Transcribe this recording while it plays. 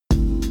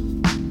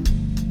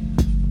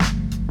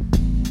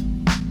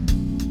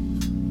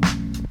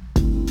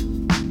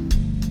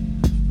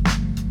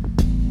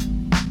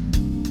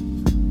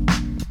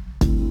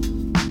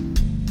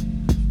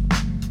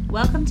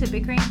Welcome to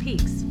Bickering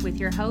Peaks with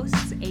your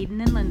hosts,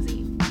 Aiden and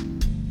Lindsay.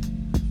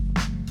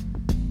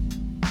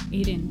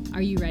 Aiden,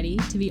 are you ready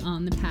to be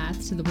on the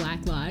path to the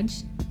Black Lodge?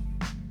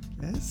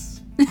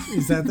 Yes.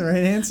 Is that the right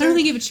answer? I don't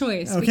think you have a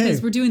choice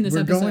because we're doing this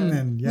episode. We're going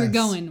then, yes. We're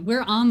going.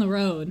 We're on the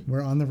road.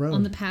 We're on the road.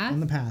 On the path? On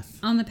the path.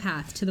 On the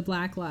path to the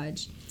Black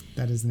Lodge.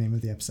 That is the name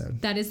of the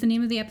episode. That is the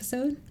name of the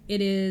episode. It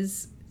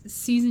is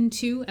Season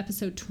 2,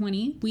 Episode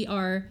 20. We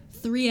are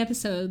 3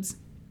 episodes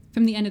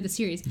from the end of the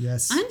series.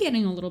 Yes. I'm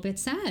getting a little bit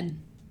sad.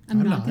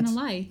 I'm not going to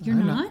lie. You're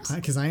not?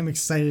 Because I am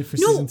excited for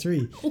Season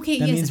 3. Okay,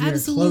 that yes, means we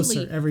absolutely. are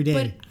closer every day.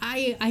 But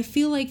I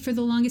feel like for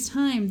the longest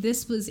time,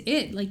 this was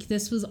it. Like,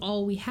 this was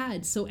all we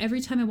had. So every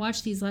time I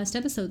watch these last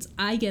episodes,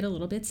 I get a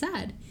little bit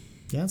sad.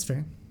 Yeah, that's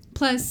fair.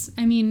 Plus,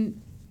 I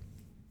mean,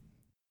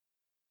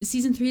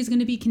 Season 3 is going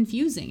to be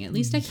confusing. At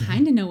least I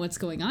kind of know what's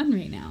going on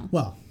right now.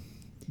 Well,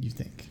 you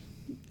think.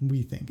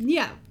 We think.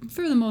 Yeah,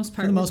 for the most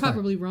part. We're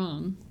probably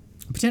wrong.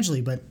 Potentially,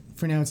 but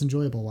for now it's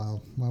enjoyable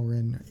while we're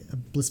in a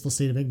blissful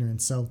state of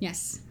ignorance. So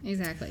yes,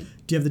 exactly.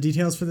 Do you have the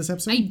details for this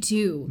episode? I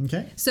do.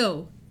 Okay.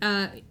 So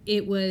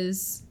it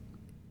was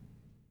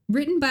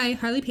written by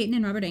Harley Peyton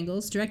and Robert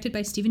Engels, directed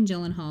by Stephen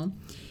Gyllenhaal.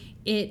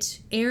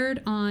 It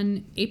aired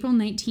on April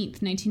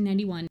 19th,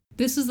 1991.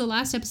 This was the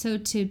last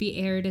episode to be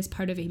aired as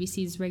part of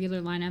ABC's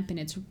regular lineup in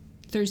its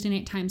Thursday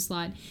night time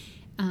slot.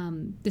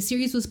 The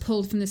series was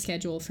pulled from the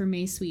schedule for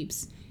May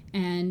sweeps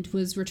and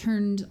was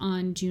returned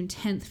on June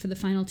 10th for the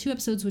final 2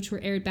 episodes, which were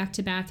aired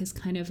back-to-back as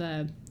kind of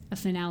a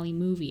finale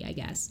movie, I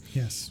guess.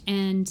 Yes.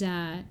 And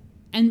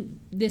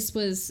this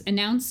was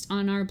announced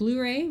on our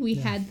Blu-ray. We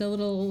had the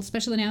little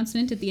special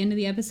announcement at the end of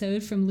the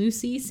episode from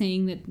Lucy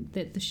saying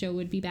that the show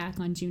would be back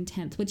on June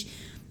 10th, which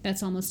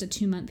that's almost a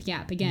 2-month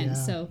gap again. Yeah.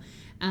 So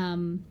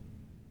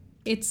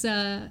it's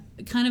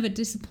kind of a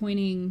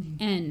disappointing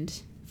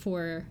end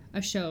for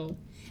a show.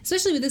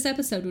 Especially with this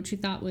episode, which we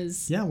thought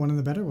was one of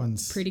the better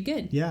ones. Pretty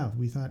good. Yeah,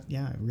 we thought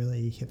it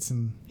really hit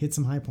some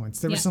high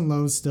points. There were some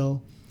lows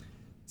still,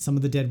 some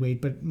of the dead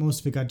weight, but most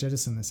of it got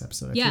jettisoned this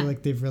episode. I feel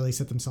like they've really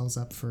set themselves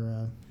up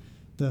for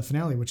the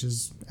finale, which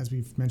is, as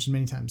we've mentioned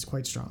many times,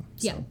 quite strong.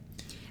 So.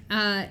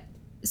 Yeah.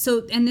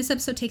 And this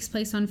episode takes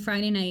place on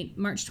Friday night,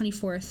 March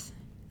 24th,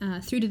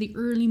 through to the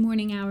early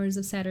morning hours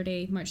of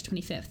Saturday, March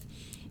 25th.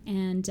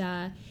 And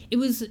it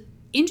was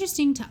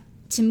interesting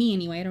to me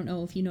anyway, I don't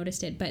know if you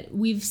noticed it, but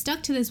we've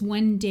stuck to this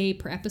 1 day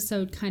per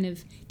episode kind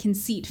of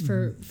conceit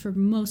for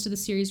most of the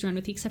series run,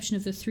 with the exception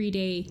of the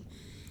 3-day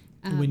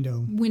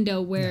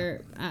window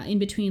where in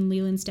between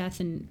Leland's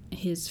death and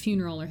his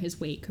funeral or his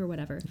wake or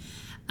whatever.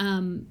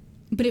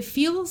 But it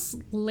feels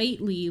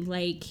lately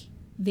like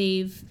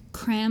they've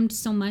crammed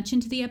so much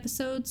into the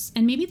episodes,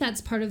 and maybe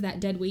that's part of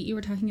that dead weight you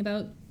were talking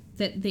about,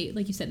 that they,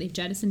 like you said, they've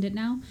jettisoned it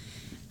now.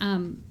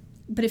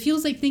 But it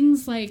feels like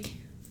things like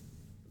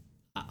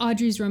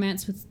Audrey's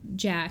romance with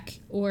Jack,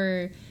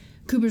 or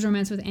Cooper's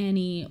romance with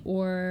Annie,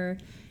 or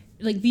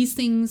like these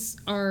things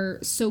are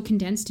so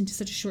condensed into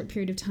such a short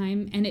period of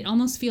time, and it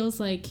almost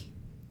feels like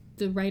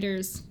the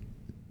writers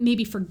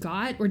maybe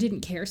forgot or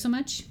didn't care so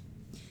much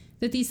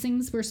that these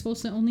things were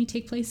supposed to only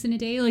take place in a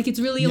day. Like, it's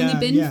really only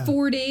been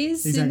 4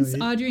 days since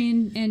Audrey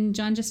and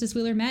John Justice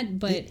Wheeler met,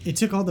 but it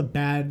took all the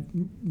bad,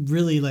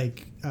 really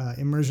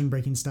immersion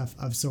breaking stuff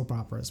of soap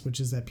operas, which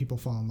is that people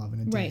fall in love in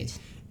a day. Right.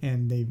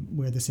 And they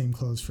wear the same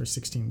clothes for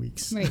 16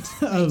 weeks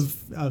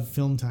of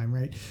film time,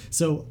 right?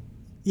 So,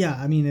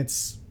 I mean,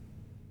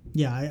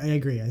 I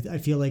agree. I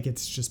feel like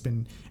it's just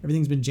been,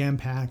 everything's been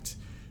jam-packed.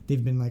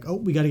 They've been like, oh,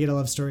 we got to get a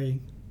love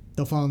story.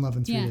 They'll fall in love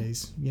in 3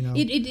 days, you know?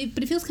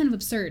 But it feels kind of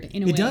absurd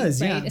in a way. It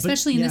does, right? yeah.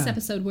 Especially in this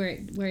episode where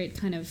it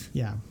kind of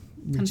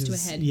comes to a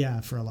head.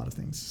 Yeah, for a lot of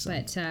things. So.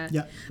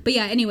 But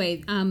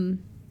anyway,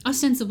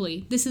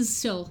 ostensibly, this is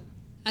still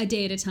a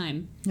day at a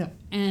time. Yeah.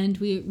 And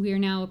we are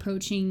now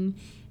approaching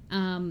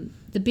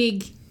the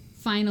big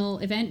final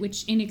event,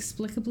 which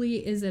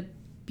inexplicably is a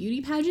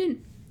beauty pageant.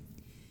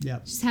 Yeah.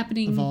 Just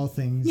happening. Of all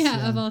things.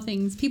 Yeah, of all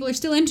things. People are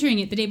still entering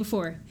it the day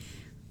before.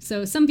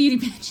 So some beauty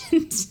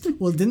pageant.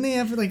 Well, didn't they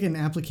have an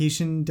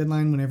application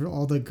deadline whenever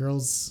all the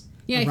girls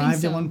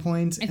arrived at one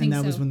point? And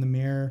that was when the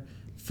mayor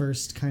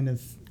first kind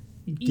of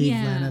gave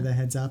Lana the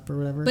heads up or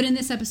whatever. But in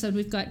this episode,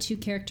 we've got 2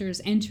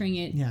 characters entering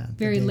it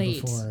very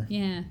late. Before.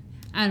 Yeah.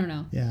 I don't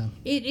know. Yeah.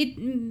 It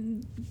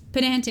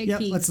pedantic. Yeah,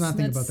 let's not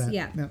think about that.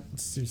 Yeah. No,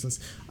 it's useless.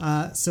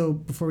 So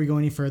before we go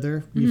any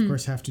further, we of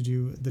course have to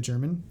do the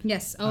German.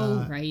 Yes.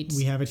 Oh, right.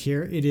 We have it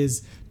here. It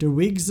is Der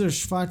Weg zur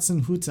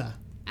schwarzen Hütte.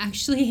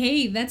 Actually,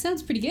 hey, that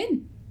sounds pretty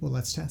good. Well,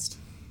 let's test.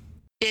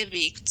 Der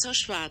Weg zur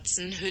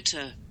schwarzen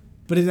Hütte.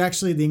 But it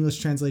actually, the English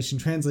translation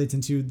translates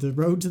into the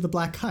road to the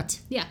Black Hut.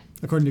 Yeah.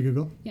 According to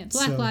Google. Yeah,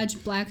 Black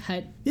Lodge, Black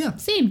Hut. Yeah.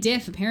 Same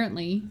diff,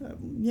 apparently.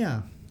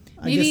 Yeah.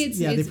 Maybe it's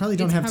they probably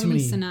don't have too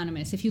many.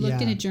 Synonymous. If you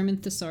looked in a German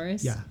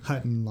thesaurus. Yeah,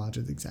 Hut and Lodge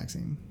are the exact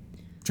same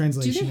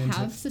translation. Do they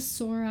have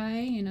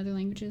thesauri in other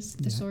languages?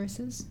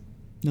 Thesauruses?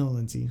 No,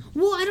 Lindsay.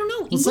 Well, I don't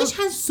know. English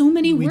has so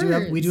many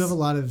words. We do have a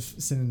lot of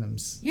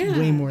synonyms. Yeah.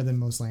 Way more than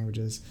most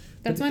languages.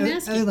 That's why I'm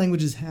asking. Other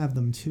languages have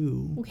them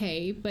too.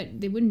 Okay, but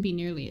they wouldn't be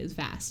nearly as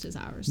vast as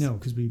ours. No,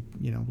 because we,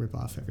 rip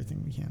off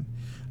everything we can.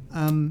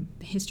 The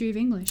history of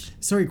English.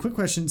 Sorry, quick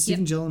question.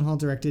 Stephen Gyllenhaal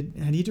directed.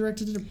 Had he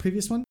directed a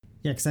previous one?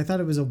 Yeah, because I thought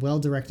it was a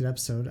well-directed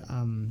episode.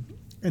 And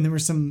there were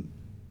some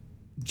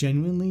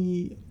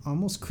genuinely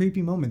almost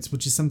creepy moments,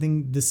 which is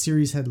something the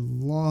series had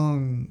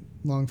long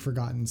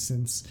forgotten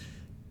since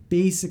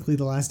basically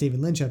the last David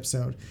Lynch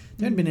episode.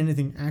 There hadn't been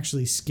anything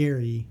actually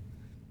scary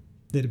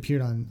that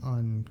appeared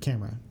on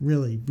camera.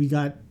 Really, we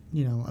got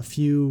a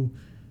few.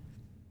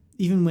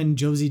 Even when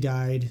Josie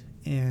died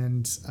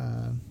and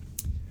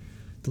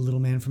the little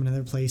man from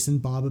another place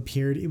and Bob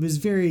appeared, it was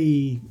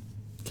very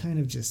kind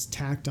of just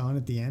tacked on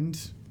at the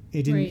end.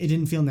 It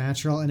didn't feel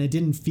natural, and it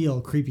didn't feel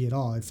creepy at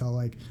all. It felt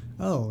like,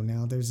 oh,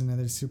 now there's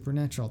another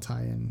supernatural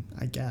tie-in,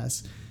 I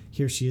guess.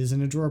 Here she is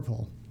in a drawer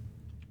pull.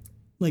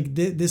 Like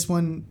this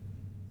one,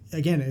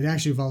 again, it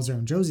actually revolves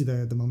around Josie,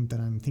 the moment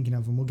that I'm thinking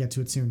of, and we'll get to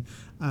it soon.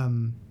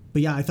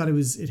 But yeah, I thought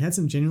it had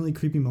some genuinely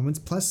creepy moments.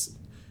 Plus,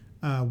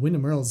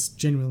 Wyndham Earle's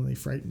genuinely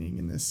frightening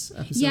in this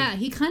episode. Yeah,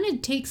 he kind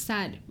of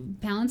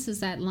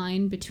balances on that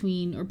line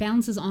between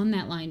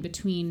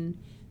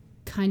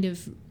kind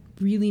of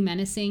really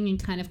menacing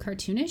and kind of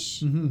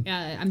cartoonish. Mm-hmm.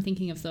 I'm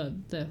thinking of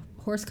the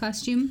horse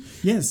costume.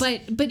 Yes,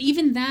 but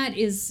even that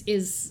is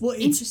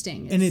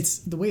interesting. It's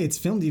the way it's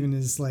filmed. Even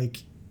is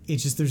like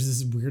it's just there's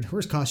this weird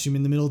horse costume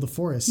in the middle of the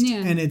forest,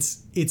 and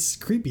it's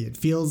creepy. It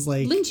feels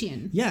like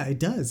Lynchian. Yeah, it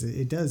does.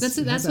 It does. That's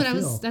what I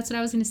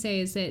was going to say.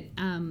 Is that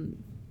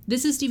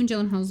this is Stephen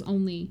Gyllenhaal's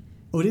only.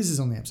 Oh, it is his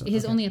only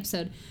episode. Only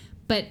episode,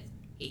 but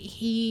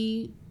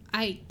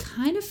I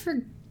kind of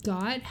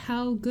forgot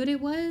how good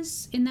it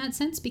was in that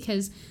sense,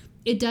 because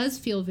it does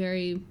feel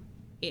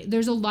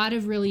there's a lot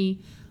of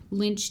really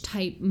Lynch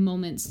type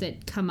moments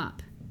that come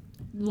up,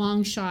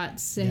 long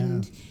shots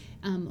and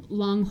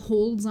long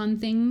holds on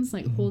things,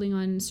 like holding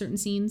on certain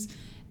scenes,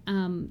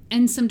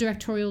 and some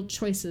directorial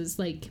choices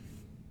like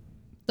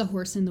the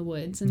horse in the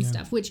woods and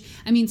stuff, which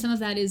I mean some of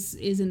that is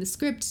in the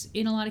script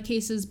in a lot of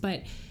cases,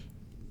 but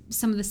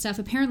some of the stuff,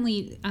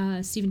 apparently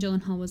Stephen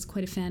Gyllenhaal was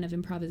quite a fan of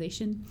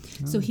improvisation,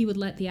 so he would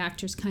let the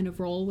actors kind of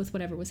roll with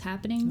whatever was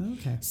happening.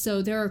 Okay.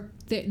 So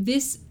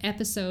this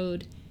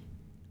episode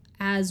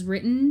as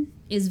written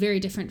is very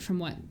different from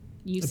what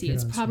you see.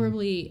 It's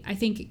probably, I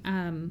think,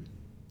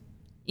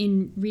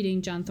 in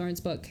reading John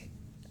Thorne's book,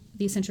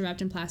 The Essential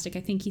Wrapped in Plastic,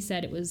 I think he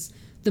said it was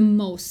the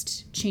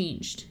most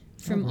changed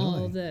from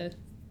all the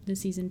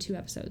season 2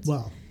 episodes.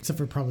 Well, except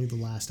for probably the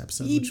last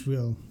episode, which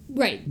we'll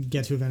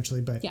get to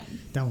eventually, but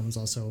that one was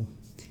also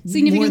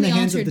more in the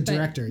hands of the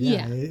director.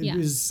 It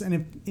was,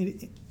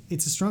 and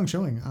it's a strong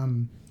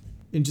showing.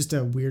 In just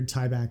a weird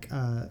tie back,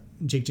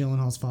 Jake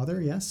Gyllenhaal's father,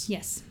 yes?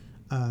 Yes.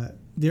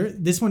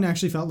 This one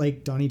actually felt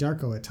like Donnie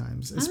Darko at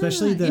times,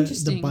 especially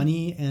the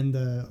bunny and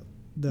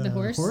the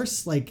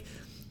horse. Like,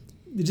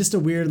 just a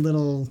weird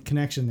little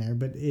connection there,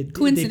 but it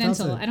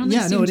coincidental. I don't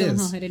think Stephen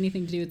Gyllenhaal had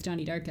anything to do with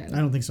Donnie Darko. I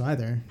don't think so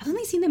either. I've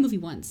only seen that movie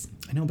once.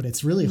 I know, but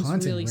it's really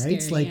haunting, really right? Scary,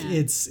 it's like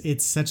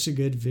it's such a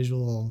good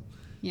visual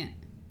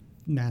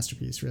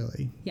masterpiece,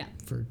 really. Yeah.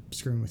 For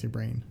screwing with your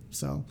brain.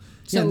 So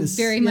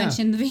very much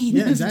in the vein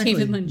of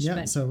David Lynch.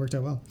 Yeah, so it worked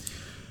out well.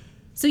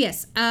 So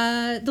yes,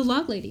 the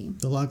Log Lady.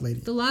 The Log Lady.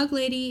 The Log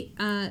Lady.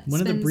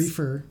 One of the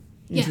briefer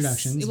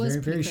introductions. Yes, it was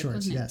very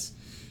short. Yes.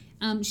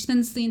 She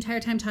spends the entire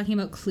time talking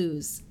about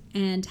clues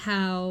and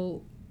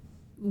how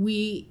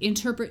we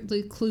interpret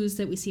the clues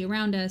that we see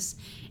around us,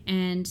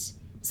 and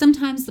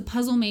sometimes the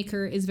puzzle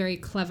maker is very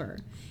clever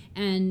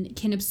and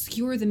can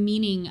obscure the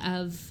meaning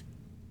of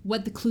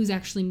what the clues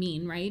actually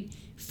mean, right,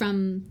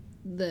 from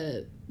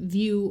the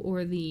view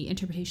or the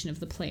interpretation of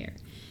the player.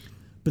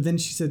 But then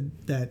she said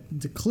that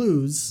the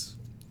clues,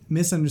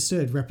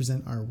 misunderstood,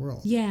 represent our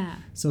world. Yeah.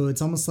 So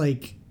it's almost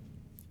like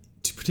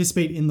to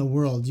participate in the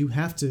world, you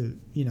have to,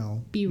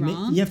 be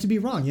wrong. You have to be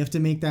wrong. You have to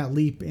make that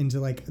leap into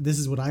like, this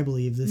is what I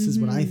believe. This is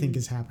what I think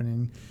is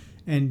happening.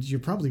 And you're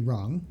probably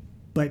wrong,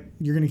 but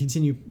you're going to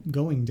continue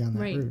going down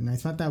that route. And I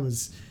thought that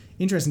was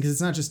interesting because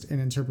it's not just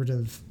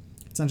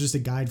it's not just a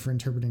guide for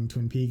interpreting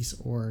Twin Peaks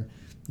or,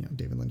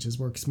 David Lynch's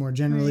works more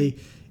generally. Right.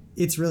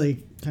 It's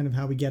really kind of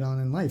how we get on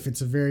in life. It's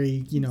a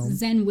very,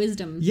 Zen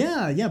wisdom.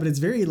 Yeah, but it's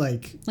very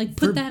like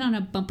put that on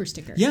a bumper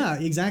sticker. Yeah,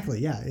 exactly.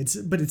 Yeah,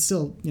 but it's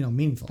still,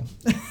 meaningful.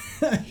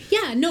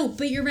 Yeah, no,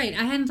 but you're right.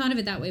 I hadn't thought of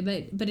it that way,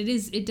 but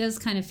it does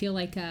kind of feel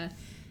like a,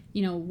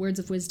 words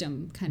of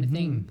wisdom kind of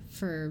thing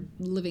for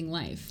living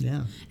life.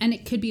 Yeah. And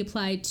it could be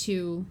applied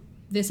to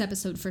this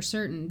episode for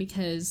certain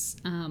because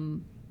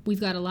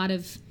we've got a lot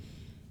of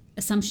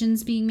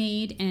assumptions being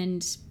made,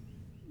 and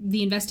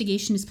the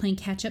investigation is playing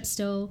catch up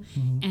still,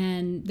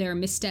 and there are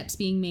missteps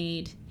being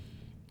made.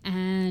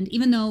 And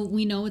even though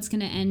we know it's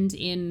going to end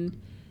in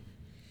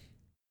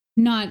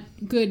not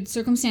good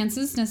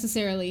circumstances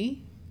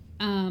necessarily,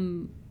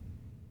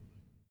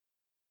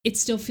 it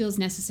still feels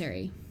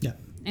necessary. Yeah.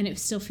 And it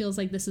still feels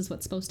like this is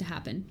what's supposed to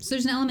happen. So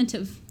there's an element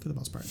of, for the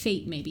most part,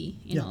 fate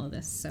maybe in all of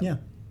this. So yeah.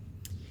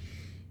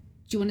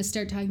 Do you want to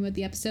start talking about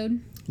the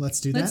episode?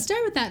 Let's do that. Let's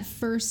start with that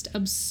first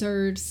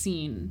absurd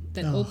scene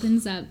that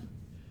opens up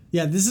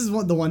Yeah, this is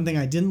the one thing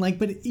I didn't like,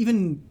 but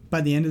even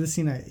by the end of the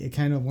scene, it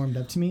kind of warmed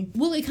up to me.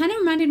 Well, it kind of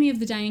reminded me of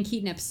the Diane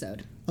Keaton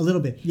episode. A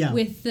little bit, yeah.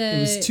 With it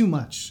was too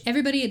much.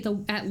 Everybody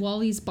at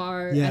Wally's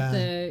bar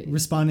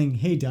responding,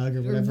 "Hey, Doug,"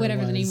 or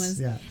whatever the name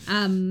was. Yeah.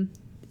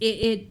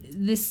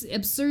 This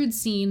absurd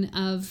scene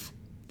of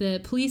the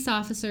police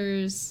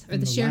officers or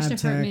the sheriff's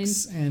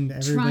department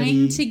and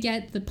trying to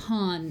get the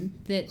pawn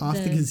off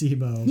the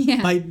gazebo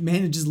by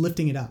just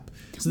lifting it up.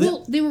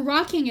 So they were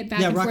rocking it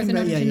back and forth in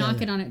order to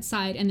knock it on its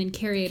side and then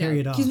carry it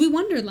out. Because we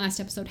wondered last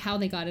episode how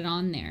they got it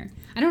on there.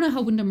 I don't know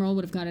how Wyndham Earl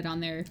would have got it on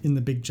there. In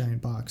the big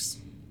giant box.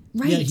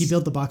 Right. Yeah, he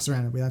built the box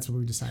around it. That's what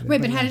we decided. Right,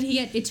 but how did he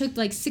get... It took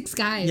like 6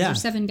 guys or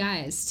 7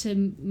 guys to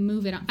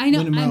move it on. I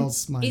know. Wyndham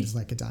Earl's mind is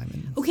like a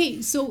diamond.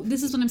 Okay, so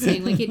this is what I'm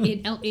saying. Like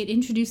it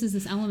introduces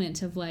this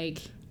element of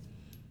like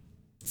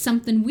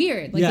something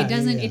weird. Like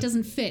it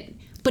doesn't fit.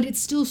 But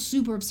it's still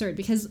super absurd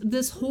because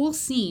this whole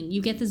scene,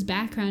 you get this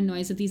background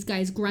noise of these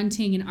guys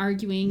grunting and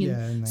arguing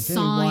and like,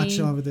 sawing. Hey, watch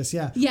over this,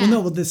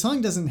 Well, the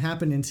song doesn't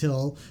happen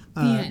until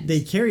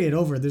they carry it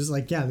over. There's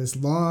like, this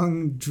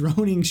long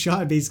droning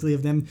shot basically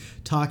of them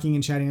talking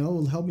and chatting.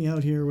 Oh, help me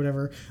out here or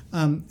whatever.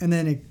 And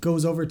then it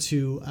goes over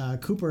to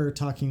Cooper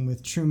talking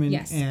with Truman.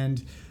 Yes.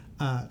 And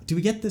do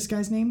we get this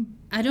guy's name?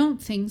 I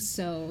don't think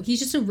so. He's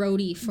just a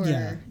roadie for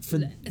the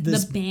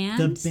band.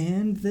 The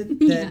band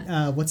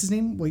that what's his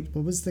name? Wait,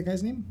 what was the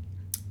guy's name?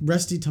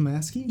 Rusty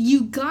Tomasky?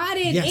 You got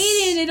it, yes.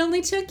 Aiden. It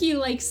only took you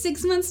like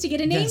 6 months to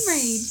get a name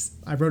right.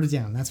 I wrote it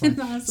down. That's why.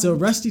 Awesome. So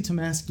Rusty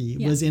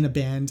Tomasky was in a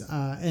band,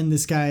 and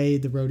this guy,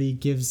 the roadie,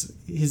 gives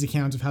his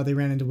account of how they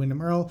ran into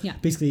Wyndham Earl. Yeah.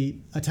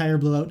 Basically, a tire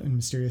blew out in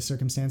mysterious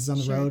circumstances on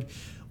the road.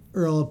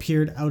 Earl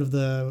appeared out of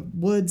the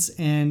woods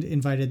and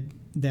invited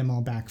them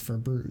all back for a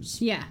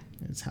bruise. Yeah.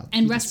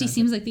 And Rusty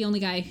seems like the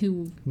only guy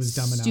who was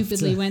dumb enough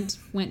stupidly went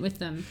with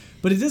them.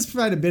 But it does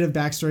provide a bit of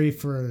backstory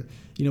for,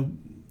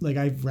 like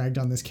I've ragged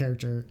on this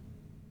character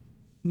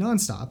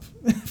nonstop.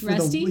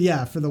 Rusty?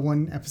 For the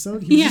one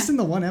episode. He was just in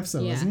the one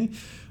episode, wasn't he?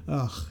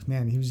 Oh,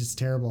 man, he was just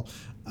terrible.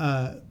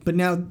 But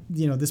now,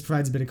 this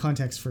provides a bit of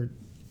context for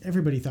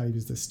everybody thought he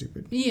was this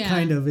stupid. Yeah.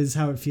 Kind of is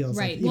how it feels.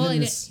 Right.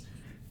 Like,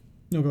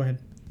 No, go ahead.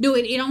 No,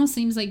 it almost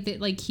seems like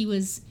that. Like he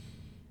was,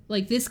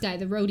 like this guy,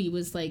 the roadie,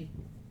 was like,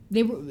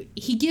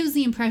 he gives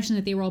the impression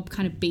that they were all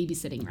kind of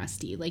babysitting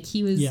Rusty. Like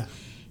he was,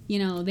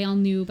 they all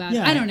knew about.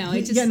 I don't know.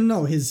 He didn't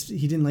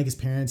like his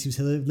parents. He was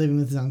living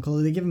with his uncle.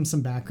 They give him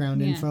some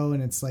background info,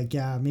 and it's like,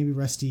 maybe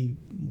Rusty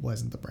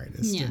wasn't the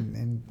brightest. Yeah.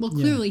 And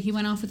clearly he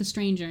went off with a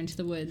stranger into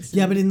the woods.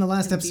 Yeah, but in the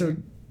last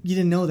episode, you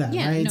didn't know that,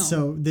 right? No.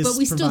 So this but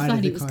we still provided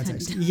thought he the was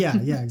context. kind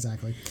of Yeah,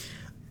 exactly.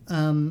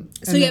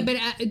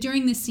 But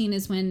during this scene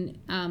is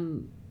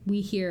when we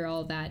hear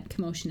all that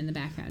commotion in the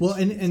background. Well,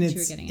 and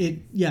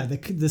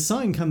the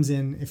song comes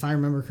in, if I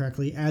remember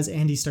correctly, as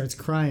Andy starts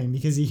crying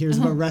because he hears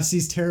about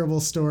Rusty's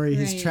terrible story,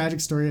 his tragic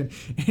story,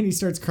 and he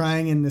starts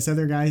crying, and this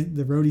other guy,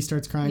 the roadie,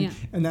 starts crying,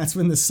 and that's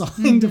when the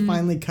song to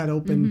finally cut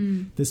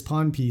open this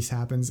pawn piece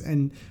happens,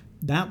 and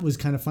that was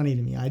kind of funny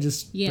to me. I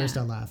just burst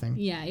out laughing.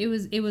 Yeah, it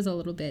was a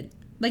little bit.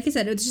 Like I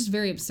said, it's just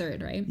very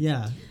absurd, right?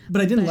 Yeah.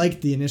 But I didn't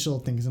like the initial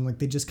thing because I'm like,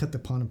 they just cut the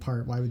pawn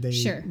apart. Why would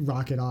they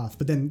rock it off?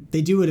 But then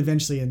they do it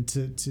eventually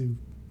into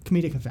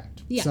comedic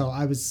effect. Yeah. So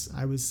I was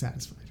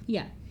satisfied.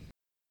 Yeah.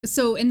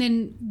 So, and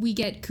then we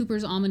get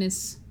Cooper's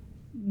ominous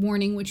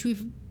warning, which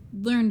we've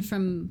learned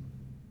from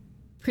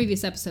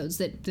previous episodes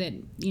that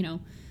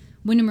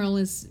Wyndham Earl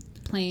is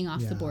playing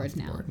off the board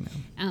now.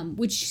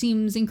 Which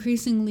seems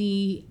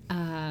increasingly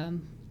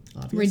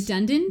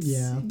redundant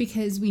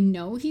because we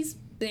know he's...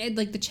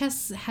 Like the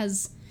chess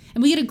has,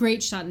 and we get a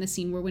great shot in the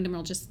scene where Wyndham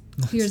Earl just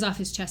clears off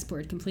his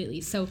chessboard completely.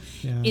 So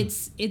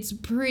it's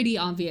pretty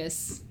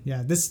obvious.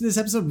 Yeah, this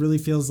episode really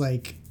feels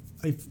like,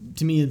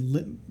 to me,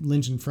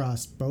 Lynch and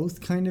Frost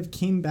both kind of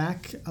came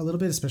back a little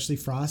bit, especially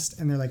Frost,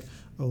 and they're like,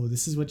 "Oh,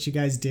 this is what you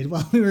guys did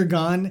while we were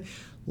gone.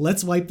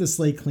 Let's wipe the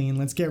slate clean.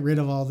 Let's get rid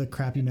of all the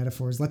crappy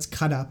metaphors. Let's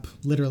cut up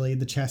literally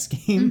the chess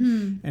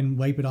game and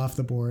wipe it off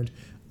the board,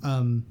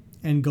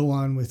 and go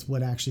on with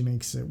what actually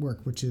makes it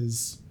work, which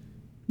is."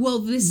 Well,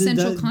 this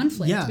central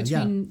conflict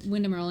between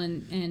Wyndham Earl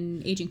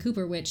and Agent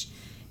Cooper, which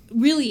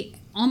really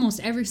almost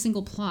every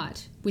single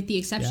plot, with the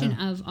exception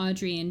of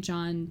Audrey and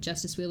John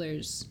Justice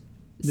Wheeler's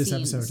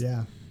scenes,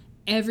 episode,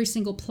 every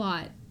single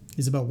plot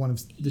is about one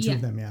of the two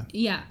of them,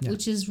 yeah,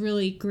 which is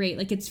really great.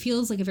 Like it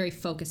feels like a very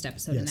focused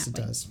episode in that way.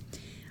 Yes, it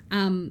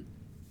does.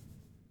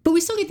 But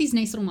we still get these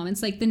nice little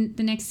moments. Like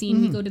the next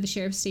scene, we go to the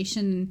sheriff's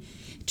station, and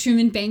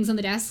Truman bangs on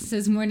the desk,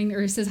 says morning,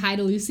 or says hi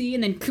to Lucy,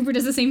 and then Cooper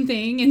does the same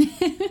thing, and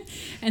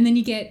and then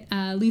you get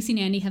Lucy and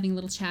Andy having a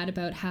little chat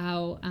about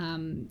how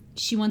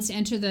she wants to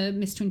enter the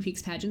Miss Twin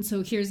Peaks pageant.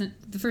 So here's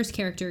the first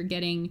character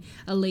getting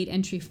a late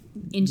entry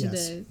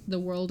into the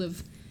world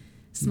of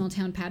small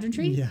town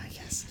pageantry. Yeah, I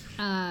guess.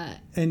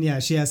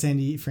 And she asked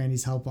Andy for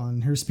Andy's help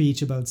on her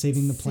speech about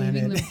saving the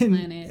planet.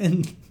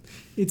 And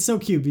it's so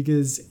cute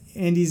because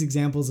Andy's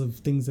examples of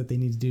things that they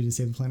need to do to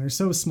save the planet are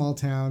so small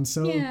town,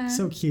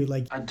 so cute.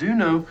 Like, I do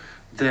know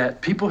that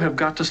people have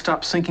got to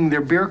stop sinking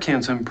their beer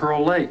cans in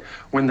Pearl Lake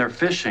when they're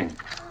fishing.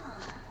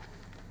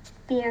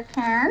 Beer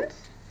cans?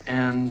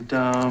 And,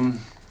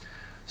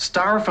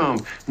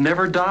 styrofoam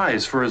never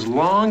dies for as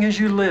long as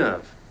you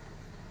live.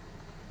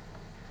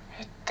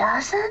 It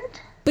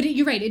doesn't? But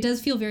you're right. It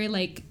does feel very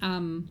like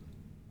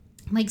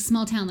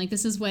small town. Like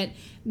this is what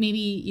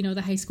maybe,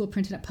 the high school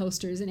printed up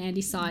posters and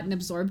Andy saw it and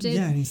absorbed it.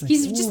 Yeah, and he's like,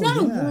 just not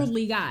a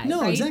worldly guy.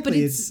 No, right? exactly. But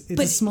it's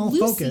a small Lucy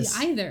focus.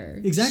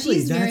 Either. Exactly.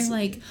 She's very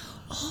like,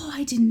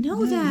 I didn't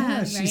know that. Yeah,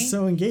 right? she's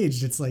so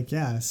engaged. It's like,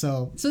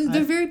 so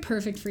they're very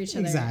perfect for each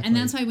other. Exactly. And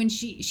that's why when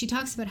she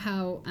talks about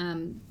how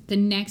the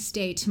next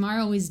day,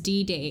 tomorrow is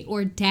D-Day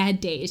or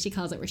Dad Day, as she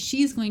calls it, where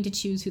she's going to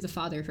choose who the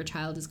father of her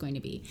child is going to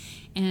be.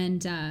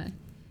 And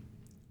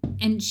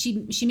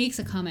she makes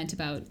a comment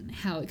about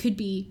how it could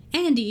be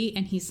Andy,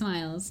 and he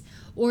smiles,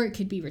 or it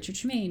could be Richard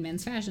Tremaine,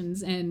 Men's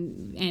Fashions,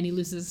 and Andy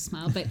loses a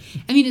smile. But,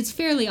 I mean, it's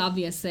fairly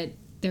obvious that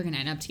they're going to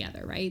end up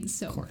together, right?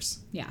 So, of course.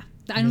 Yeah.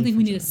 I don't think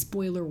we need a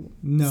spoiler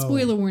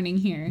warning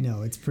here.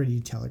 No, it's pretty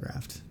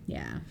telegraphed.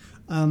 Yeah.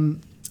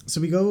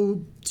 So we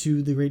go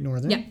to the Great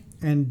Northern. Yeah.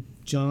 And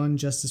John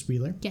Justice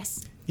Wheeler.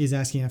 Yes. Is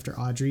asking after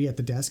Audrey at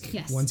the desk.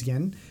 Yes. Once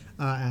again.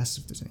 Asks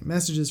if there's any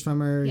messages from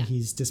her. Yeah.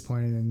 He's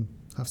disappointed and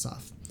huffs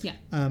off. Yeah.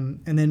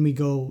 And then we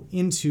go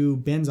into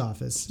Ben's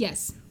office.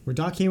 Yes. Where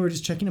Doc Hayward is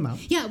checking him out.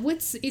 Yeah.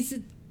 Is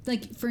it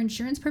like for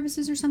insurance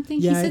purposes or something?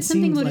 Yeah, he said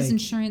something about his like,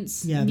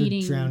 insurance they're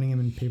meeting. drowning him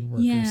in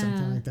paperwork or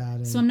something like that.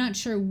 And so I'm not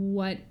sure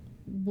what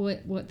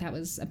that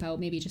was about.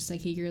 Maybe just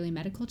like a yearly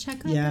medical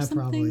checkup or something. Yeah,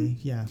 probably.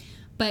 Yeah.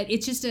 But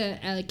it's just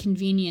a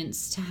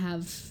convenience to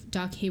have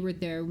Doc Hayward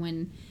there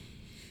when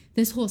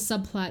this whole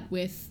subplot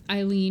with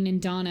Eileen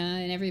and Donna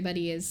and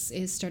everybody is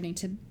starting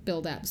to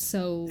build up.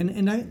 So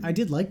and I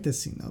did like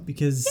this scene though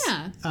because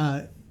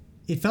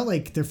it felt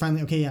like they're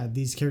finally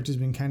these characters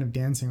have been kind of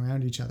dancing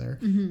around each other,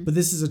 but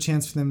this is a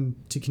chance for them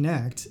to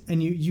connect,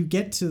 and you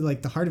get to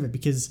like the heart of it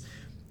because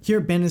here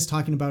Ben is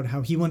talking about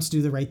how he wants to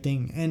do the right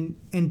thing,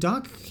 and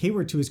Doc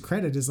Hayward, to his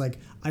credit, is like,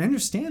 I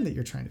understand that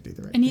you're trying to do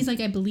the right thing. And he's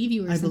like, I believe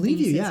you, or something. I believe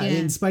you, yeah.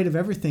 In spite of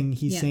everything,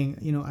 he's saying,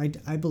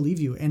 I believe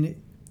you.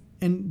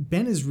 And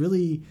Ben is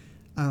really,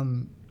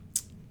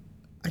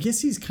 I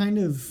guess he's kind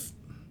of,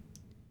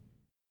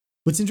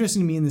 what's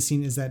interesting to me in the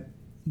scene is that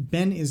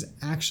Ben is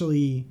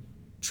actually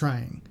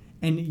trying.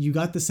 And you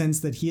got the sense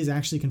that he is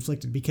actually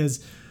conflicted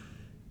because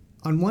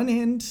on one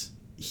hand,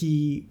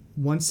 he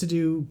wants to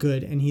do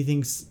good and he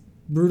thinks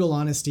brutal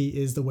honesty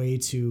is the way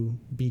to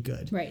be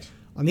good. Right.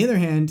 On the other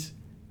hand,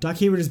 Doc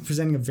Hayward is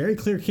presenting a very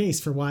clear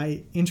case for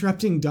why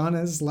interrupting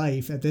Donna's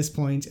life at this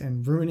point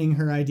and ruining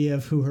her idea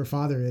of who her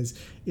father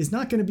is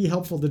not going to be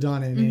helpful to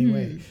Donna in any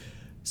way.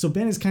 So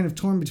Ben is kind of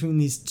torn between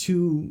these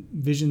two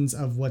visions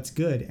of what's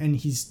good, and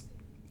he's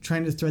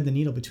trying to thread the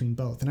needle between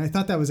both. And I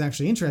thought that was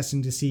actually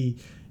interesting to see,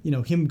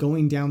 him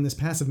going down this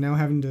path of now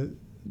having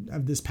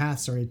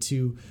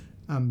to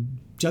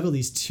juggle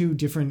these two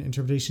different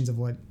interpretations of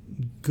what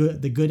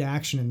the good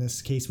action in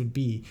this case would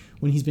be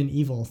when he's been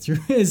evil through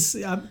his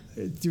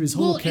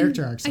whole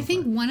character arc. I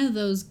think one of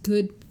those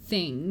good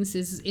things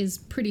is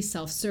pretty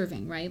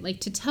self-serving, right? Like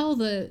to tell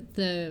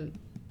the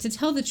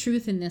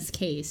truth in this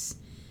case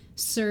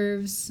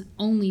serves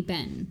only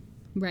Ben,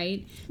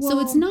 right? Well, so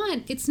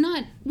it's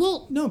not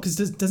no, because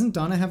doesn't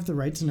Donna have the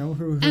right to know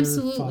who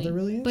her father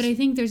really is? But I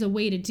think there's a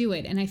way to do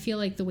it, and I feel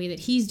like the way that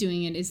he's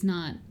doing it is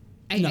not.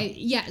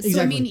 Exactly.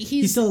 So I mean,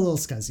 he's still a little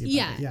scuzzy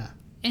about it. Yeah.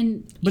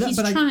 And he's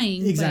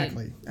trying.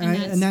 Exactly.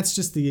 And that's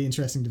just the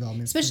interesting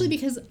development. Especially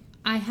because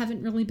I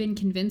haven't really been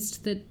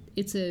convinced that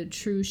it's a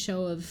true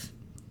show of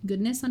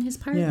goodness on his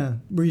part. Yeah.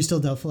 Were you still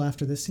doubtful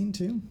after this scene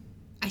too?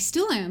 I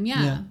still am,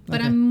 yeah. But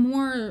okay. I'm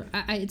more,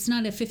 it's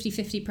not a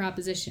 50-50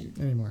 proposition.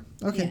 Anymore.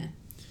 Okay.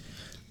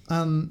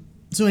 Yeah.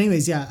 So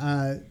anyways,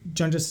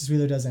 John Justice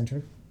Wheeler does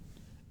enter.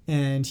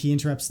 And he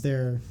interrupts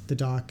the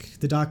doc.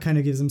 The doc kind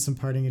of gives him some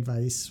parting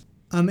advice.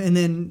 And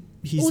then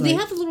he's they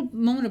have a little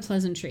moment of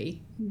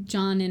pleasantry,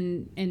 John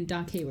and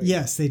Doc Hayward.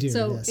 Yes, they do.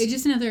 So yes. it's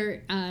just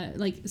another,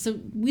 so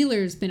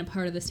Wheeler's been a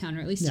part of this town,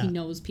 or at least he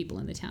knows people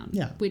in the town.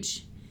 Yeah.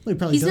 Which...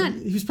 Well,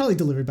 he was probably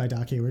delivered by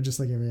Doc Hayward, just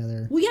like every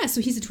other. Well, yeah.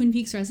 So he's a Twin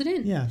Peaks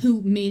resident. Yeah.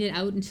 Who made it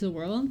out into the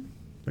world.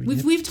 But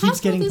We've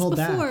talked about this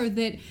before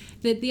that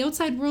the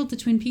outside world to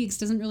Twin Peaks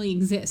doesn't really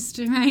exist,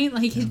 right?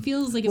 Like it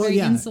feels like a very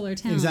insular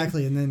town.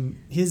 Exactly. And then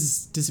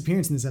his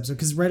disappearance in this episode,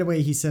 because right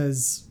away he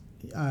says,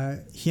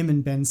 him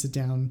and Ben sit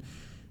down.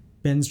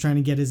 Ben's trying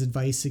to get his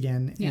advice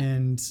again,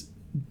 and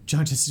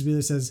John Justice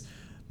Wheeler says,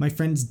 "My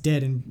friend's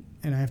dead, and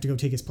I have to go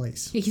take his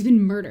place." Yeah, he's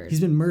been murdered.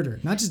 He's been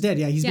murdered. Not just dead.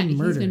 Yeah, he's been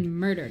murdered. He's been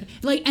murdered.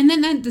 Like, and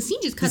then the scene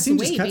just cuts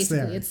away. Basically,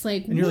 there. It's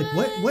like, and you're like,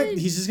 what?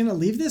 He's just gonna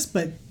leave this?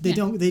 But they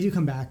don't. They do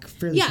come back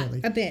fairly shortly.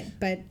 Yeah, a bit,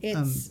 but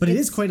it's. But it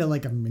is quite a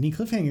mini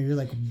cliffhanger. You're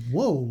like,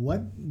 whoa,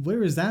 what?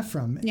 Where is that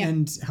from? Yeah.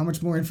 And how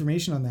much more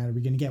information on that are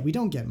we gonna get? We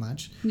don't get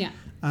much. Yeah.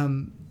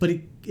 But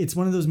it's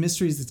one of those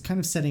mysteries that's kind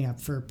of setting up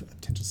for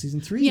potential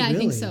season 3. Yeah, really. I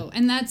think so.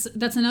 And that's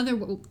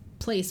another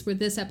place where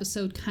this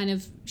episode kind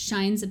of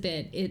shines a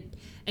bit. It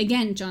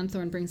again, John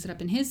Thorne brings it up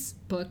in his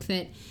book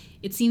that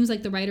it seems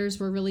like the writers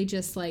were really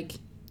just like,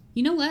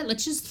 you know what?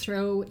 Let's just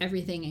throw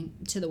everything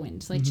to the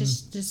wind. Like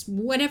just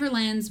whatever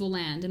lands will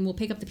land, and we'll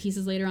pick up the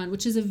pieces later on,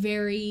 which is a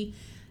very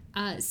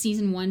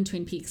season 1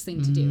 Twin Peaks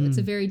thing to do. It's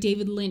a very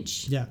David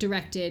Lynch Yeah.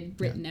 directed,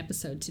 written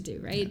episode to do,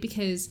 right?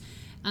 Because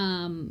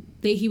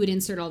he would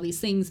insert all these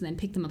things and then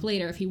pick them up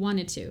later if he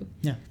wanted to.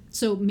 Yeah.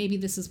 So maybe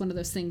this is one of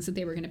those things that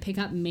they were going to pick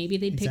up. Maybe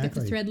they'd pick up the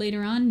Exactly. thread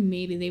later on.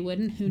 Maybe they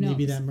wouldn't. Who knows?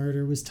 Maybe that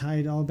murder was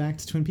tied all back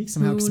to Twin Peaks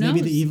somehow. Who 'Cause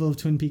maybe knows? the evil of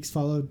Twin Peaks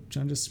followed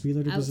John Justice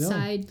Wheeler to Brazil.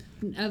 Outside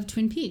of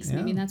Twin Peaks. Yeah.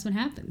 Maybe that's what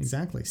happens.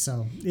 Exactly.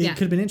 So it Yeah.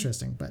 could have been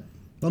interesting, but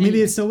maybe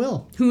Anyway. it still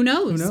will. Who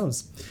knows? Who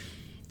knows?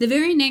 The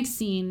very next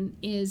scene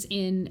is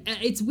in...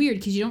 it's weird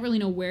because you don't really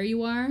know where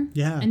you are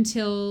Yeah.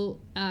 until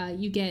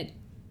you get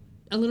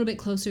a little bit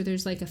closer.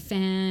 There's like a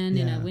fan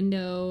in Yeah. a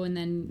window, and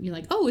then you're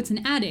like, oh, it's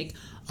an attic.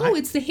 Oh,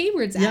 it's the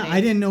Hayward's Yeah, attic.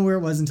 I didn't know where it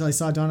was until I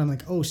saw Dawn. I'm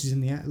like, oh, she's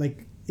in the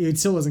like. It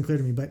still wasn't clear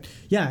to me, but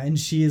yeah, and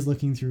she is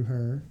looking through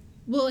her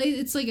Well,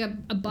 it's like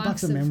a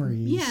box of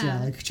memories.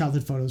 Yeah. Like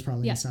childhood photos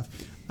probably Yeah. and stuff.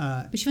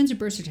 But she finds her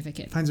birth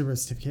certificate. Finds a birth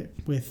certificate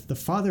with the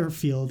father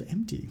field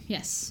empty.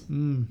 Yes.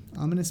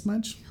 Ominous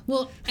much?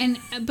 Well,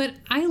 but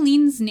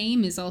Eileen's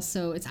name is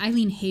also, it's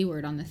Eileen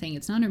Hayward on the thing.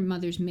 It's not her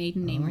mother's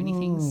maiden name or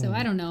anything. So Oh.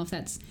 I don't know if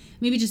that's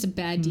maybe just a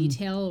bad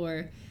detail,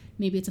 or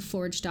maybe it's a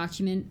forged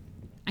document.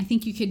 I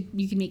think you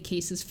could make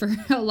cases for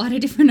a lot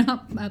of different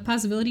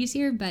possibilities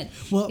here, but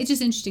Well, it's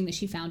just interesting that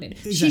she found it.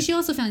 exactly. She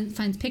also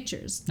finds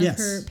pictures of Yes.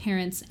 her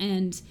parents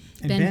and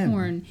And Ben Ben.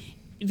 Horn,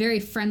 very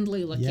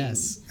friendly looking.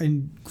 Yes,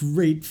 and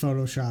great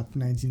Photoshop,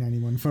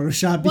 1991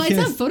 Photoshop. Well, it's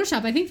because not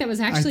Photoshop. I think that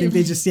was I actually. think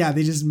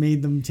they just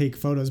made them take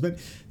photos. But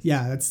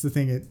yeah, that's the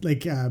thing.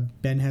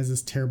 Ben has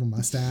this terrible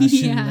mustache.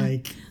 Yeah.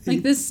 And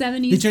like the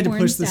 70s. they tried to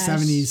porn push the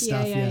stash. 70s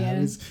stuff. Yeah.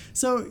 It was,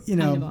 so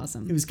Kind of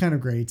awesome. It was kind of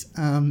great.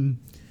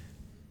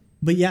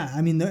 But yeah,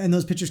 I mean, and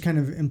those pictures kind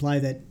of imply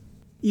that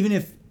even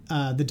if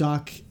the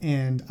Doc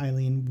and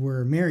Eileen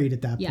were married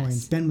at that Yes.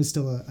 point, Ben was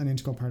still an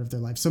integral part of their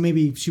life. So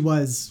maybe she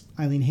was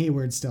Eileen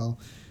Hayward still,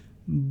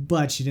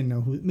 but she didn't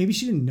know who. Maybe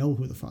she didn't know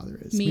who the father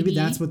is. Maybe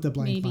that's what the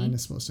blank line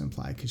is supposed to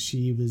imply, because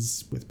she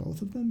was with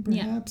both of them,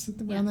 perhaps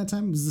around that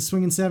time. It was the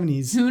swinging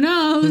 70s. Who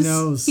knows? Who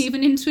knows?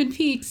 Even in Twin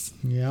Peaks.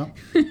 Yep.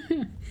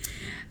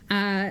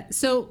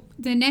 So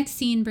the next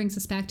scene brings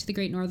us back to the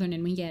Great Northern,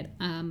 and we get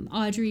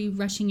Audrey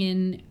rushing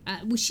in.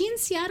 Was she in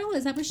Seattle?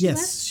 Is that where she was?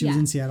 Yes, she was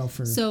in Seattle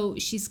for So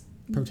she's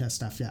protest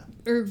stuff. Yeah.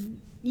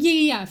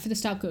 for the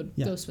Stop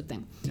Ghostwood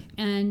thing. Yeah.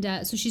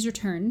 And so she's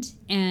returned,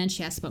 and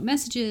she asks about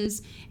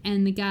messages,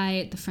 and the guy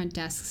at the front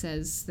desk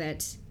says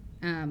that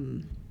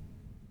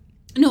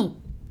no,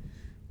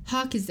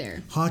 Hawk is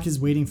there. Hawk is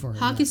waiting for her.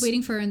 Hawk yes. is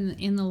waiting for her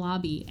in the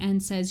lobby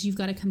and says, "You've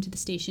got to come to the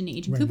station.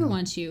 Agent Cooper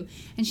wants you."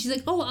 And she's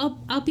like, "Oh,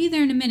 I'll be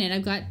there in a minute.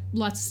 I've got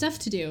lots of stuff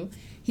to do."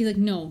 He's like,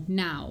 "No,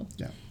 now."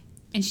 Yeah.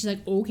 And she's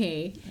like,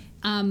 "Okay."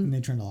 And they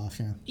turned off.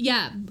 Yeah.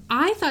 Yeah,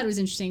 I thought it was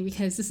interesting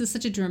because this is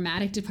such a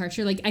dramatic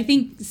departure. Like, I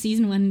think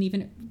season 1 and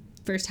even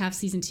first half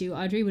season 2,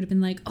 Audrey would have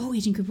been like, "Oh,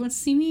 Agent Cooper wants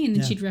to see me," and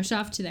then she'd rush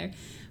off to there.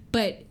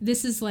 But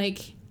this is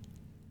like,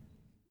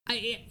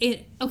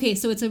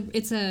 so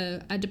it's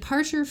a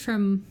departure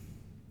from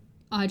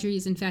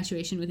Audrey's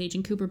infatuation with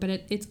Agent Cooper, but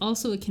it's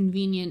also a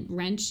convenient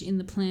wrench in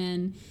the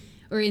plan,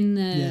 or in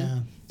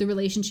the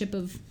relationship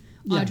of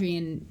Audrey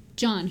and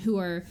John, who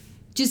are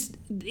just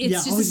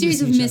just a always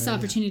series of missing each missed other,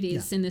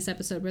 opportunities in this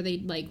episode, where they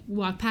like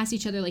walk past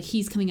each other, like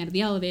he's coming out of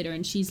the elevator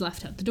and she's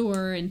left out the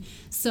door, and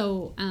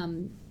so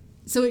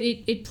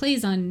it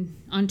plays on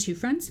two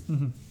fronts.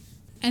 Mm-hmm.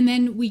 And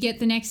then we get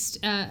the next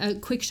a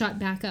quick shot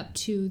back up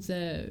to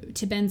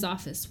Ben's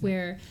office,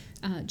 where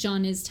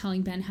John is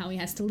telling Ben how he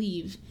has to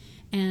leave,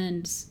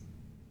 and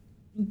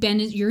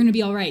Ben is, "You're going to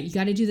be all right. You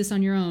got to do this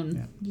on your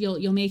own. Yeah.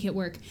 You'll make it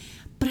work."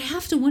 But I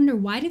have to wonder,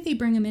 why did they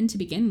bring him in to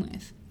begin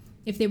with,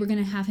 if they were going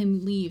to have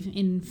him leave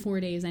in 4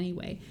 days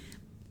anyway?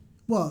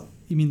 Well,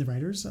 you mean the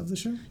writers of the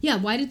show? Yeah,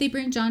 why did they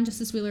bring John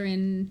Justice Wheeler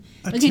in?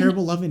 A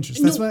terrible love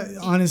interest. That's what,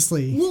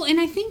 honestly. Well, and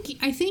I think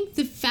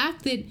the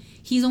fact that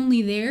he's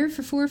only there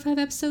for 4 or 5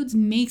 episodes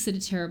makes it a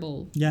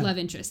terrible love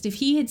interest. If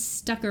he had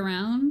stuck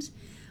around,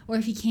 or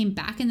if he came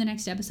back in the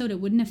next episode,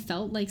 it wouldn't have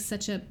felt like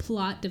such a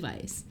plot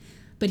device.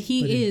 But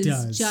he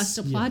is just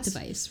a plot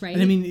device, right?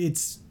 And I mean,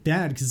 it's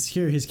bad because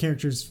here his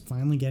character's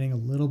finally getting a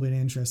little bit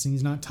interesting.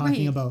 He's not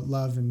talking about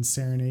love and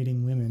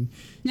serenading women.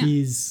 No.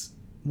 He's,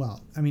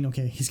 well, I mean,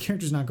 okay, his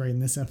character's not great in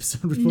this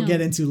episode, which we'll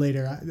get into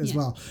later as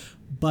well.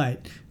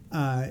 But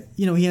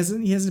he has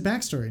a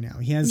backstory now.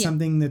 He has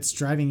something that's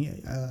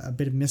driving a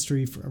bit of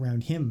mystery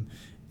around him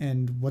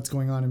and what's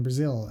going on in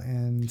Brazil.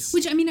 And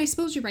which, I mean, I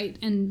suppose you're right,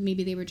 and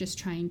maybe they were just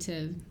trying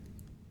to,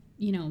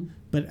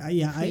 but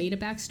create a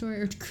backstory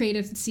or create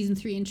a season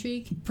 3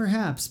 intrigue.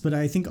 Perhaps, but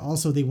I think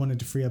also they wanted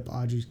to free up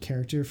Audrey's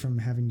character from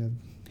having to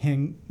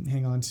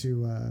hang on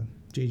to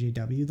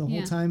JJW the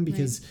whole time,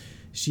 because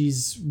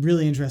she's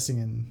really interesting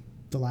in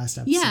the last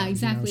episode. Yeah,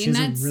 exactly. She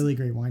has a really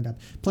great wind up.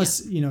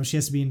 Plus, she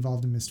has to be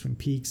involved in Miss Twin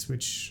Peaks,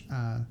 which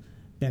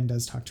Ben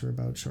does talk to her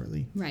about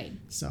shortly. Right.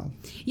 So.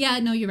 Yeah,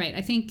 no, you're right.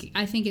 I think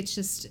it's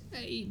just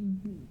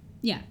Peyton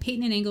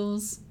and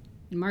Ingalls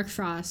and Mark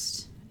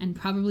Frost and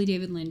probably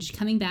David Lynch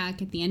coming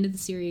back at the end of the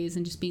series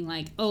and just being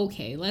like,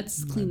 okay,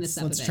 let's clean this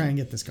up a bit. Let's try and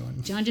get this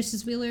going. John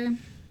Justice Wheeler,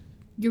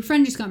 your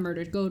friend just got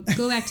murdered. Go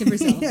back to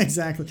Brazil. Yeah,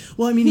 exactly.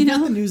 Well, I mean, he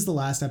got the news the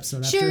last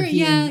episode after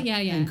he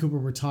and Cooper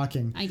were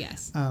talking. I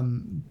guess.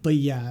 But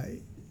yeah,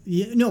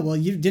 no, well,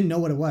 you didn't know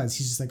what it was.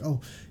 He's just like,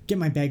 oh, get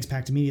my bags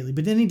packed immediately.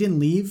 But then he didn't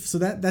leave. So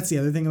that's the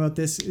other thing about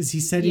this is he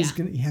said he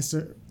has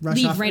to rush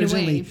leave off right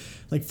away.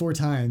 like 4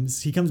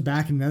 times. He comes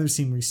back in another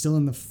scene where he's still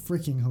in the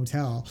freaking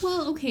hotel.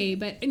 Well, okay,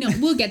 but no,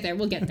 we'll get there.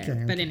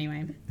 Okay. But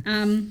anyway,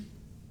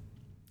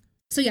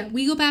 so yeah,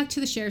 we go back to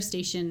the sheriff's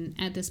station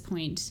at this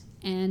point,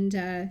 and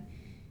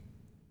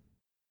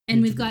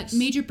we've got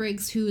Major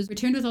Briggs, who's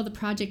returned with all the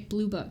Project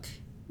Blue Book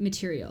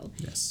material.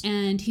 Yes.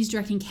 And he's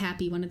directing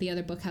Cappy, one of the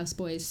other Bookhouse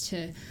boys,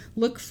 to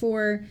look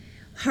for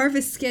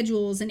harvest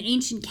schedules and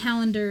ancient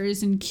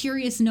calendars and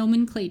curious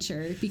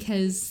nomenclature,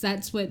 because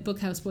that's what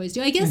Bookhouse boys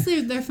do. I guess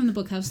they're from the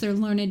Bookhouse. They're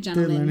learned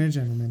gentlemen. They're learned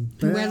gentlemen.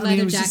 Who wear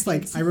leather it was jackets. just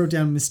like, I wrote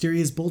down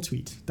mysterious bull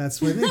tweet.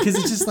 That's what, because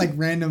it's just like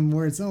random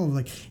words. Oh,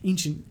 like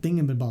ancient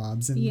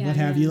thingamabobs and what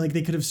have you. Like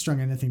they could have strung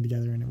anything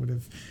together and it would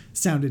have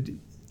sounded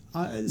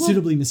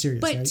suitably mysterious.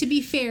 But right? to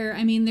be fair,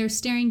 I mean, they're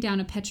staring down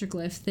a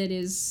petroglyph that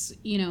is,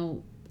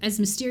 as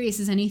mysterious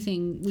as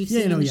anything we've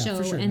seen in the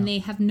show, sure, and they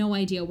have no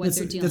idea what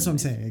they're dealing with. That's what I'm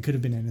saying. It could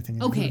have been anything.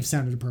 It would have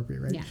sounded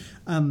appropriate, right? Yeah.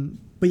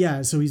 But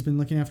yeah, so he's been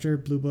looking after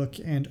Blue Book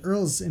and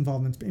Earl's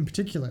involvement in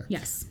particular.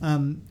 Yes.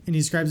 And he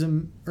describes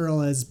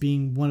Earl as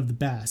being one of the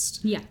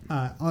best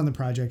on the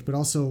project, but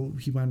also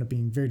he wound up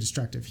being very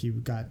destructive. He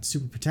got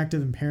super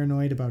protective and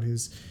paranoid about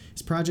his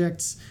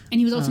projects. And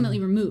he was ultimately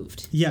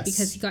removed. Yes.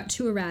 Because he got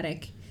too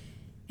erratic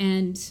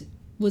and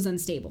was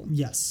unstable.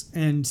 Yes.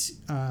 And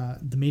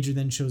the Major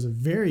then shows a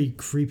very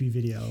creepy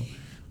video.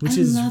 I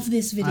love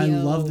this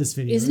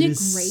video. Isn't it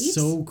great?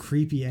 So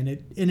creepy, and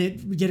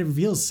it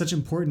reveals such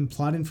important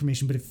plot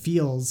information, but it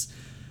feels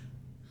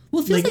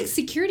like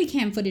security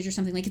cam footage or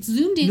something. Like it's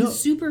zoomed in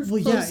super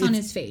close on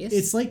his face.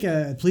 It's like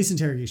a police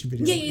interrogation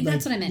video. Yeah,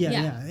 that's what I meant.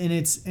 Yeah.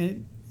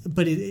 And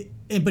but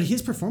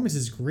his performance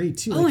is great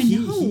too. I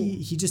know.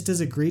 He just does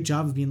a great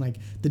job of being like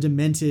the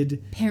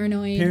demented,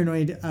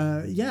 paranoid,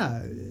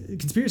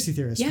 conspiracy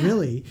theorist. Yeah.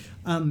 Really.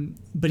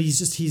 But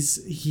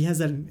he has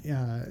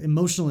that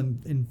emotional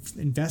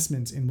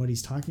investment in what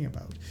he's talking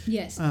about.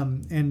 Yes.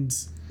 And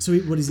so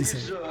what does he say?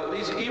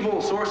 These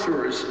evil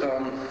sorcerers,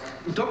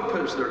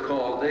 Dugpas they're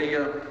called. They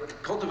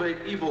cultivate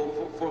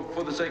evil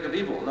for the sake of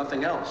evil,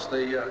 nothing else.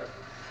 They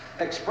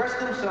express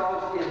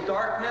themselves in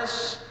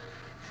darkness.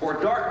 For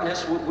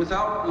darkness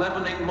without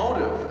leavening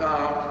motive.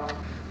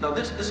 Now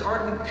this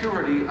ardent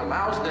purity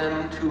allows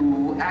them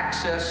to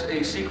access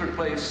a secret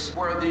place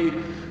where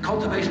the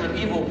cultivation of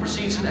evil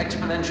proceeds in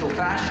exponential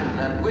fashion,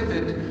 and with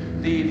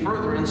it, the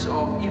furtherance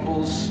of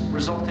evil's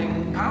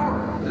resulting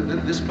power.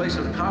 This place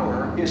of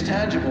power is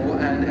tangible,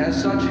 and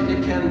as such,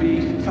 it can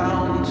be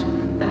found,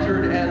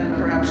 entered, and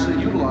perhaps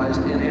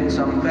utilized in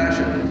some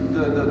fashion.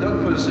 The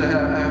Dugpas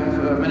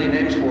have many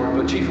names for it,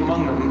 but chief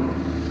among them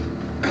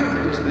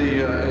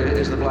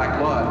is the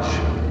Black Lodge.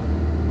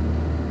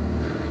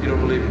 You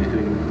don't believe me, do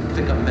you?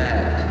 Think I'm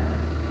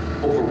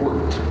mad,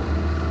 overworked.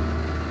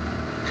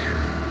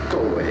 Go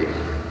away.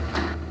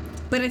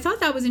 But I thought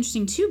that was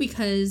interesting too,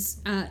 because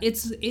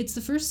it's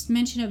the first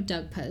mention of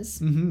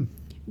Dugpas,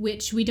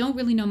 which we don't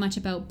really know much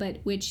about, but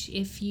which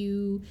if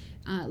you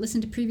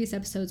listen to previous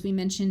episodes, we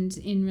mentioned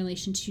in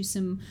relation to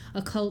some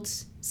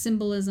occult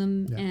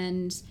symbolism,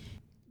 and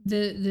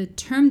the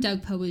term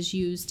Dugpa was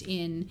used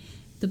in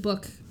the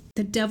book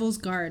The Devil's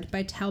Guard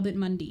by Talbot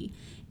Mundy.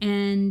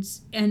 And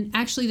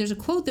actually there's a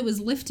quote that was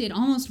lifted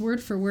almost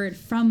word for word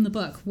from the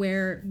book,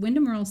 where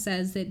Wyndham Earle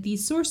says that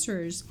these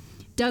sorcerers,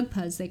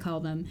 Dugpas they call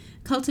them,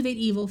 cultivate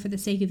evil for the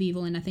sake of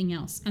evil and nothing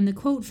else. And the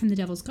quote from The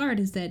Devil's Guard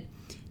is that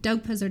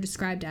Dugpas are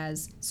described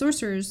as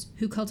sorcerers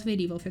who cultivate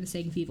evil for the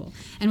sake of evil.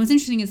 And what's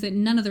interesting is that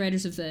none of the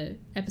writers of the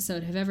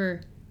episode have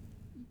ever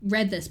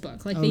read this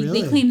book. Like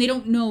they claim they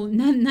don't know,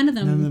 none of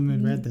them. None of them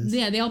had read this.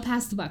 Yeah, they all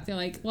passed the buck. They're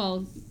like,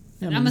 well,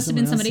 that must have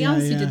been somebody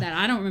else who did that.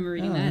 I don't remember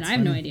reading that. I have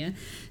no idea.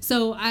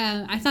 So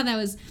I thought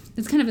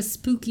that's kind of a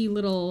spooky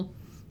little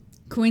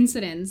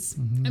coincidence.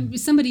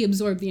 Somebody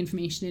absorbed the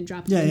information and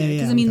dropped it in there.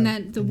 Because I mean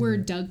that the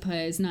word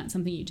Dugpa is not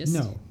something you just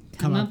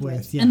come up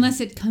with. Unless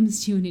it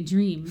comes to you in a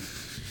dream.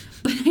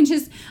 But I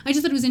just thought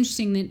it was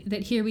interesting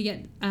that here we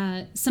get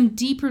some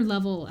deeper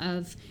level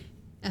of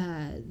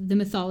the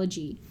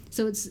mythology.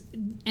 So it's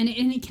and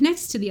it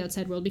connects to the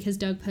outside world, because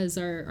Dugpas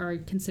are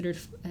considered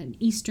an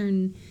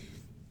Eastern.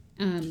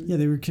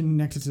 They were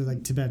connected to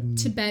like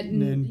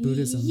Tibetan and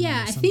Buddhism.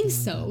 Yeah, I think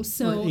so. Like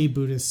so or a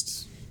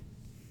Buddhist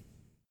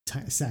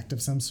sect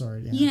of some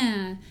sort.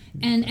 Yeah,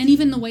 and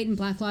even the White and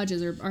Black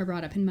Lodges are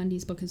brought up in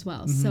Mundy's book as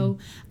well. So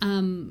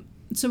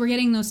so we're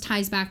getting those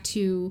ties back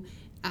to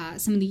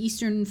some of the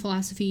Eastern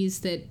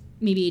philosophies that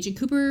maybe Agent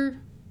Cooper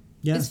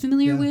is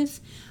familiar with,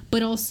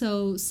 but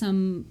also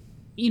some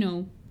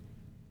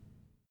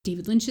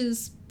David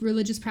Lynch's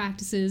religious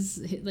practices,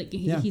 like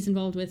he's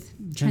involved with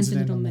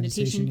transcendental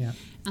meditation,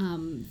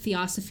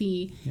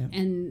 theosophy,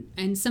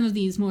 and some of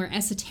these more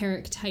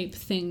esoteric type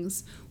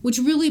things, which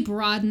really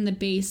broaden the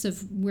base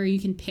of where you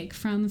can pick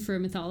from for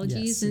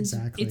mythologies. Yes,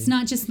 exactly. It's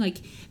not just like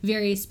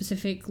very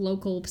specific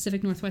local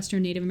Pacific Northwest or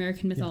Native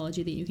American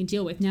mythology that you can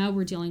deal with. Now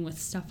we're dealing with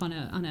stuff on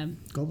a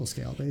global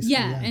scale, basically.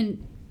 Yeah,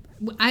 and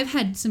I've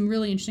had some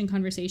really interesting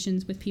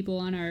conversations with people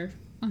on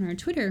our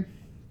Twitter.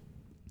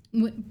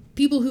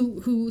 People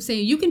who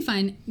say you can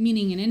find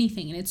meaning in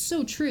anything, and it's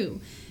so true.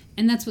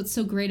 And that's what's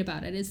so great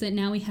about it, is that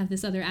now we have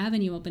this other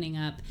avenue opening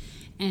up,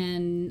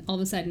 and all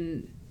of a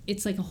sudden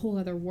it's like a whole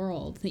other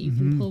world that you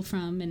can pull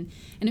from, and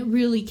it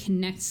really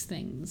connects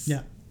things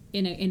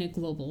in a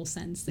global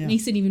sense that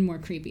makes it even more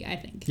creepy, I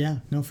think. Yeah,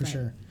 no, for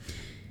sure.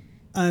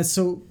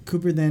 So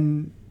Cooper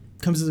then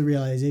comes to the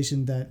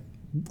realization that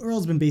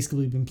Earl's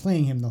basically been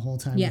playing him the whole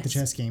time with the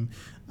chess game.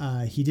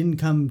 He didn't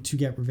come to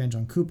get revenge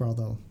on Cooper,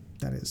 although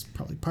that is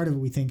probably part of it,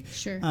 we think.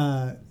 Sure.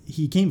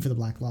 He came for the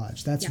Black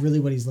Lodge. That's really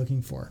what he's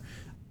looking for.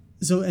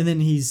 So, and then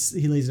he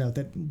lays it out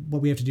that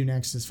what we have to do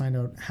next is find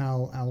out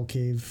how Owl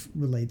Cave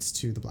relates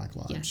to the Black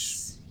Lodge.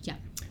 Yes. Yeah.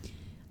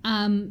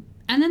 And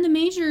then the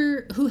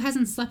Major, who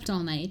hasn't slept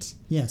all night,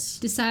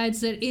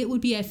 decides that it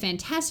would be a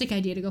fantastic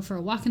idea to go for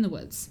a walk in the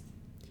woods.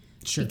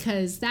 Sure.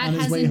 Because that on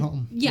his way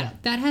home.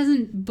 That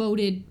hasn't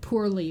boded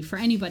poorly for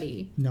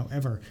anybody. No,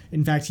 ever.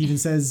 In fact, he even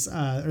says,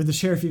 or the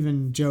sheriff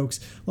even jokes,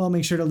 well,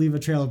 make sure to leave a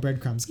trail of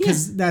breadcrumbs.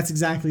 Because that's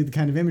exactly the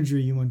kind of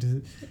imagery you want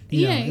to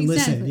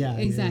elicit. Yeah,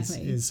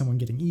 exactly. Is someone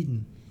getting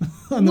eaten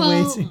on the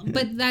way to...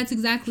 But that's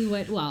exactly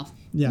what, we'll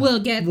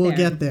get there. We'll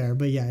get there.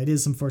 But yeah, it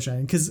is some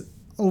foreshadowing. Because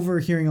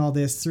overhearing all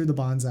this through the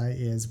bonsai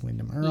is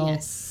Wyndham Earl.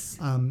 Yes.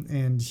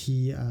 And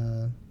he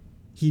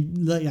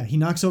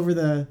knocks over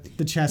the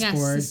chessboard.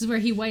 Yes, this is where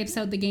he wipes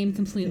out the game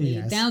completely.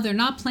 Yes. Now they're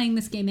not playing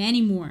this game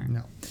anymore.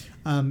 No.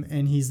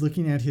 And he's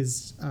looking at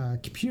his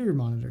computer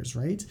monitors,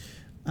 right?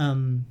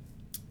 And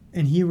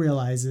he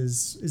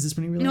realizes... Is this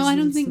when he realizes? No, I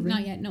don't think...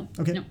 Not yet. No.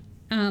 Okay.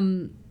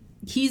 No.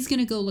 He's going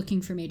to go looking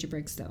for Major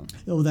Briggs, though.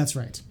 Oh, that's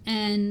right.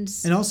 And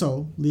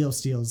also, Leo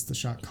steals the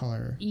shot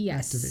collar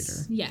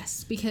activator.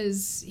 Yes,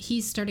 because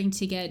he's starting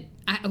to get...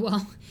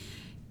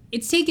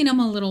 It's taken him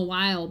a little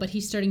while, but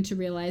he's starting to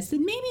realize that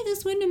maybe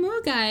this Wyndham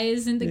Earl guy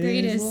isn't the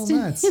greatest.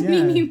 Nuts,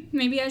 yeah.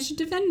 maybe I should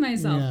defend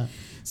myself. Yeah.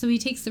 So he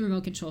takes the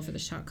remote control for the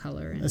shot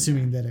collar. And,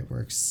 assuming that it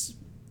works,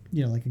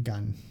 like a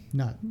gun,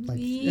 not like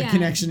a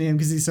connection to him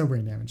because he's so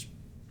brain damaged.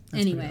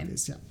 That's anyway,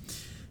 obvious,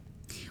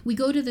 we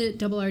go to the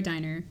Double R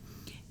Diner,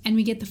 and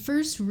we get the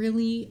first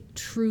really,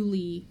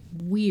 truly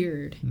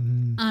weird,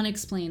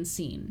 unexplained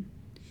scene.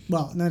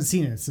 Well, not a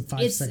scene, it's a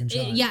 5-second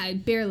shot. Yeah,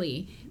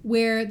 barely.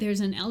 Where there's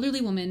an elderly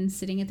woman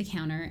sitting at the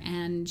counter,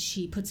 and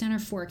she puts down her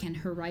fork, and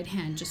her right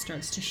hand just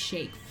starts to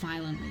shake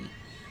violently.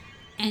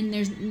 And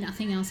there's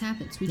nothing else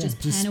happens. We just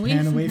pan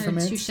away from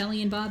her to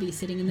Shelley and Bobby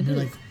sitting in the booth.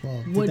 Like,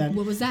 well,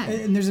 what was that?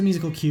 And there's a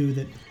musical cue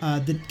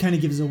that kind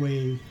of gives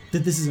away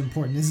that this is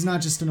important. This is not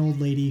just an old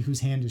lady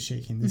whose hand is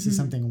shaking. This is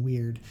something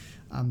weird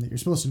that you're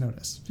supposed to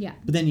notice. Yeah.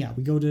 But then,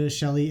 we go to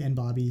Shelley and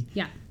Bobby.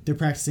 Yeah. They're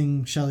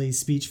practicing Shelley's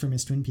speech for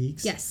Miss Twin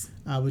Peaks. Yes.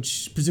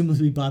 Which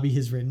presumably Bobby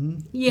has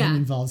written. Yeah. And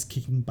involves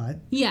kicking butt.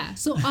 Yeah.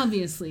 So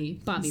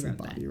obviously Bobby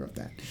wrote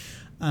that.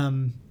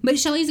 But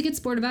Shelley's a good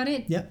sport about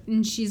it. Yep.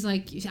 And she's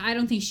like, I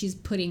don't think she's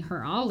putting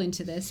her all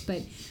into this,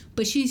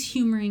 but she's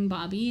humoring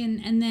Bobby,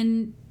 and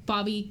then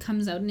Bobby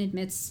comes out and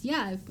admits,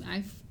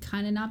 I've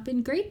kind of not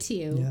been great to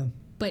you. Yeah.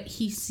 But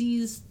he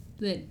sees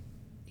that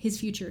his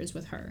future is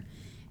with her.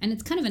 And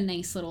it's kind of a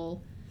nice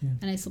little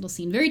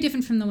scene. Very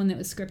different from the one that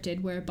was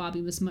scripted, where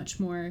Bobby was much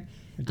more...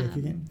 A dick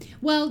again?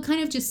 Well,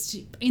 kind of just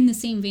in the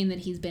same vein that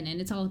he's been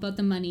in. It's all about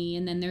the money,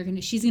 and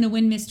then she's going to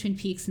win Miss Twin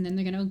Peaks, and then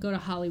they're going to go to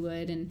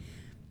Hollywood, and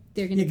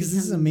they're going to become this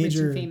is a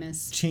major rich and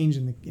famous. Change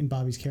in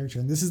Bobby's character.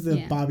 And this is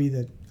the Bobby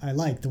that I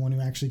like, the one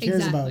who actually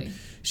cares about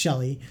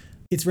Shelley.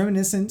 It's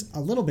reminiscent a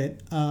little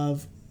bit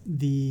of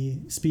the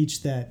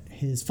speech that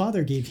his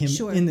father gave him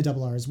in the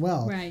Double R as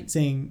well,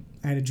 saying,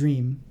 I had a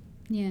dream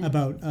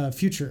about our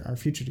future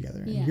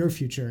together and your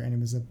future, and it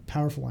was a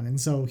powerful one. And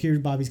so here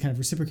Bobby's kind of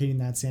reciprocating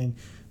that, saying,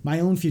 my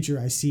own future,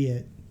 I see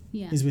it,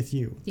 is with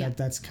you.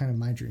 That's kind of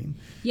my dream.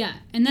 Yeah,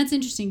 and that's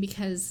interesting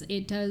because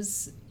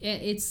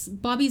it's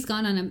Bobby's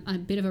gone on a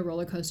bit of a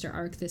roller coaster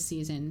arc this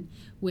season,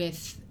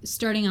 with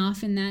starting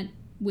off in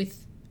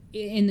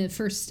the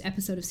first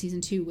episode of season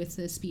 2 with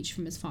the speech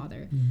from his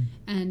father,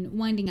 and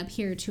winding up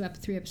here 3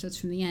 episodes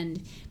from the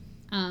end,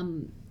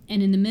 and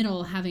in the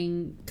middle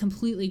having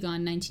completely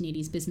gone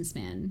 1980s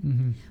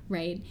businessman,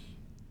 right?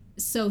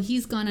 So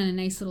he's gone on a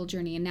nice little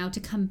journey, and now to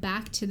come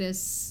back to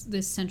this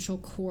central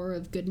core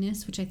of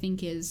goodness, which I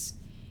think is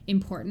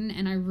important,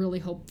 and I really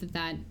hope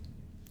that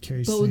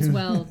bodes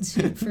well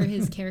for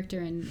his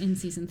character in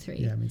season 3.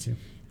 Yeah, me too.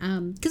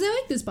 Because I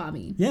like this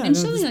Bobby. Yeah, and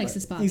Shelley likes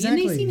this Bobby.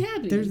 Exactly. And they seem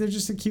happy. They're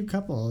just a cute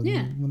couple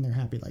when they're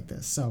happy like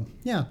this. So,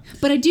 yeah.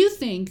 But I do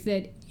think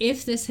that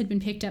if this had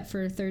been picked up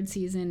for a 3rd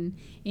season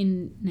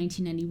in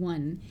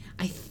 1991,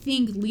 I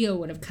think Leo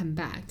would have come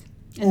back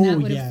And that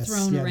would have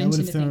thrown a wrench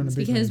into things.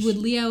 Because would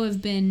Leo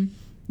have been,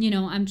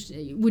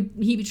 would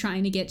he be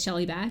trying to get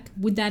Shelley back?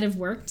 Would that have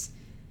worked?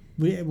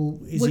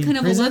 What kind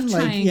of a love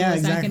triangle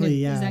is that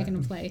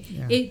going to play?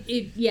 Yeah.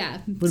 It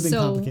would have been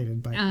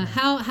complicated. But,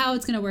 how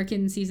it's going to work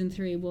in season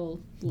 3,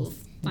 we'll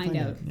find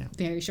out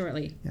very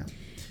shortly. Yeah.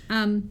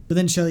 But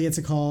then Shelley gets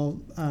a call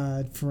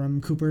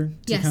from Cooper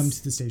to come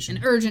to the station.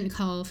 An urgent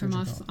call from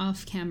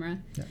off camera.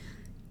 Yeah.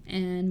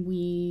 And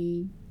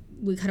we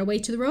cut away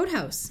to the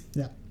roadhouse.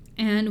 Yeah.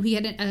 And we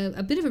had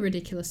a bit of a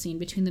ridiculous scene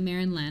between the mayor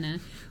and Lana,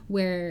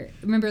 where,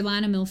 remember,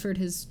 Lana Milford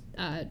has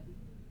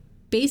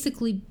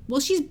basically,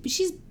 well, she's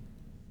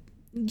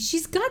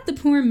got the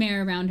poor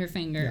mayor around her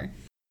finger.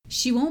 Yeah.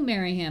 She won't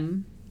marry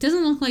him.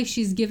 Doesn't look like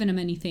she's given him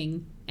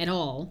anything at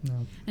all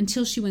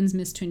until she wins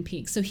Miss Twin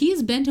Peaks. So he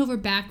is bent over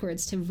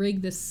backwards to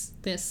rig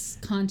this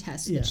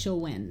contest that she'll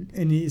win.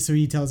 And so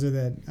he tells her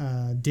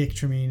that Dick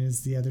Tremaine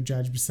is the other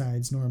judge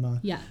besides Norma.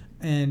 Yeah.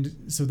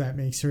 And so that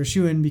makes her a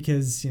shoo-in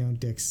because,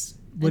 Dick's...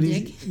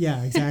 Dick?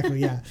 Yeah, exactly,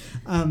 yeah.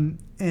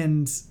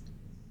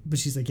 But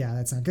she's like, yeah,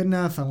 that's not good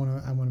enough. I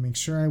want to make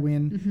sure I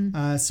win.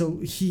 Mm-hmm. So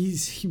he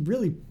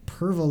really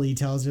pervily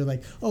tells her,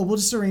 like, oh, we'll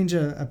just arrange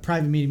a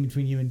private meeting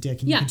between you and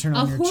Dick, and you can turn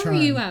on your charm.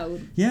 I'll whore you out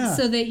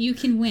so that you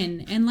can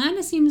win. And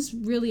Lana seems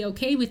really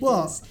okay with this.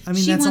 Well, I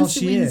mean, that's all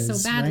she is,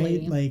 so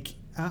badly. Right? Like,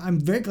 I'm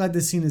very glad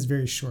this scene is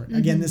very short. Mm-hmm.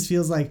 Again, this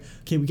feels like,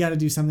 okay, we got to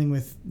do something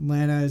with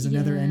Lana as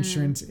another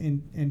entrant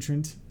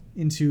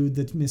into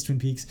the Miss Twin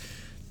Peaks.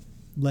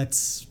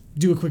 Let's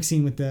do a quick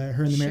scene with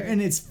her and the mayor,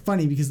 and it's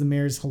funny because the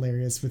mayor's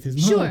hilarious with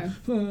his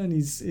and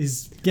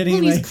he's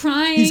getting he's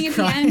crying at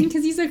the end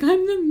because he's like,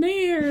 I'm the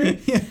mayor.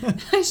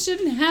 I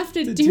shouldn't have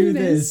to do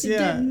this to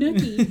get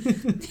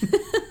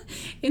nookie.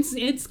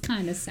 It's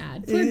kind of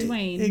sad. Poor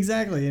Dwayne.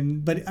 Exactly,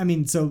 but I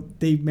mean, so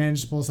they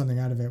managed to pull something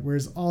out of it,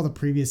 whereas all the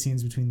previous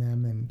scenes between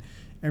them and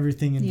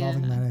everything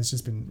involving Lana has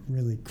just been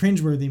really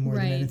cringeworthy more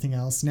than anything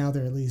else. Now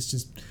they're at least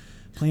just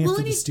playing up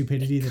to the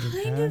stupidity that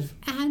it had. It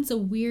adds a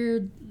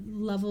weird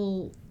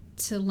level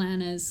to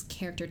Lana's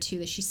character too,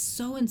 that she's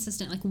so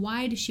insistent. Like,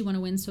 why does she want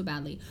to win so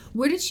badly?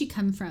 Where did she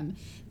come from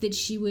that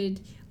she would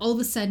all of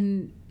a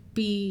sudden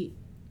be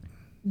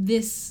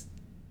this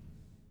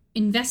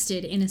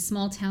invested in a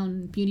small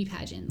town beauty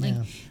pageant?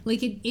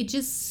 Like it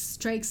just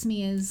strikes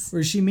me as,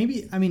 or she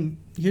maybe, I mean,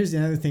 here's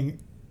the other thing,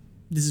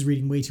 this is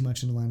reading way too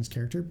much into Lana's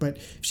character, but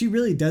if she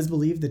really does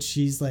believe that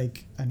she's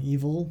like an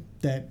evil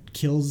that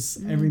kills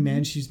every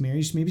man she's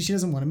married, maybe she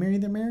doesn't want to marry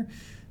the mayor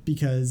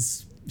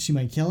because she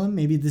might kill him.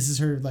 Maybe this is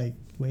her like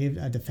way of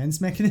a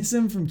defense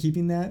mechanism from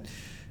keeping that.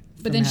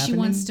 But then she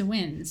wants to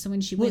win, so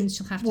when she wins,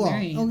 she'll have to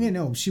marry him. Okay,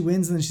 no, she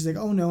wins, and then she's like,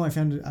 "Oh no, I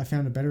found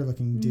a better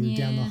looking dude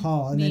down the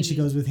hall," and then she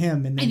goes with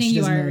him, and then she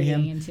doesn't marry him.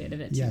 I think you are reading into it a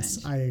bit too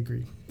much. I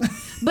agree.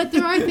 But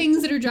there are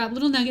things that are dropped,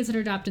 little nuggets that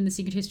are dropped in the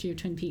Secret History of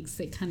Twin Peaks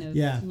that kind of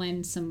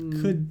lend some.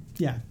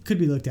 Could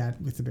be looked at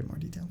with a bit more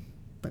detail,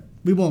 but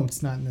we won't.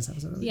 It's not in this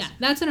episode. At least. Yeah,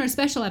 that's in our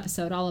special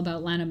episode all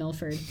about Lana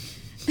Milford.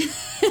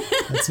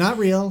 That's not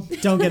real.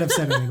 Don't get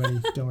upset,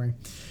 anybody. Don't worry.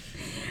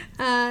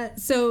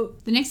 So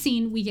the next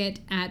scene we get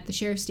at the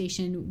sheriff's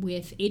station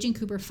with Agent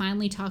Cooper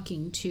finally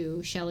talking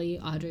to Shelley,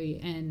 Audrey,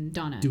 and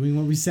Donna. Doing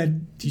what we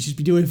said he should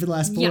be doing for the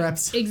last 4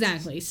 episodes.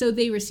 Exactly. So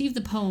they received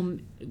the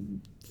poem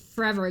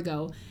forever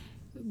ago.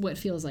 What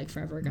feels like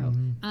forever ago.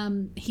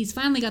 Mm-hmm. He's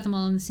finally got them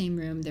all in the same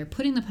room. They're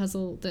putting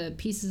the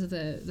pieces of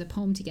the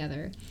poem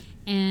together.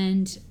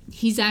 And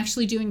he's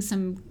actually doing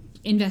some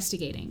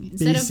investigating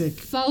instead of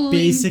following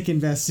basic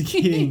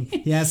investigating.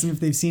 He asks them if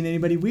they've seen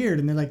anybody weird,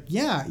 and they're like,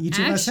 yeah, each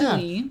of us have.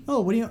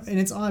 Oh, what do you know? And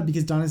it's odd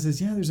because Donna says,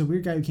 yeah, there's a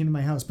weird guy who came to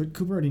my house, but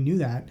Cooper already knew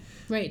that,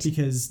 right?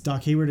 Because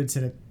Doc Hayward had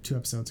said it 2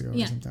 episodes ago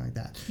or something like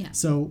that.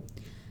 So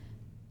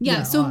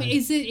so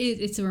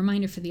it's a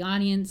reminder for the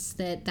audience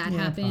that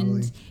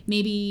happened. Probably.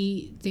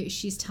 Maybe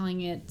she's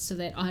telling it so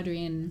that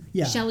Audrey and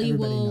Shelley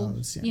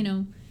will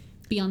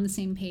be on the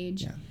same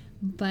page.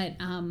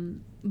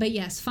 But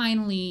yes,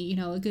 finally,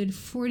 a good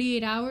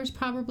 48 hours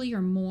probably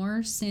or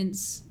more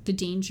since the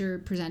danger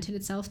presented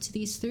itself to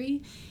these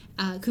 3,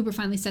 Cooper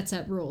finally sets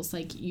up rules.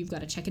 Like, you've got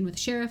to check in with the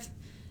sheriff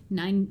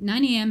 9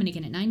 a.m. and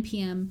again at 9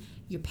 p.m.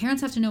 Your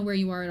parents have to know where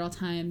you are at all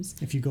times.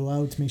 If you go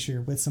out, make sure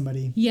you're with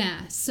somebody.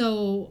 Yeah,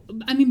 so,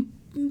 I mean,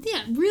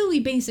 really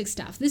basic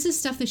stuff. This is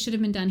stuff that should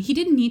have been done. He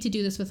didn't need to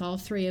do this with all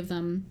 3 of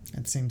them.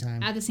 At the same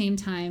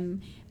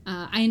time.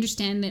 I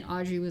understand that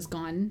Audrey was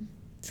gone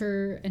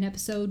for an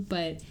episode,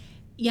 but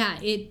yeah,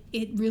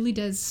 it really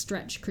does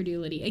stretch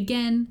credulity.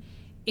 Again,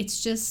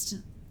 it's just,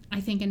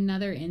 I think,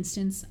 another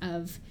instance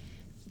of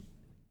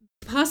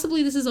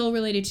possibly this is all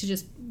related to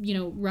just,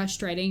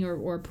 rushed writing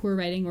or poor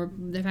writing or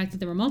the fact that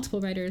there were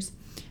multiple writers,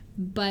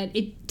 but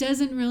it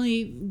doesn't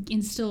really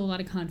instill a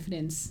lot of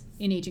confidence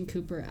in Agent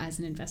Cooper as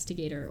an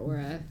investigator or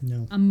a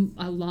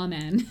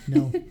lawman.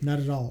 No, not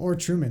at all. Or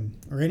Truman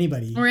or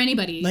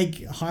anybody.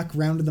 Like, Hawk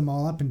rounded them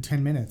all up in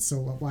 10 minutes, so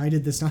why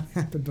did this not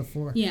happen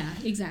before? Yeah,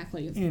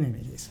 exactly. In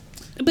any case.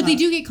 But they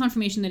do get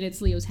confirmation that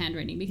it's Leo's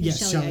handwriting because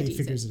Shelley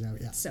figures it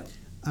out. Yeah. So,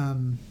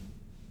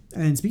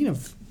 and speaking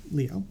of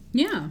Leo,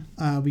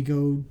 we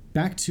go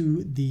back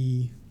to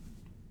the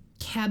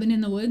cabin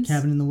in the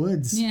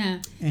woods. Yeah.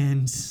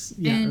 And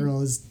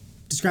Earl is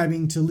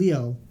describing to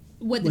Leo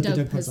what the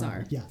Dugpas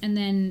are. Yeah. And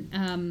then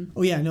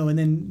and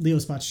then Leo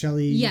spots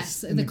Shelley.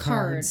 Yes, the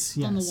card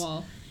on the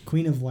wall.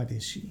 Queen of what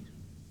is she?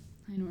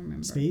 I don't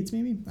remember. Spades,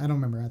 maybe? I don't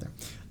remember either.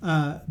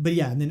 But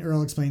yeah, and then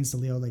Earl explains to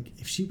Leo, like,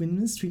 if she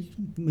wins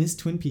Miss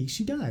Twin Peaks,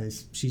 she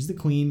dies. She's the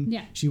queen.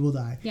 Yeah. She will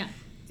die. Yeah.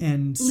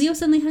 And Leo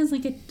suddenly has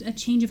like a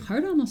change of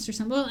heart almost or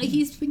something. Well,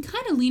 he's been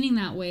kind of leaning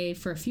that way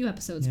for a few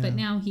episodes, but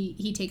now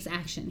he takes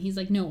action. He's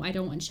like, no, I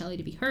don't want Shelley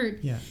to be hurt.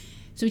 Yeah.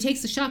 So he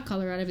takes the shock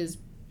collar out of his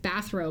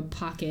bathrobe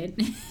pocket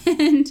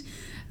and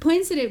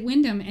points it at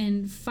Wyndham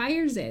and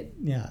fires it.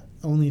 Yeah,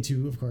 only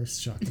to, of course,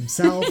 shock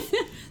himself.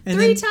 And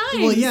 3 times.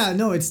 Well, yeah,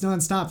 no, it's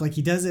nonstop. Like,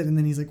 he does it, and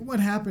then he's like, what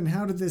happened?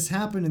 How did this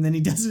happen? And then he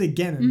does it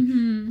again.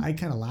 And I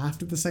kind of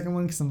laughed at the second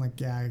one because I'm like,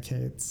 yeah,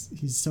 okay,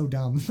 he's so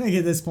dumb like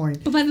at this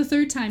point. But by the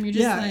third time, you're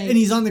just like... and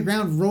he's on the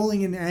ground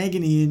rolling in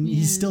agony, and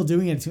he's still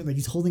doing it. Like,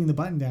 he's holding the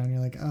button down. And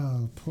you're like,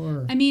 oh,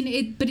 poor... I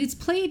mean, but it's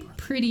played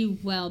pretty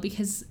well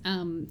because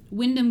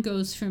Wyndham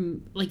goes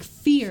from, like,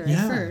 fear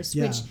at first,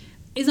 which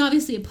is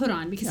obviously a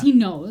put-on because he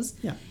knows,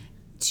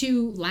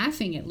 to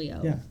laughing at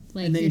Leo. Yeah.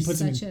 Like, and then he puts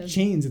him in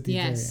chains at the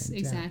very end. Yes,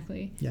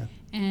 exactly. Yeah.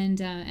 And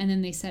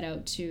then they set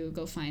out to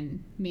go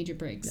find Major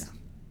Briggs. Yeah.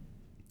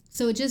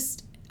 So it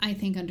just, I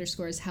think,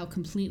 underscores how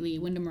completely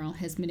Wyndham Earl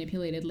has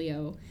manipulated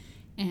Leo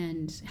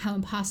and how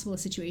impossible a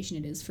situation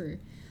it is for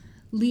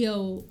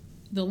Leo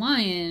the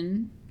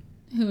lion,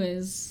 who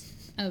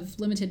is of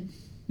limited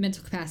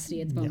mental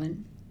capacity at the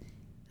moment,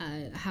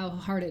 how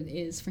hard it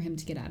is for him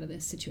to get out of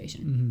this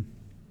situation. Mm-hmm.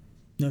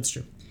 No, it's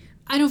true.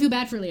 I don't feel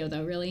bad for Leo,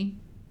 though, really.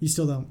 You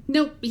still don't?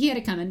 Nope, he had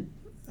it coming.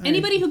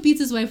 Anybody who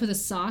beats his wife with a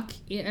sock,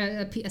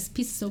 a piece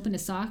of soap in a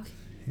sock,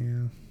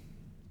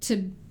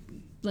 to,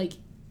 like,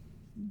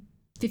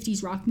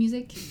 50s rock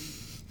music,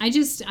 I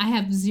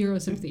have zero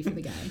sympathy for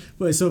the guy.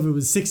 Well, so if it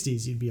was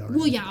 60s, you'd be all right.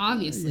 Well, yeah,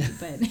 obviously,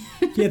 but...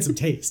 He had some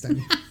taste, I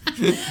mean.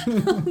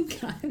 Oh,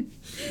 God.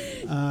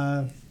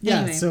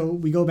 Anyway. So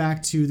we go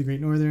back to the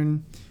Great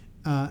Northern.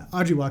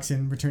 Audrey walks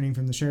in, returning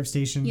from the sheriff's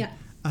station. Yeah.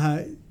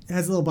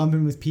 Has a little bump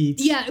in with Pete.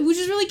 Yeah, which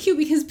is really cute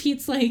because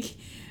Pete's like...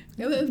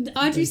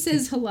 Audrey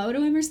says hello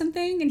to him or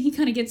something, and he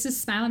kind of gets this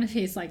smile on his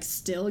face, like,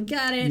 still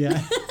got it.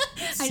 Yeah.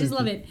 I just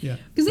love it. Yeah.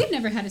 Because they've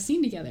never had a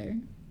scene together.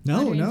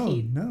 No.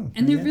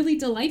 And they're really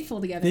delightful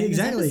together in this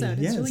episode.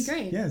 Yes, it's really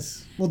great.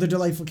 Yes. Well, they're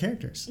delightful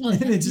characters. Well,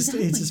 and it's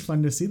just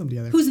fun to see them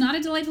together. Who's not a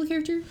delightful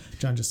character?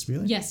 John Justice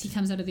Wheeler. Yes, he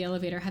comes out of the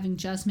elevator having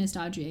just missed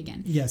Audrey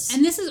again. Yes.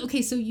 And this is,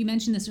 okay, so you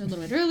mentioned this a little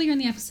bit earlier in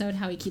the episode,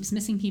 how he keeps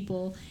missing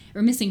people,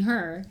 or missing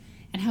her,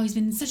 and how he's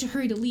been in such a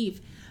hurry to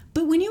leave.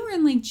 But when you were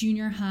in, like,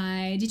 junior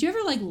high, did you ever,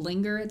 like,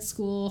 linger at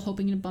school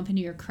hoping to bump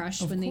into your crush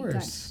when they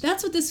got...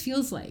 That's what this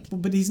feels like.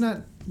 But he's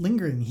not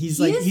lingering. He's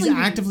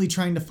actively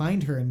trying to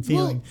find her and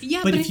failing. Well,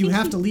 yeah, but if you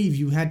have to leave,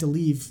 you had to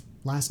leave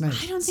last night.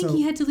 I don't think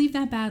he had to leave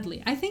that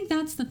badly. I think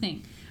that's the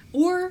thing.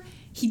 Or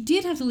he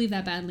did have to leave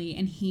that badly,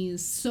 and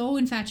he's so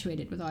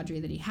infatuated with Audrey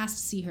that he has to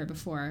see her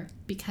before,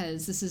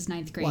 because this is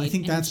 9th grade. Well, I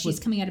think and she's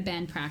coming out of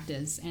band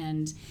practice,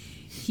 and...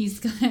 He's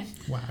got...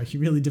 Wow, he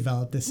really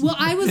developed this. Well,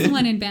 I was the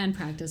one in band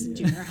practice in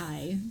junior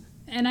high,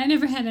 and I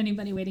never had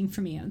anybody waiting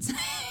for me outside.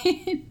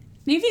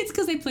 Maybe it's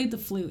because I played the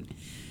flute.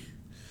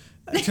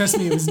 Trust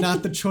me, it was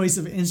not the choice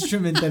of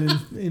instrument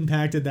that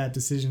impacted that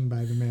decision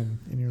by the men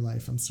in your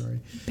life. I'm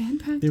sorry. Band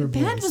practice? They were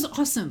boys. Band was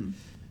awesome.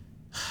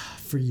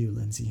 For you,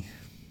 Lindsay.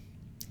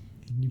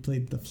 You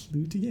played the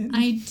flute again?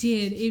 I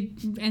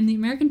did. And the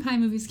American Pie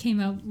movies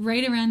came out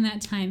right around that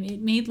time.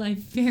 It made life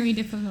very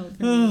difficult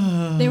for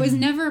me. There was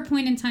never a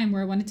point in time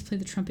where I wanted to play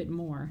the trumpet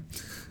more.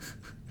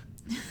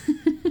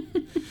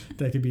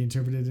 That could be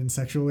interpreted in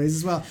sexual ways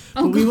as well.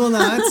 But we will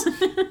not,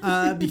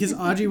 because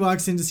Audrey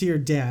walks in to see her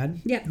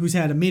dad, who's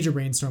had a major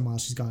brainstorm while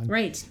she's gone.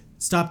 Right.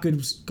 Stop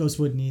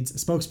Ghostwood needs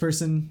a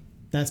spokesperson.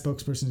 That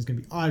spokesperson is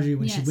going to be Audrey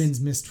when she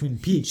wins Miss Twin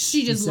Peaks.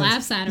 She just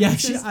laughs at him.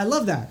 Yeah, I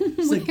love that.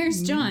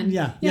 Where's John?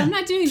 Yeah, I'm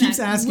not doing Keeps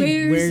that.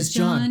 asking, where's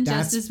John?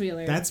 Justice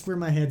Wheeler. That's where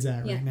my head's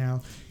at right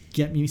now.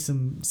 Get me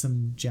some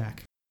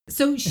Jack.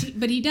 So,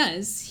 but he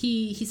does.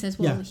 He says,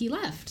 well, he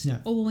left. Yeah.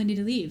 Oh, well, when did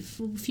he leave?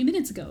 Well, a few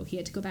minutes ago. He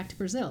had to go back to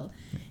Brazil.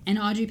 And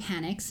Audrey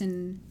panics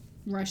and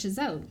rushes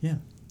out. Yeah.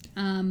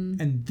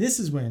 And this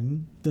is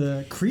when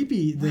the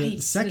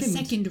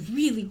second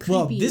really creepy.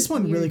 Well, this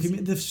one really creepy.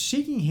 Scene. The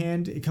shaking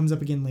hand, it comes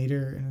up again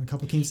later in a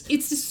couple of games.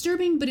 It's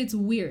disturbing, but it's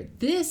weird.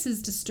 This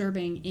is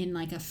disturbing in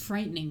like a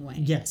frightening way.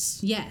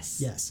 Yes.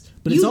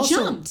 But it's also,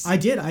 jumped. I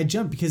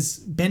jumped because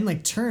Ben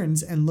like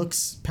turns and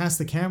looks past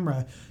the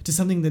camera to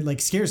something that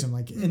like scares him.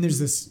 Like, and there's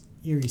this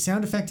eerie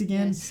sound effect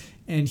again,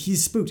 and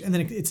he's spooked. And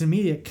then it's an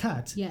immediate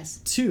cut. Yes.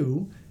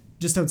 To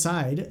just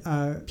outside,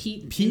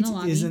 Pete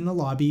is in the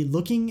lobby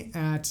looking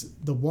at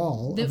the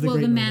wall of the Great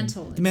Northern.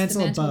 Mantle. The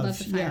mantle above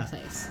the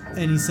fireplace.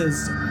 And he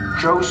says,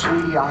 Josie,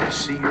 I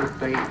see your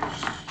face.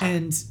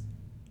 And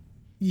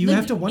you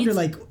have to wonder,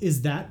 like,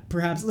 is that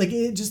perhaps, like,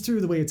 it just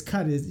through the way it's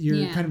cut,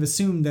 you're kind of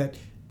assumed that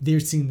they're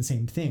seeing the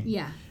same thing.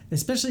 Yeah.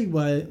 Especially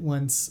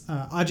once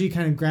Audrey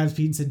kind of grabs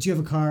Pete and said, "Do you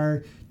have a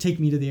car? Take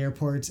me to the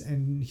airport."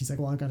 And he's like,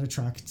 "Well, I got a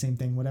truck." Same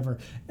thing, whatever.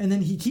 And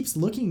then he keeps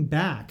looking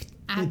back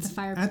at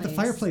the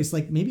fireplace.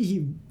 Like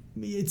maybe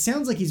it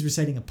sounds like he's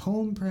reciting a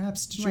poem,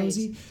 perhaps, to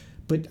Josie. Right.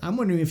 But I'm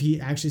wondering if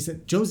he actually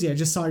said, "Josie, I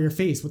just saw your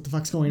face. What the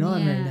fuck's going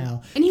on right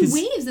now?" And he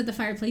waves at the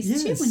fireplace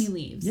too when he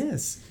leaves.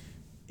 Yes.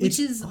 Which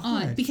is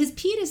odd because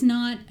Pete is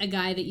not a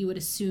guy that you would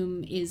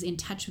assume is in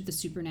touch with the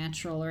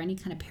supernatural or any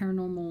kind of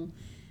paranormal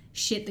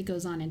shit that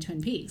goes on in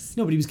Twin Peaks.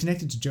 No, but he was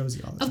connected to Josie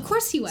all the time. Of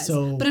course he was.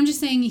 So, but I'm just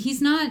saying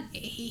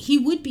he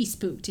would be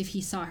spooked if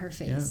he saw her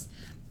face. Yeah.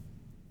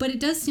 But it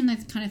does seem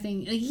like the kind of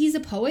thing. Like, he's a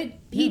poet.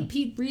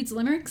 Pete reads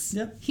limericks.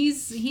 Yep.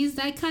 He's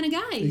that kind of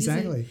guy.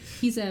 Exactly.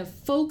 He's a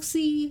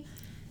folksy,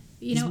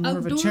 he's more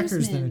of a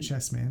checkers than a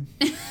chess man.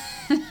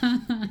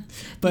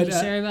 But you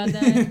sure about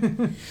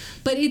that?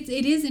 But it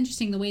is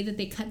interesting the way that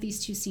they cut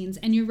these two scenes.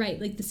 And you're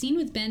right. Like, the scene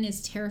with Ben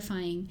is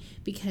terrifying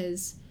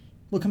because...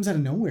 Well, it comes out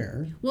of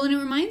nowhere. Well, and it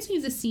reminds me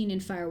of the scene in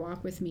Fire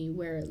Walk with Me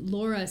where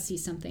Laura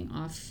sees something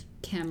off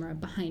camera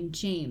behind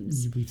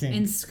James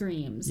and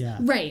screams. Yeah.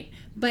 Right.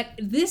 But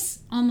this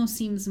almost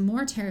seems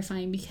more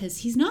terrifying because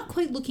he's not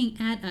quite looking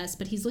at us,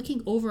 but he's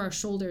looking over our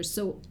shoulders.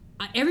 So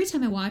every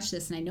time I watch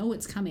this and I know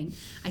what's coming,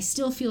 I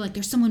still feel like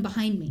there's someone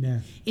behind me.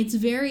 Yeah. It's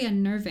very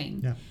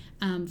unnerving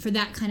Yeah. for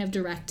that kind of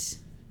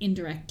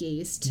indirect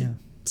gaze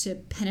to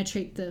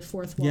penetrate the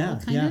fourth wall. Yeah,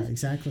 kind of.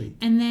 Exactly.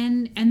 And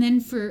then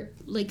for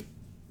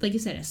like you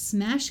said, a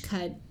smash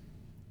cut,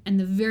 and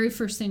the very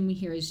first thing we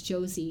hear is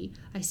Josie,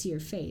 I see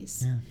your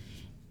face. Yeah.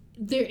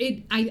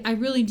 I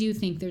really do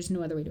think there's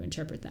no other way to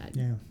interpret that.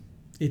 Yeah.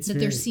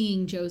 They're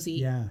seeing Josie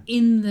Yeah.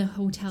 in the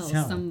hotel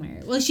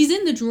somewhere. Well, she's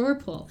in the drawer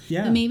pull.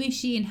 Yeah. But maybe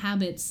she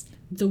inhabits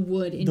the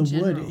wood in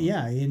general. The wood,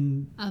 yeah,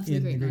 in the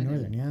Great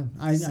Northern. Yeah.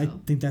 I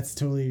think that's a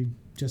totally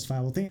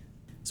justifiable thing.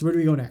 So where do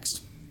we go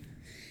next?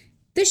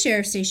 The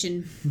sheriff's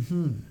station.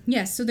 Mm-hmm.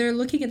 Yes, so they're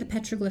looking at the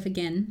petroglyph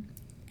again,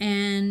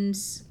 and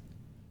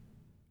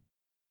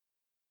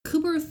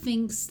Cooper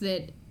thinks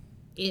that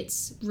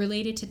it's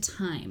related to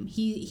time.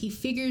 He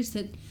figures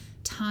that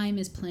time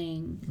is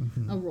playing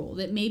a role.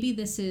 That maybe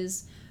this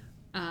is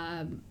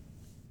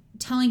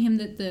telling him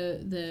that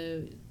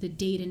the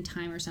date and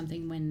time or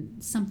something when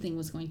something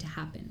was going to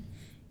happen,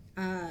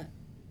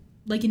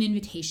 like an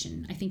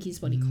invitation. I think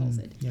is what he calls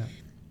it. Yeah.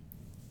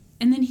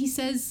 And then he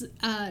says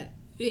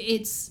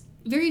it's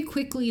very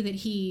quickly that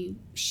he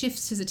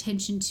shifts his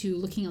attention to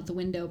looking out the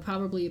window,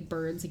 probably at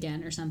birds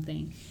again or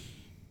something.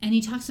 And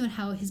he talks about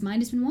how his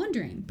mind has been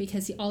wandering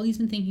because all he's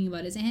been thinking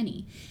about is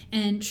Annie.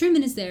 And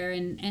Truman is there,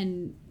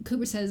 and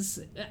Cooper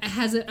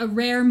has a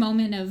rare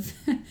moment of,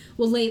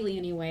 well, lately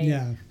anyway,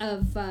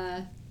 of,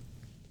 what's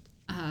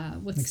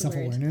like the word?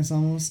 Self-awareness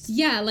almost?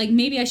 Yeah, like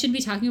maybe I shouldn't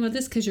be talking about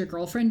this because your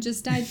girlfriend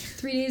just died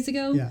 3 days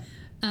ago. Yeah.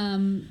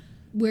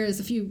 Whereas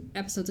a few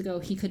episodes ago,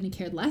 he couldn't have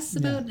cared less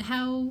about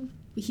how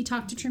he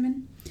talked to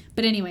Truman.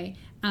 But anyway,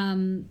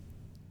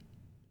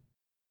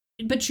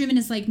 but Truman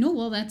is like, no,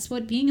 well, that's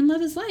what being in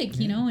love is like,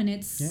 you know, and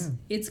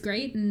it's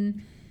great,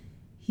 and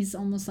he's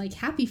almost like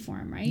happy for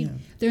him, right? Yeah.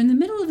 They're in the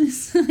middle of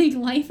this like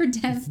life or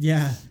death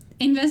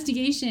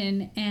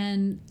investigation,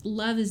 and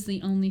love is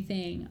the only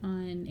thing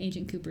on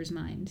Agent Cooper's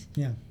mind.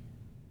 Yeah.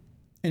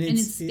 And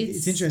it's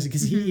interesting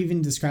because he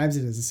even describes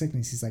it as a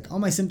sickness. He's like, all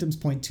my symptoms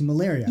point to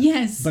malaria.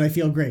 Yes. But I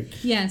feel great.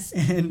 Yes.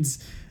 And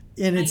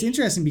it's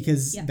interesting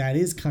because that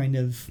is kind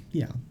of,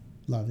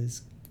 love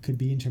could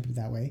be interpreted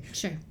that way.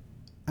 Sure.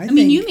 I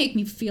mean, you make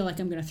me feel like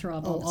I'm going to throw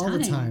up all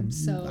the time.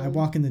 So I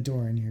walk in the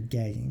door and you're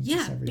gagging.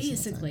 Yeah,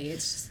 basically.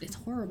 It's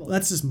horrible.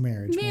 That's just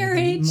marriage.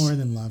 More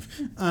than love.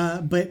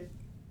 But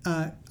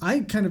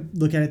I kind of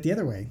look at it the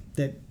other way.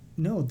 That,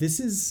 no,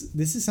 this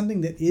is something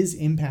that is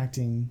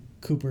impacting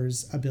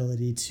Cooper's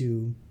ability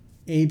to,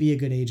 A, be a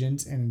good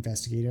agent and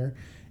investigator,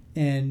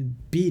 and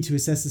B, to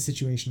assess the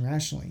situation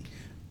rationally.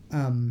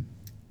 And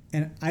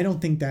I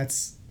don't think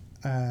that's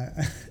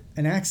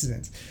an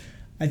accident.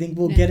 I think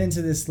we'll get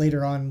into this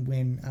later on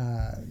when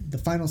the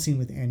final scene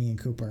with Annie and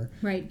Cooper.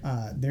 Right.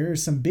 There are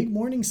some big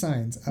warning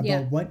signs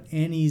about what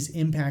Annie's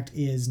impact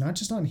is, not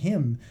just on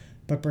him,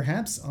 but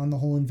perhaps on the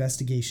whole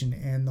investigation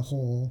and the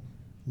whole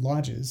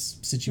lodges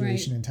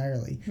situation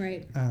entirely.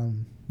 Right.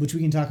 Which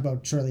we can talk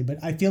about shortly. But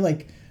I feel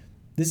like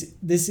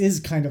this is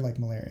kind of like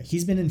malaria.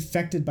 He's been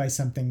infected by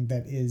something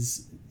that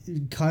is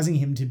causing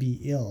him to be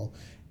ill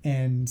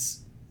and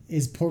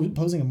is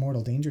posing a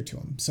mortal danger to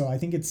him. So I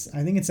think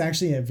it's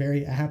actually a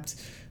very apt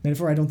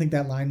metaphor. I don't think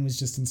that line was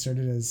just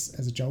inserted as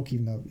a joke,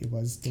 even though it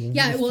was delivered.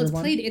 Yeah, well,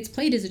 it's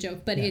played as a joke,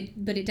 but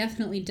it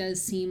definitely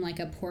does seem like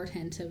a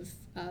portent of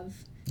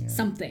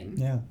something.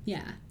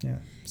 Yeah. So.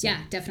 Yeah,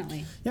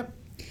 definitely. Yep.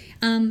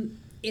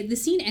 The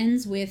scene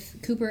ends with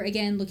Cooper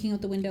again looking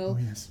out the window,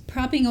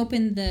 propping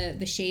open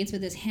the shades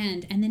with his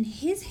hand, and then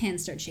his hand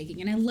starts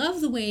shaking. And I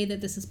love the way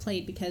that this is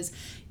played because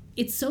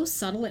it's so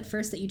subtle at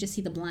first that you just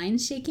see the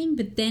blinds shaking,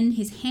 but then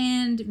his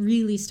hand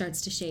really starts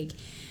to shake,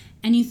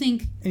 and you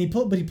think. And he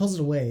pulls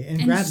it away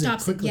and grabs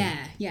it quickly.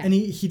 Yeah. And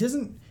he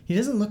doesn't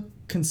look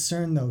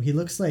concerned though. He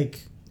looks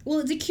like Well,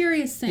 it's a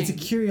curious thing. It's a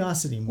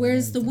curiosity more.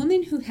 Whereas the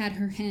woman who had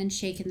her hand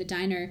shake in the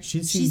diner,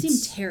 she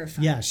seemed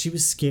terrified. Yeah, she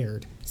was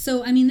scared.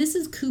 So, I mean, this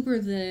is Cooper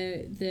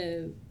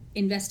the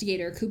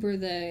investigator, Cooper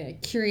the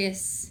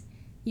curious,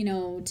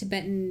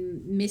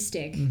 Tibetan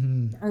mystic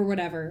or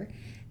whatever,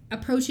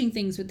 approaching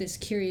things with this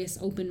curious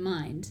open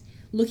mind,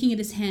 looking at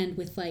his hand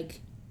with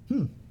like...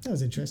 that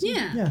was interesting.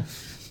 Yeah.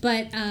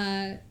 But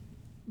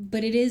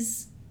it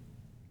is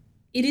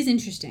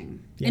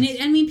interesting. Yes.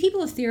 And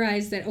people have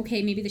theorized that,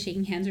 okay, maybe the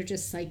shaking hands are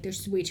just like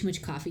there's way too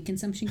much coffee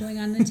consumption going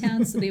on in the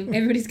town, so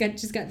everybody's got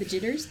the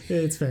jitters.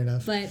 It's fair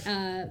enough.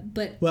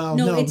 But well,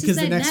 no, it's because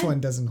the next one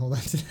doesn't hold on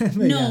to that.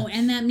 No,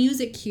 and that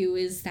music cue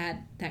is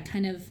that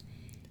kind of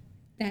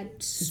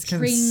that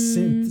string. It's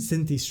kind of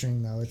synthy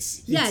string though.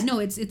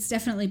 It's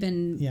definitely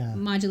been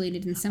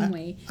modulated in some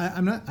way.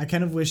 I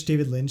kind of wish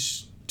David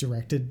Lynch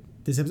directed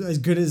this episode. As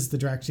good as the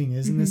directing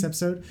is in this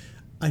episode,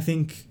 I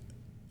think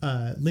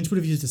Lynch would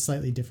have used a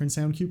slightly different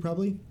sound cue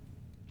probably,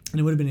 and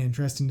it would have been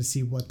interesting to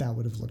see what that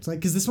would have looked like,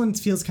 because this one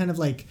feels kind of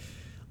like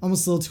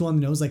almost a little too on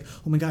the nose, like,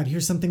 oh my god,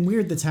 here's something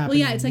weird that's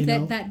happening. Well, yeah, it's like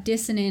that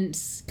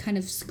dissonant kind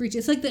of screech.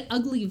 It's like the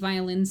ugly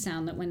violin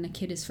sound that when the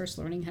kid is first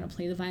learning how to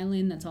play the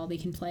violin, that's all they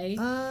can play.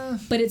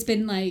 But it's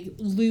been like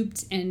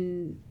looped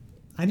and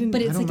I don't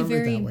remember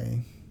it that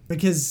way.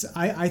 Because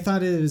I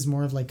thought it was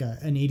more of like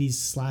an 80s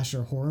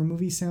slasher horror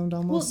movie sound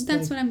almost. Well,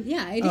 that's what I'm...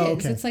 Yeah, it is.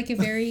 Okay. It's like a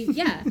very...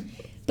 Yeah.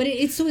 But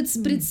it's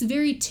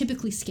very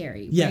typically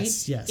scary, right?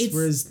 Yes.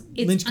 Whereas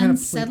Lynch it's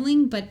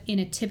unsettling, but in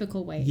a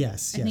typical way.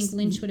 Yes. I think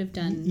Lynch would have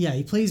done... Yeah,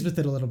 he plays with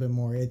it a little bit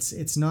more.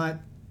 It's not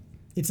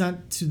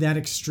to that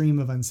extreme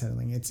of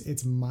unsettling.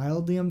 It's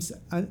mildly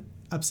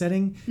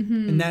upsetting,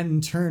 and that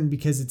in turn,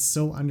 because it's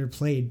so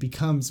underplayed,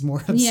 becomes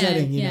more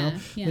upsetting. You know,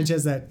 Lynch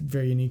has that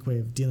very unique way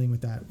of dealing with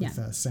that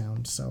with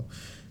sound. So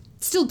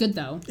still good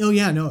though. Oh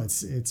yeah, no,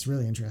 it's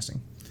really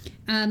interesting.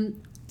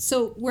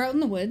 So we're out in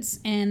the woods,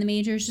 and the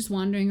Major is just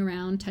wandering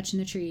around, touching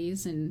the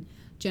trees, and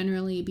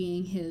generally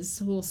being his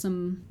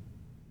wholesome,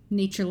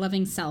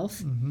 nature-loving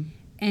self.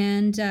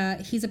 And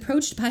he's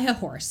approached by a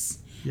horse.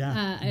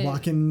 Yeah,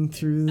 walking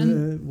through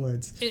the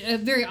woods.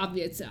 Very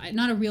obvious,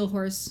 not a real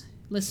horse.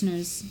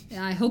 Listeners,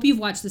 I hope you've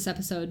watched this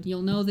episode.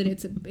 You'll know that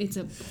it's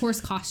a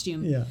horse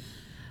costume. Yeah.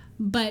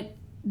 But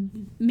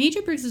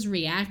Major Briggs's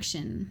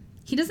reaction,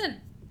 he doesn't...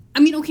 I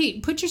mean, okay,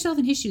 put yourself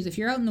in his shoes. If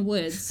you're out in the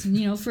woods,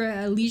 for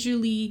a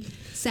leisurely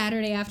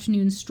Saturday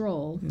afternoon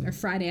stroll or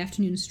Friday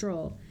afternoon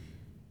stroll,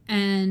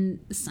 and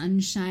the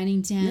sun's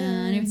shining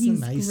down,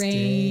 everything's nice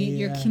great,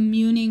 you're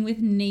communing with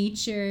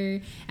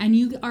nature, and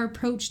you are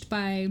approached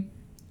by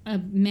a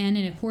man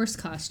in a horse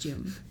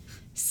costume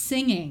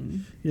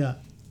singing. Yeah.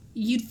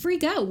 You'd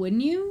freak out,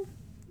 wouldn't you?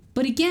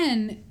 But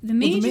again, the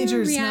Major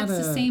reacts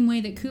the same way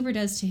that Cooper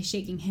does to his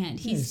shaking hand.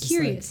 He's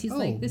curious. He's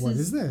like, what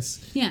is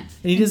this? Yeah.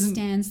 And he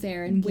stands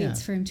there and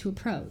waits for him to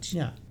approach.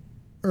 Yeah.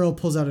 Earl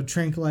pulls out a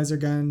tranquilizer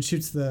gun,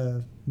 shoots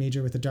the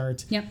Major with a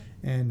dart,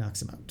 and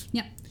knocks him out.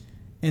 Yep.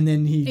 And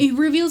then he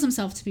reveals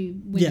himself to be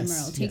William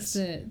Earl, takes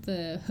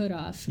the hood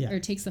off, or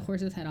takes the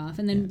horse's head off,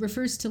 and then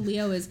refers to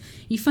Leo as,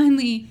 you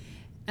finally...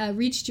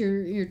 reached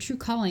your true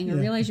calling, or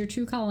realized your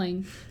true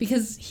calling,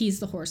 because he's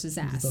the horse's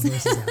ass. The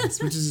horse's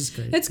ass, which is just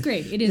great. That's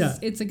great. It is. Yeah.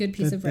 It's a good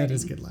piece of writing. That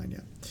is a good line.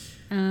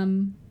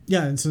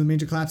 Yeah. And so the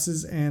Major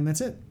collapses, and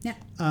that's it. Yeah.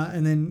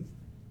 And then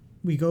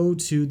we go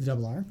to the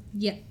Double R.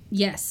 Yeah.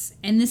 Yes.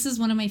 And this is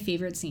one of my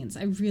favorite scenes.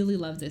 I really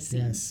love this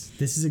scene. Yes.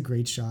 This is a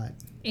great shot.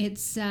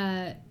 It's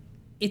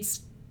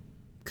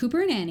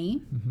Cooper and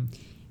Annie,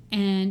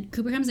 and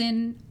Cooper comes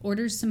in,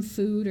 orders some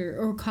food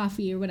or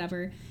coffee or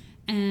whatever.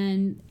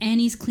 And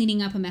Annie's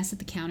cleaning up a mess at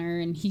the counter,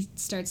 and he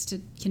starts to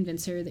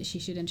convince her that she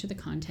should enter the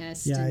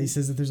contest. Yeah, he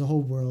says that there's a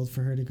whole world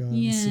for her to go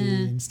and see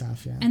and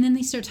stuff, And then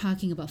they start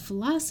talking about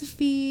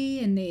philosophy,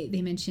 and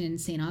they mention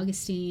St.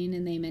 Augustine,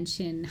 and they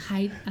mention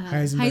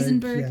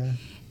Heisenberg.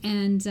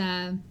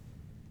 Yeah.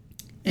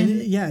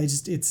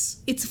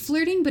 It's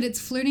flirting, but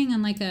it's flirting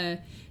on like a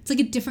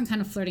different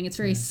kind of flirting. It's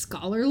very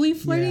scholarly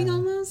flirting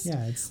almost.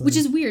 Yeah, it's which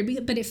is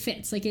weird, but it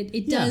fits. Like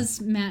it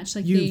does match.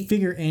 Like you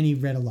figure Annie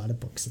read a lot of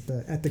books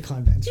at the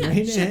convent,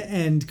 right? Sure.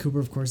 And Cooper,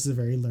 of course, is a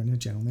very learned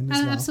gentleman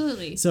as well.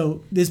 Absolutely.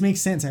 So this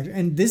makes sense, actually.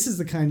 And this is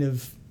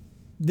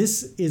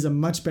a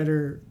much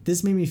better.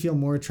 This made me feel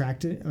more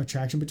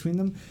attraction between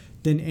them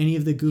than any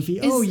of the goofy.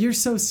 You're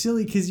so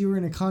silly because you were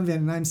in a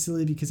convent, and I'm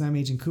silly because I'm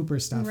Agent Cooper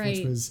stuff,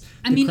 which was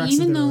the crux of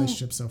their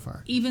relationship so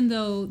far. Even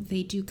though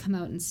they do come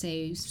out and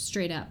say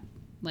straight up,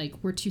 like,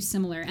 we're too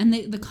similar, and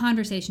the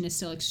conversation is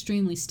still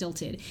extremely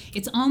stilted.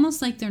 It's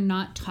almost like they're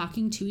not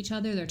talking to each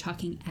other, they're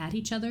talking at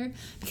each other,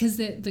 because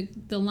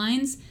the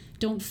lines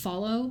don't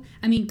follow.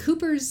 I mean,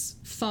 Cooper's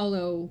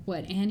follow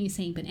what Annie's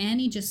saying, but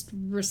Annie just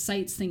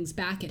recites things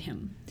back at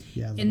him.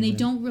 Yeah, and they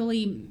don't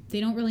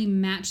really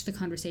match the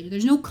conversation.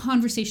 There's no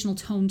conversational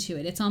tone to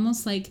it. It's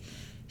almost like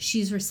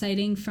she's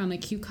reciting from a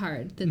cue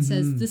card that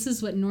says, this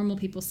is what normal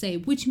people say,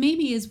 which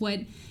maybe is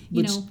what,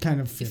 kind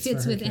of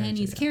fits with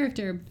Annie's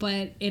character,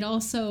 but it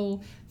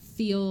also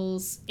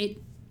feels, it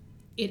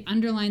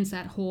underlines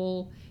that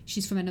whole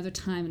she's from another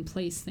time and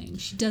place thing.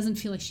 She doesn't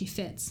feel like she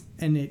fits.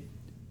 And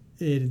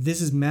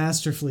this is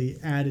masterfully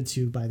added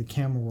to by the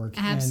camera work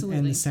and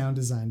the sound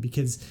design,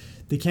 because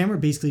the camera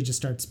basically just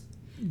starts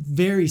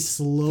very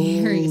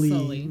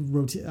slowly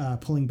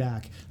pulling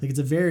back. Like it's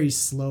a very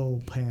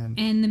slow pan.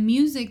 And the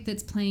music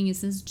that's playing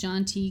is this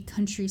jaunty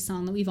country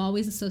song that we've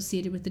always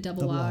associated with the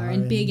Double R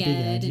and Big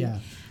Ed. Yeah.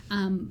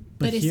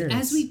 But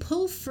as we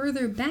pull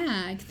further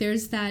back,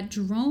 there's that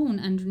drone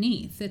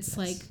underneath. It's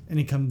like... And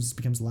it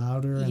becomes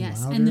louder and louder.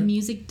 Yes, and the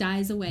music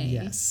dies away.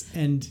 Yes,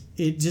 and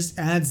it just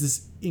adds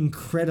this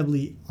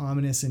incredibly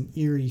ominous and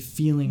eerie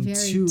feeling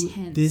to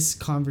tense. This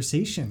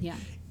conversation. Yeah.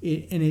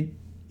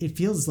 It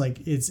feels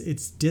like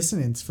it's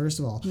dissonance, first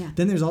of all. Yeah.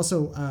 Then there's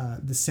also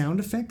the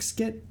sound effects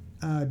get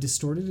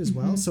distorted as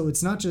well. So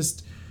it's not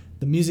just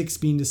the music's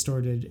being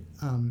distorted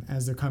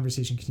as their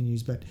conversation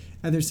continues, but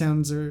other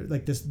sounds are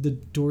like this. The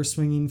door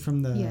swinging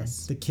from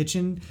the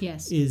kitchen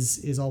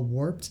is all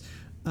warped,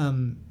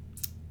 and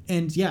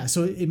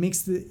so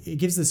it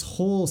gives this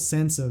whole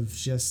sense of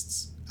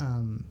just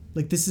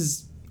like this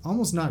is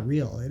almost not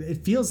real.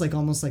 It feels like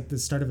almost like the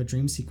start of a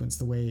dream sequence,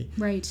 the way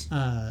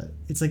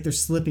it's like they're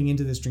slipping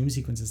into this dream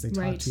sequence as they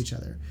talk to each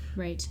other,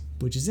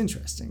 which is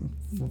interesting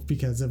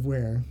because of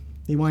where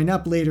they wind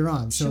up later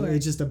on. So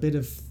it's just a bit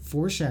of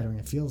foreshadowing,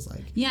 it feels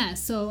like.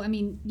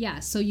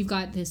 So you've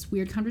got this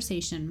weird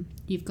conversation,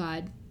 you've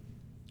got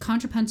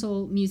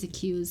contrapuntal music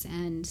cues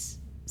and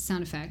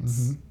sound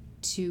effects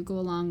to go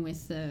along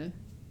with the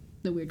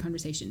weird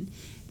conversation,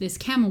 this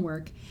camera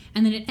work,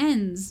 and then it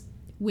ends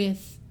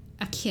with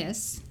a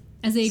kiss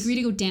as they agree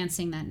to go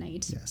dancing that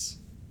night. Yes.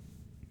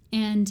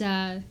 And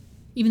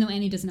even though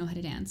Annie doesn't know how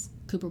to dance,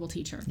 Cooper will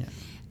teach her.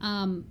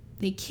 Yeah.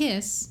 They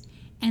kiss,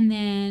 and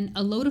then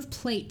a load of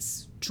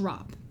plates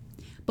drop.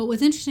 But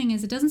what's interesting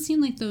is it doesn't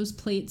seem like those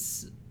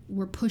plates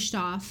were pushed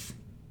off.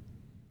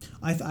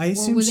 I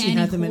assume she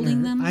had them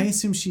in her. I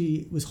assume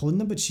she was holding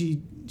them, but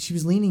she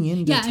was leaning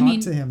in to talk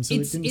to him, so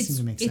it didn't seem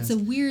to make sense. It's a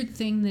weird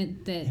thing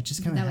that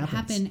just would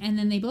happen, and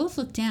then they both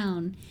look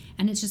down,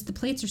 and it's just the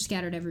plates are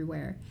scattered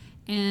everywhere,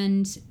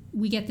 and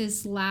we get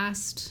this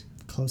last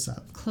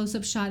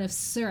close-up shot of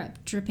syrup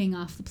dripping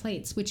off the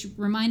plates, which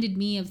reminded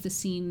me of the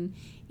scene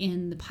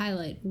in the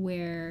pilot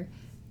where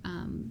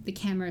the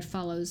camera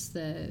follows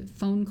the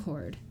phone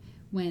cord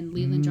when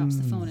Leland drops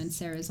the phone and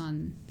Sarah's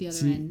on the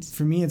other end.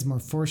 For me, it's more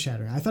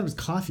foreshadowing. I thought it was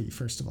coffee,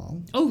 first of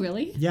all. Oh,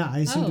 really? Yeah, I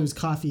assumed it was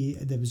coffee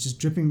that was just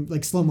dripping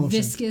like slow motion.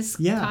 Viscous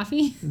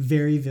coffee?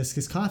 Very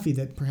viscous coffee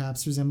that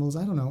perhaps resembles,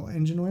 I don't know,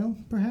 engine oil,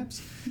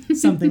 perhaps?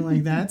 Something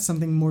like that.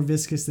 Something more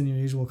viscous than your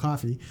usual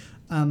coffee.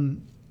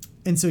 And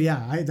so,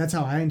 that's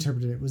how I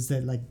interpreted it, was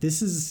that, like,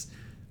 this is...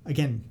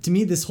 Again, to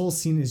me, this whole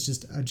scene is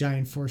just a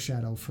giant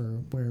foreshadow for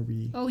where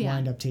we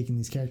wind up taking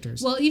these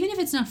characters. Well, even if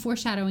it's not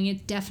foreshadowing,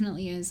 it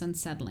definitely is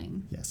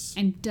unsettling. Yes.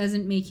 And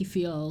doesn't make you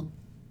feel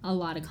a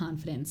lot of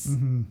confidence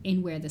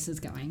in where this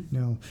is going.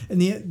 No. And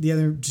the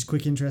other just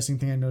quick interesting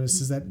thing I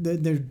noticed is that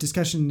their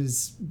discussion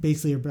is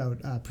basically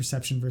about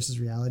perception versus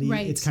reality.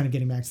 Right. It's kind of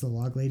getting back to the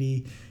log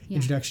lady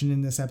introduction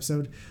in this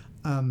episode.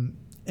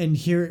 And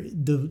here,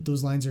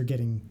 those lines are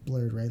getting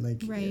blurred, right?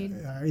 Like,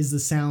 is the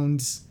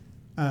sound...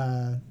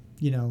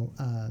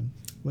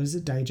 what is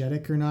it,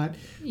 diegetic or not?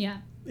 Yeah.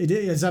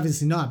 It's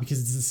obviously not, because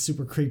it's this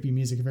super creepy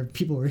music. If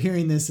people were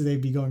hearing this, they'd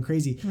be going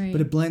crazy. Right.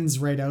 But it blends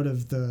right out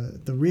of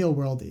the real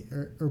world,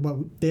 or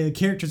what the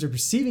characters are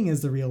perceiving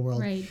as the real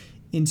world,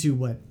 into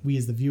what we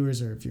as the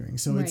viewers are viewing.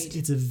 So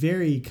it's a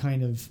very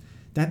kind of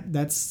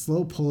that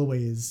slow pull away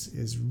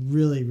is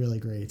really, really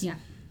great. Yeah,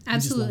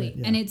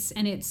 absolutely. And it's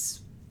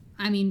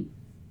I mean,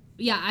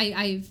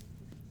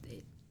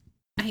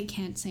 I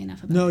can't say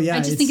enough about it. I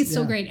just think it's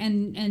so great.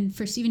 And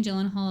for Stephen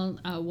Gyllenhaal,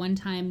 a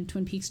one-time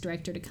Twin Peaks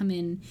director, to come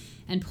in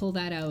and pull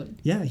that out.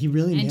 Yeah, he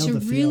really nailed the feel.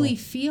 And to really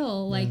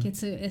feel like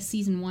it's a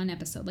season 1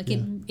 episode. Like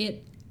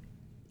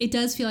it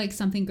does feel like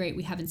something great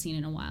we haven't seen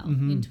in a while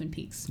in Twin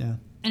Peaks. Yeah.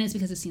 And it's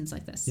because of scenes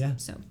like this. Yeah.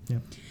 So. Yeah.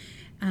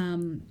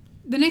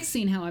 The next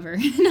scene, however,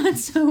 not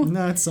so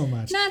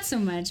much.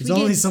 There's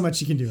only so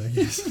much you can do, I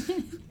guess.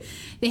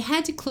 They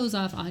had to close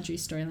off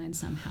Audrey's storyline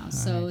somehow.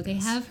 So they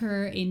have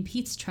her in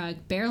Pete's truck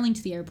barreling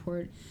to the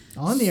airport.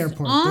 On the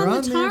airport.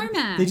 On the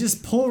tarmac. They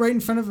just pull right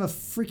in front of a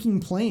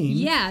freaking plane.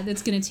 Yeah,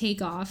 that's going to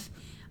take off.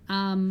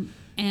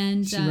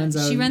 And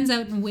she runs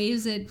out and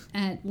waves it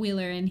at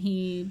Wheeler, and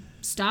he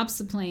stops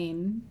the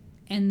plane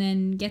and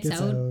then gets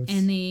out,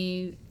 and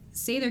they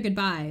say their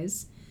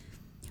goodbyes.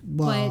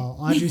 Well,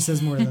 Audrey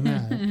says more than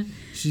that.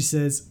 She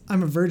says,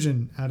 "I'm a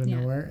virgin," out of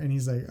nowhere. And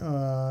he's like,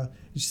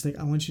 she's like,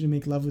 "I want you to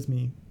make love with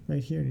me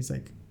right here." And he's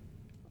like,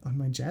 "On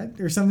my jet?"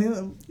 Or something.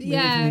 Maybe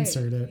if you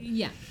insert it.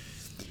 Yeah.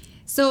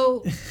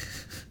 So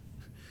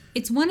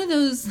it's one of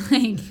those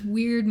like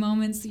weird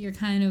moments that you're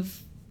kind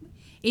of,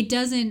 it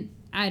doesn't,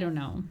 I don't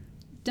know.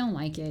 Don't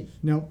like it.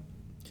 Nope.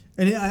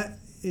 And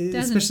it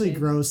especially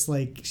gross.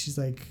 Like, she's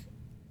like,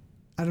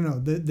 I don't know.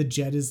 The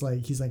jet is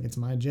like, he's like, "It's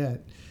my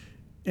jet."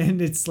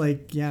 And it's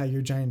like, yeah,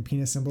 your giant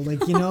penis symbol.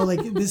 Like,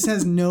 like this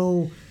is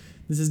no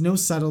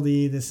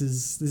subtlety. This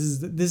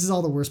is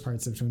all the worst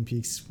parts of Twin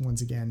Peaks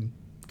once again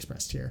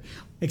expressed here.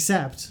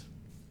 Except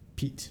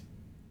Pete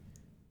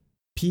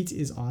Pete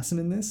is awesome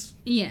in this.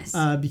 Yes.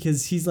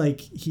 Because he's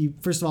like,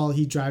 first of all,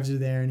 he drives her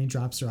there and he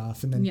drops her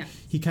off, and then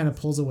he kind of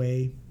pulls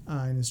away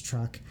in his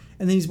truck,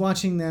 and then he's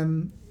watching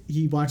them.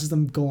 He watches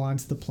them go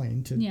onto the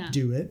plane to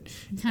do it.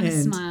 Kind of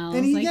smiles.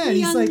 And he's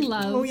young like,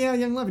 love. Oh yeah,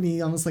 young love, and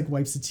he almost like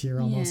wipes a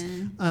tear almost.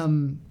 Yeah.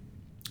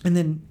 And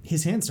then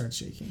his hand starts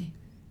shaking.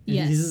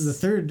 And this is the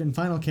third and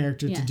final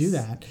character to do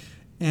that.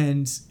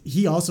 And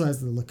he also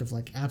has the look of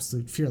like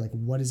absolute fear, like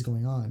what is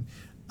going on?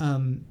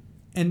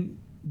 And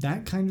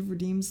that kind of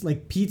redeems,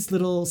 like Pete's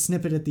little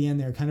snippet at the end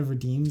there kind of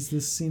redeems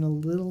this scene a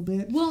little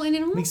bit. Well, and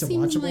it almost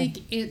seems watchable. like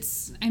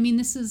it's, I mean,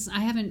 this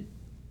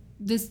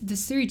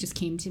theory just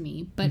came to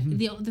me, but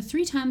the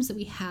 3 times that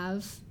we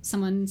have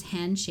someone's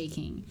hand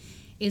shaking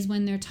is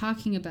when they're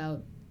talking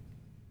about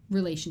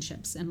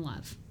relationships and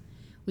love.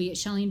 We get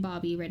Shelley and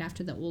Bobby right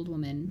after the old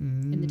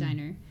woman in the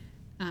diner.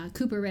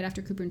 Cooper right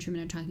after Cooper and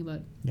Truman are talking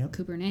about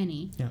Cooper and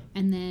Annie. Yep.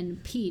 And then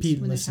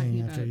Pete when they're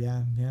talking about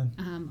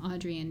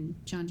Audrey and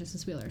John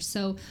Justice Wheeler.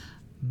 So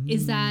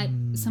is that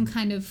some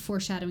kind of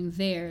foreshadowing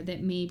there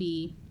that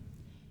maybe...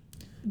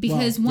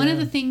 Because one of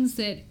the things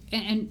that...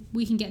 And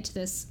we can get to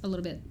this a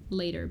little bit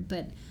later,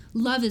 but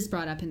love is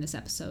brought up in this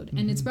episode.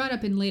 And it's brought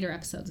up in later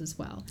episodes as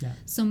well. Yeah.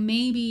 So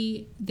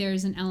maybe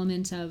there's an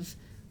element of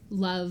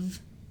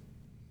love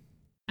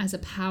as a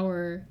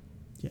power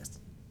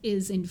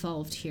is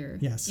involved here.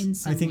 Yes, in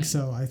some I think way.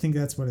 so. I think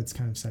that's what it's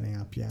kind of setting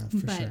up. Yeah,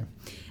 for sure.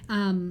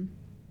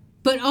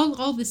 But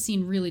all this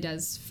scene really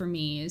does for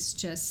me is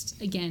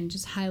just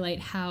highlight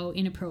how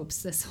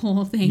inappropriate this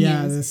whole thing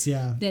is.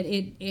 That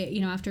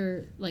it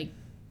after like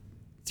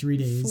 3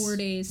 days, 4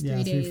 days,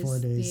 4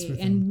 days,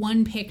 and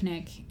one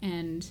picnic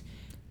and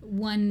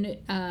one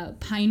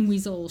pine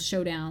weasel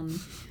showdown.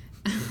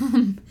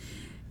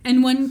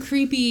 And one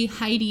creepy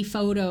Heidi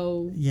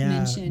photo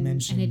mention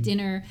and a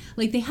dinner.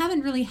 Like, they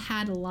haven't really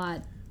had a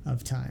lot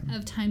of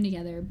time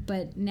together,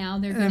 but now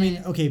they're gonna... I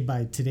mean, okay,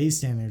 by today's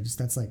standards,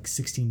 that's like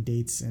 16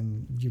 dates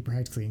and you're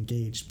practically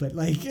engaged. But,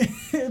 like,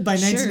 by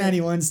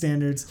 1991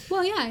 standards...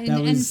 Well, yeah,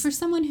 and for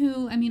someone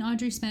who... I mean,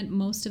 Audrey spent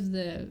most of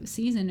the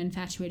season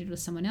infatuated with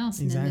someone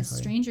else, and then this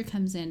stranger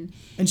comes in...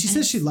 And she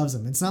says she loves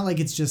him. It's not like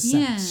it's just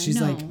sex.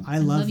 She's like, I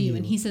love you.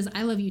 And he says,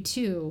 I love you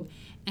too.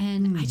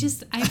 And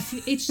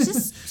it's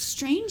just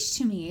strange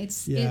to me.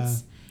 It's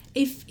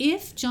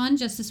if John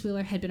Justice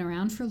Wheeler had been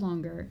around for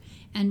longer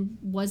and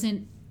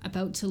wasn't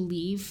about to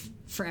leave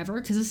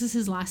forever, because this is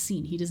his last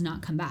scene, he does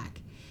not come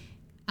back.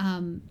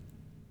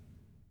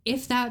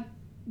 If that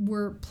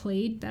were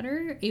played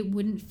better, it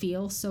wouldn't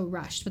feel so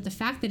rushed. But the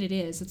fact that it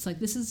is, it's like,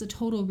 this is a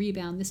total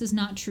rebound. This is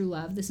not true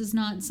love. This is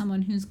not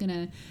someone who's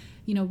gonna,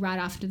 ride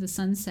off to the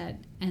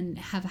sunset and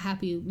have a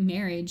happy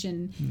marriage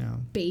and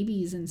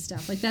babies and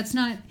stuff. Like, that's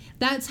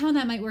how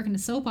that might work in a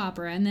soap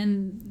opera. And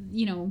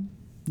then,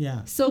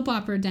 soap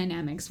opera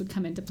dynamics would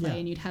come into play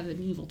and you'd have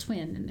an evil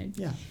twin.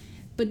 And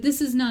but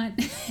this is not...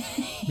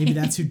 Maybe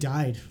that's who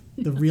died.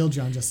 The real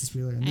John Justice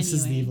Wheeler. And this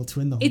is the evil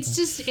twin the whole time.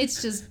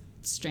 It's just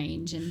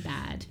strange and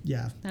bad.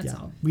 Yeah. That's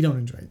all. We don't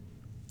enjoy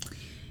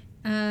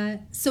it.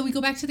 So we go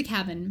back to the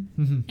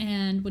cabin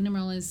and Wyndham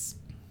Earle is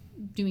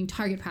doing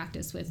target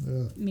practice with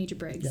Major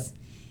Briggs,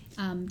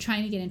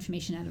 trying to get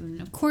information out of him.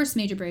 And of course,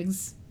 Major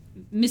Briggs,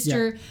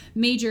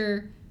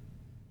 Major,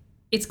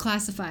 it's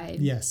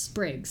classified. Yes.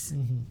 Briggs.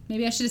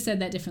 Maybe I should have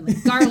said that differently.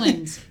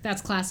 Garland,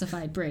 that's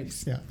classified.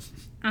 Briggs. Yeah.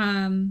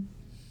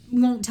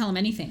 Won't tell him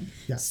anything.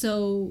 Yeah.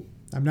 So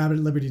I'm not at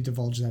liberty to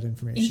divulge that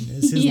information.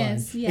 Is his line.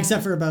 Yeah.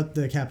 Except for about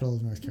the capital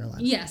of North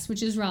Carolina. Yes,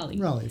 which is Raleigh.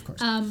 Raleigh, of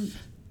course.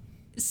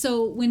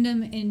 So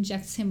Wyndham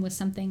injects him with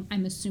something.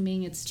 I'm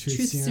assuming it's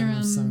truth serum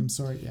of some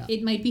sort. Yeah.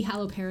 It might be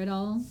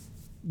haloperidol.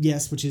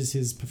 Yes, which is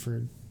his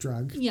preferred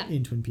drug.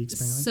 In Twin Peaks,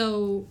 apparently.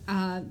 So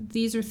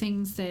these are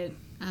things that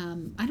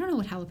I don't know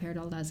what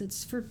haloperidol does.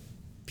 It's for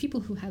people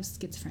who have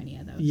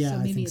schizophrenia, though. Yeah, so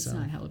maybe I think it's so.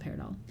 not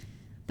haloperidol.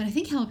 But I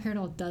think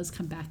haloperidol does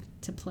come back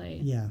to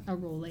play a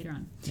role later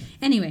on. Yeah.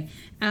 Anyway.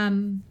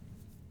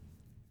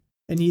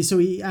 And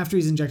he after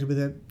he's injected with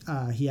it,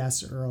 he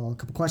asks Earl a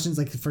couple questions.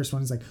 Like, the first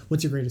one is like,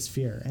 "What's your greatest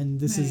fear?" And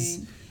this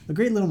is a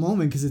great little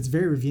moment because it's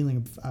very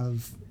revealing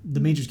of the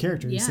Major's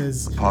character. He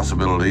says, "The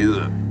possibility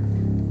that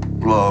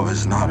love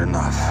is not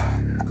enough,"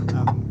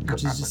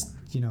 which is just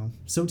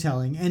so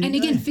telling. And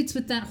again, fits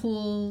with that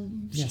whole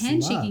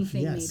handshaking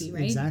thing, maybe,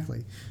 right?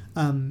 Exactly.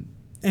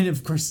 And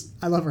of course,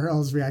 I love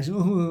Earl's reaction.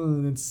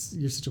 Oh,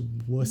 you're such a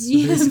wuss.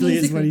 Basically,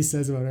 is what he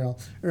says about Earl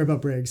or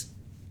about Briggs.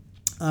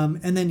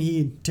 And then he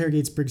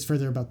interrogates Briggs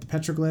further about the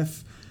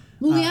petroglyph.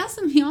 Well,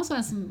 he also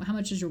asks him, how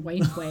much does your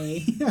wife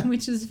weigh?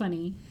 Which is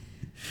funny.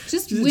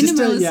 Wyndham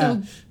Earle is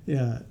so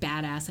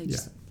badass. I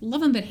just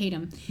love him but hate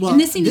him. Well, and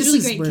this scene is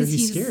really great because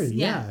he's scary.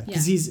 Yeah.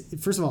 Because he's,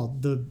 first of all,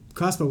 the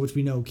crossbow, which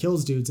we know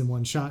kills dudes in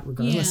one shot,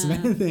 regardless of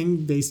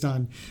anything, based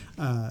on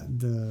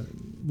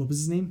what was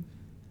his name?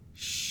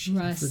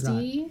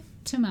 Rusty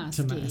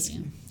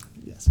Tomasky.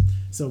 Yes.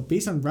 So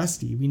based on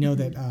Rusty, we know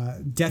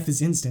that death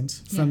is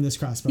instant from this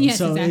crossbow. Yes,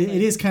 so exactly.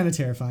 it is kind of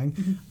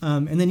terrifying.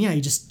 And then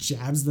he just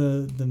jabs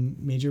the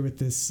Major with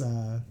this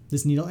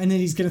this needle, and then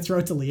he's gonna throw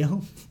it to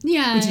Leo.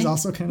 Yeah. Which is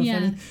also kind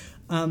of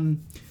funny.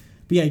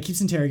 But yeah, he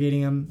keeps interrogating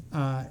him,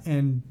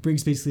 and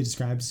Briggs basically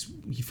describes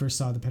he first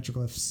saw the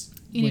petroglyphs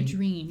in a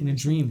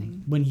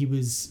dream when he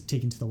was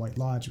taken to the White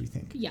Lodge, we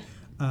think. Yeah.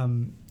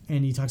 And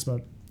he talks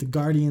about the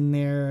Guardian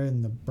there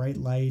and the bright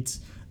light.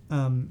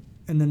 And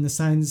then the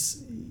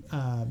signs,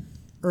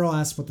 Earl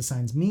asks what the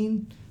signs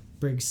mean.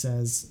 Briggs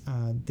says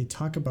they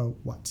talk about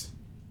what?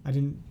 I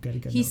didn't get a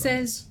good He note on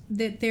says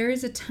that there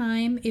is a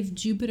time if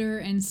Jupiter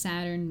and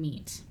Saturn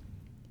meet.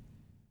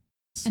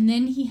 And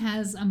then he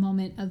has a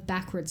moment of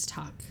backwards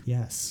talk.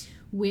 Yes.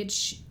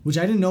 Which I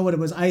didn't know what it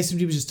was. I assumed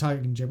he was just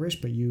talking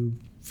gibberish, but you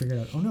figured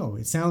out, oh no,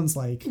 it sounds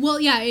like... Well,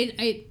 yeah,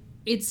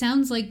 it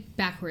sounds like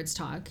backwards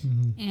talk.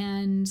 Mm-hmm.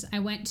 And I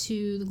went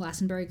to the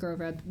Glastonbury Grove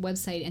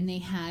website, and they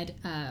had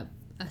a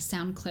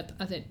sound clip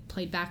of it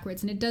played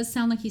backwards. And it does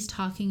sound like he's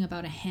talking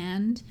about a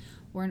hand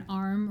or an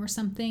arm or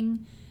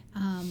something,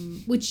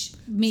 which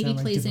maybe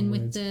plays in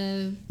with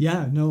the...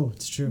 Yeah, no,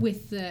 it's true.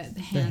 With the hands.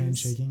 The hand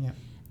shaking, yeah.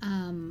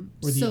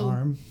 Or the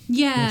arm.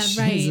 Yeah, which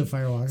right. is a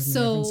firewalk.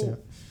 So,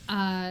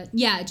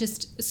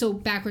 just so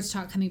backwards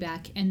talk coming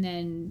back, and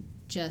then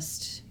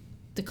just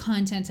the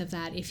content of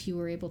that, if you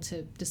were able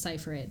to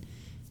decipher it,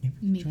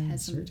 maybe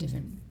has some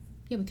different.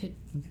 Yeah, we could.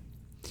 Okay.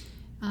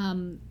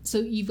 So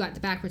you've got the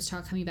backwards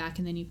talk coming back,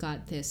 and then you've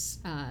got this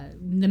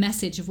the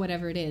message of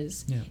whatever it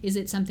is. Yeah. Is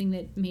it something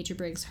that Major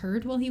Briggs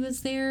heard while he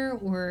was there,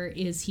 or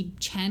is he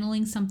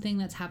channeling something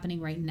that's happening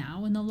right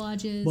now in the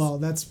lodges? Well,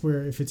 that's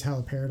where, if it's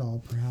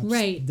haloperidol,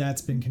 perhaps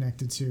that's been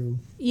connected to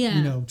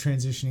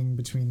transitioning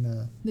between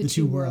the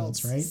two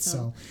worlds, right?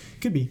 So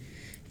could be.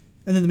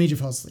 And then the Major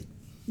falls asleep.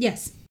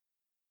 Yes.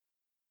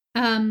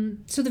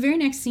 So the very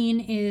next scene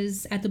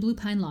is at the Blue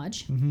Pine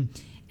Lodge. Mm-hmm.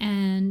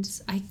 And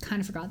I kind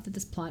of forgot that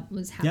this plot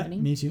was happening.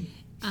 Yeah, me too.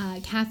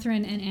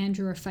 Catherine and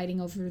Andrew are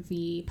fighting over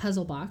the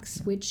puzzle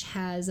box, which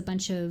has a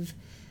bunch of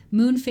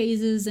moon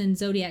phases and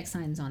zodiac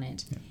signs on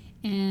it. Yeah.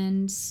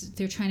 And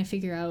they're trying to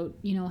figure out,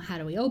 how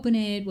do we open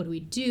it? What do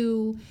we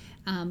do?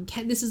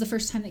 This is the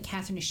first time that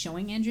Catherine is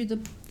showing Andrew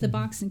the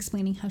box and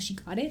explaining how she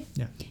got it.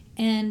 Yeah.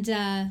 And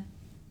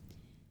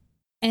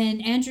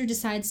Andrew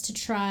decides to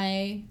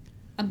try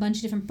a bunch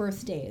of different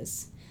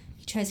birthdays.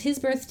 He tries his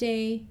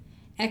birthday,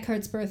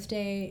 Eckhart's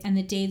birthday, and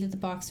the day that the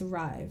box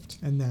arrived.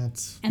 And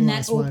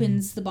that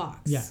opens the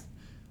box. Yeah.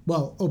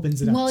 Well,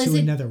 opens it up to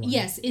another one.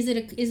 Yes. Is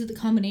it the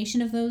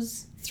combination of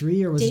those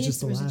 3, or was dates, it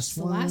just the last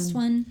one? The last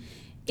one.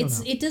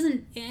 It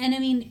doesn't, and I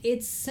mean,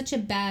 it's such a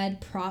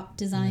bad prop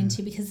design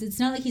too, because it's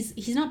not like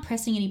he's not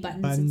pressing any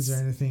buttons or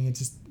anything. It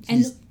just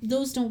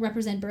those don't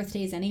represent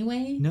birthdays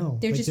anyway. No,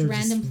 they're just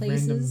random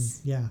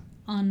places. I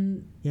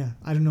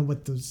don't know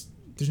what those.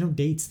 There's no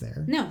dates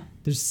there. No.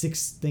 There's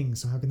 6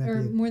 things, so how can that be?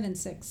 Or more than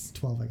 6.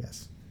 12, I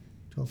guess.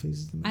 12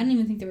 phases. I didn't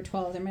even think there were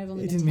 12. There might have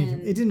only been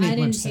 10. It didn't make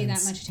much sense. I didn't pay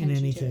that much attention in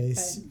any to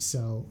case. It,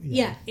 so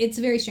yeah, it's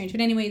very strange. But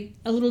anyway,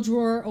 a little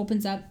drawer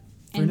opens up,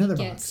 and he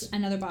gets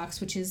another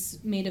box, which is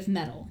made of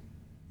metal.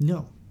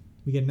 No.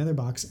 We get another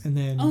box, and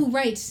then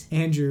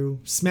Andrew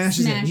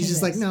smashes it. He's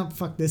just like, no,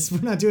 fuck this.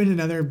 We're not doing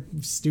another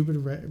stupid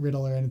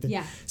riddle or anything.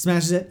 Yeah.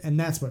 Smashes it, and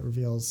that's what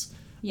reveals.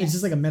 Yes. It's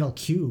just like a metal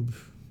cube.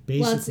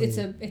 Basically.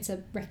 Well, it's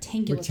a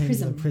rectangular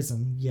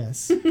prism.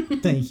 Yes,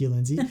 thank you,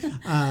 Lindsay.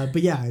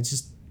 But yeah, it's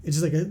just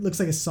like it looks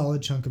like a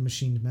solid chunk of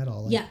machined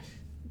metal. Yeah,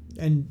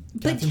 and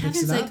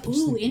Catherine's like,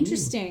 ooh,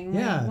 interesting.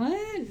 Yeah, like,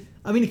 what?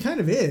 I mean, it kind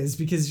of is,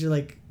 because you're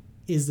like,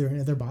 is there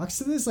another box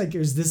to this? Like,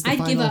 is this the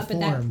final form? I'd give up at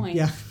that point.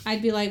 Yeah,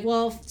 I'd be like,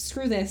 well,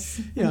 screw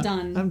this. I'm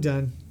done. I'm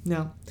done.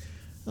 No.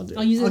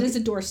 I'll use it as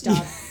a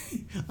doorstop.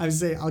 I would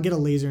say I'll get a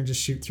laser and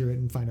just shoot through it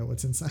and find out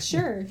what's inside.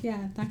 Sure,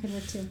 yeah, that could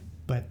work too.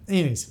 But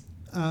anyways,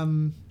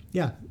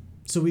 yeah.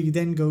 So we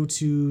then go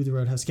to the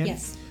Roadhouse again,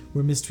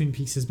 where Miss Twin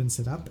Peaks has been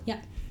set up.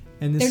 Yeah.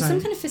 And there's some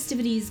kind of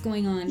festivities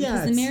going on. Yeah,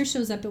 because the mayor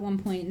shows up at one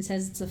point and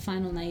says it's the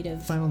final night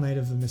of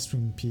the Miss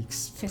Twin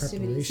Peaks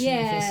festivities.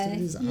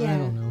 Festivities. Yeah. I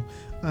don't know.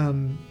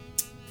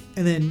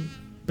 And then,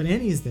 but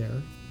Annie is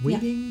there,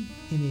 waiting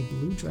in a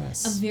blue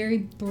dress. A very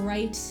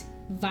bright,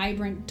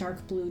 vibrant,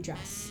 dark blue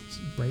dress.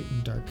 Bright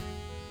and dark.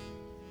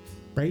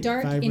 Bright,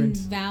 dark vibrant. in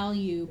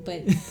value,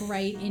 but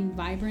bright in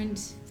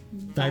vibrant.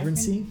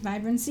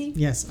 Vibrancy?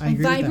 Yes, I agree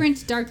with that.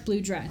 Vibrant dark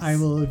blue dress. I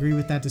will agree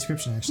with that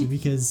description, actually,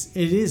 because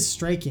it is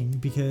striking,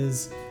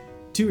 because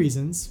 2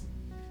 reasons.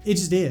 It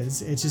just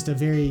is. It's just a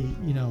very,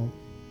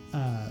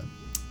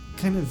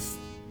 kind of,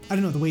 I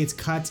don't know, the way it's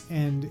cut,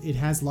 and it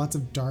has lots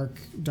of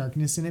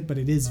darkness in it, but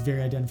it is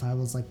very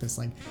identifiable as like this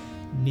like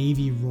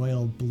navy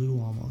royal blue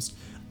almost,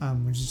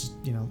 which is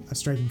just, a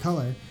striking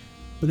color.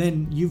 But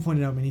then you've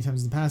pointed out many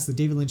times in the past that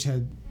David Lynch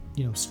had,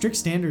 strict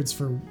standards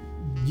for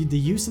the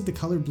use of the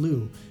color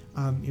blue.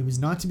 It was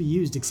not to be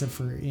used except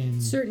for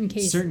in certain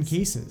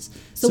cases.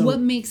 So what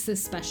makes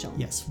this special?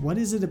 Yes. What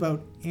is it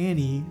about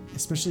Annie,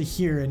 especially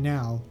here and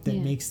now, that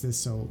makes this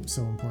so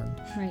important?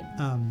 Right.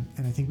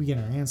 And I think we get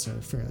our answer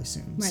fairly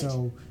soon. Right.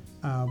 So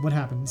what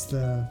happens?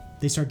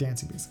 They start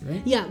dancing, basically,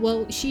 right? Yeah.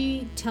 Well,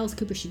 she tells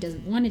Cooper she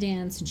doesn't want to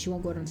dance and she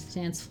won't go out onto the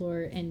dance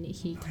floor, and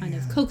he kind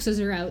of coaxes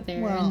her out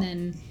there, and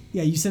then.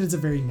 Yeah, you said it's a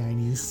very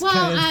 90s well,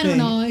 kind of I don't thing.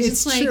 know.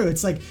 It's true.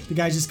 It's like the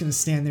guy's just going to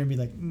stand there and be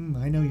like,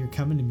 I know you're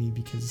coming to me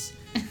because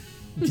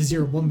because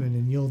you're a woman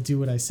and you'll do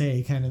what I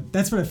say. Kind of.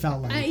 That's what it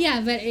felt like.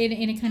 Yeah, but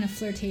in a kind of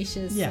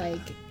flirtatious, like,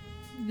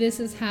 this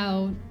is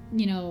how,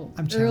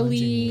 I'm early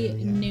you,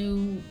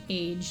 new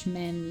age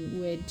men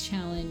would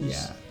challenge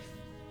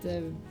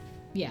the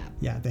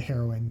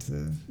heroine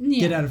to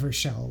get out of her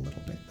shell a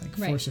little bit, like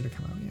force her to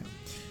come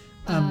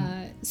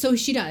out. So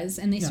she does,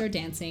 and they start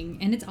dancing,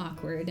 and it's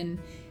awkward, and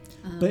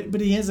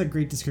but he has a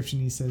great description.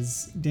 He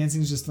says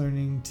dancing is just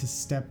learning to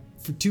step,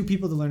 for two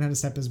people to learn how to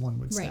step as one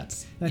would step.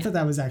 And I thought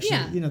that was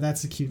actually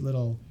that's a cute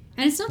little.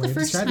 And it's not the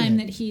first time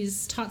that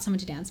he's taught someone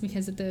to dance,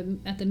 because at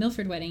the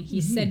Milford wedding he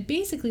said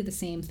basically the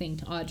same thing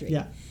to Audrey.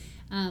 Yeah.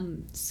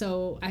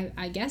 So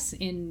I guess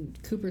in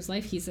Cooper's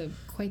life he's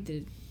quite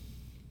the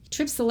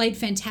trips the light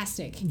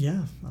fantastic.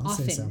 Yeah, I'll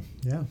say so.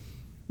 Yeah.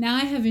 Now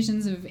I have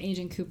visions of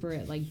Agent Cooper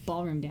at like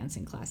ballroom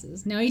dancing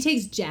classes. Now he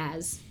takes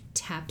jazz,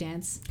 tap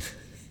dance.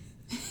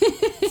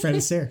 Fred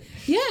Astaire.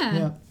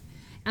 Yeah.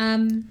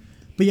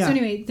 But yeah. So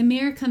anyway, the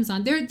mayor comes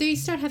on. They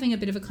start having a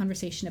bit of a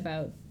conversation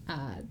about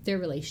their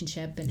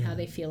relationship and how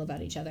they feel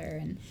about each other,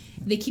 and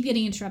they keep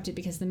getting interrupted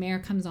because the mayor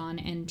comes on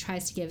and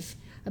tries to give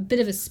a bit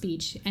of a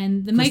speech,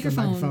 and the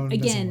microphone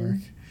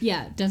again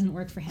doesn't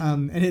work for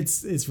him. And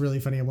it's really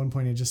funny. At one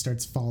point it just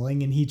starts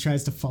falling, and he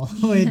tries to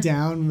follow it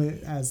down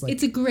as like,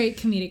 it's a great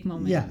comedic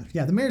moment.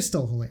 Yeah. The mayor's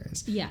still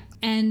hilarious. Yeah,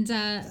 and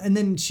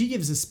then she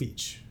gives a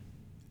speech,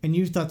 and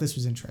you thought this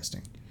was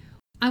interesting.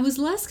 I was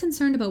less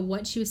concerned about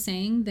what she was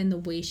saying than the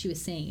way she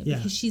was saying it,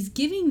 because she's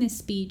giving this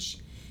speech,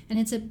 and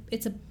it's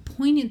a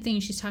poignant thing.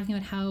 She's talking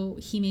about how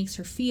he makes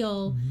her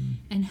feel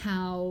and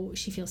how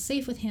she feels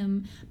safe with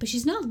him, but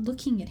she's not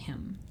looking at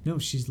him. No,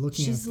 she's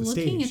looking at the stage. She's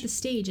looking at the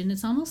stage, and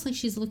it's almost like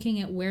she's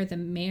looking at where the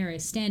mayor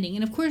is standing.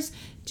 And of course,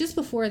 just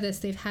before this,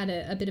 they've had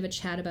a bit of a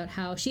chat about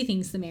how she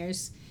thinks the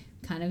mayor's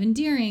kind of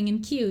endearing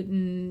and cute,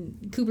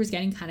 and Cooper's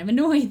getting kind of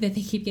annoyed that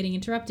they keep getting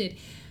interrupted.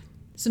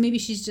 So maybe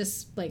she's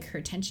just, like, her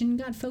attention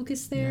got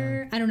focused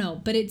there. Yeah. I don't know.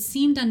 But it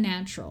seemed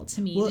unnatural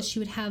to me that she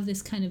would have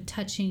this kind of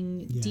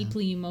touching,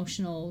 deeply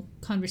emotional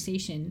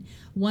conversation,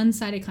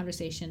 one-sided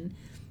conversation,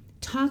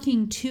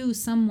 talking to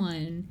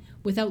someone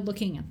without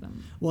looking at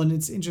them. Well, and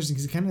it's interesting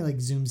because it kind of, like,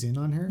 zooms in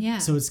on her. Yeah.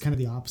 So it's kind of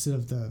the opposite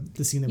of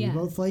the scene that we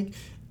both like.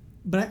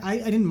 But I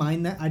didn't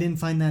mind that. I didn't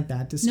find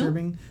that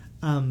disturbing.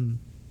 Nope.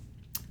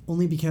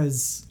 Only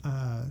because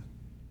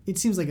it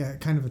seems like a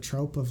kind of a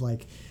trope of,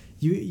 like,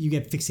 you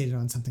get fixated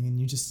on something, and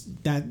you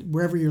just, that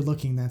wherever you're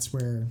looking, that's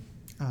where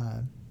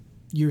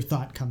your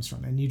thought comes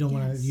from, and you don't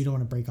want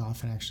to break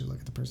off and actually look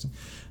at the person.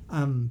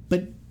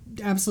 But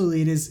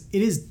absolutely,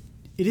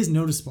 it is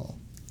noticeable,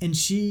 and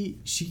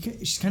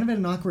she's kind of at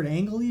an awkward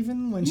angle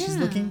even when she's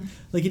looking.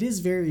 Like, it is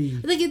very,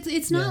 like,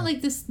 it's not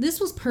like this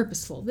was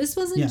purposeful. This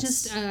wasn't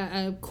just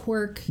a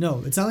quirk.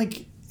 No, it's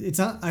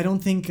not. I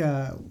don't think.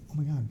 Oh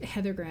my God,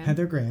 Heather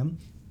Graham.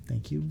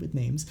 Thank you with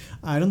names.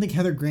 I don't think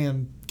Heather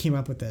Graham came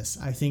up with this.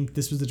 I think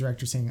this was the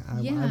director saying,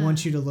 I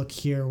want you to look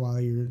here while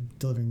you're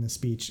delivering the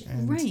speech,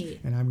 and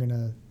I'm going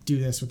to do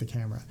this with the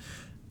camera.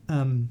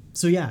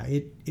 So yeah,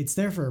 it's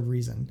there for a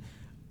reason.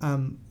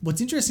 What's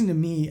interesting to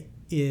me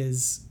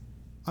is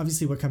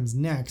obviously what comes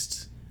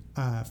next.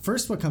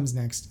 First, what comes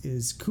next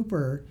is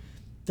Cooper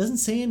doesn't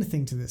say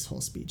anything to this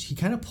whole speech. He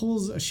kind of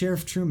pulls a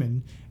Sheriff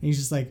Truman, and he's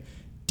just like,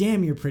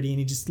 damn, you're pretty, and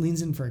he just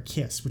leans in for a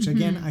kiss, which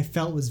again I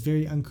felt was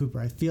very un-Cooper.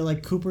 I feel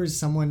like Cooper is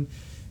someone,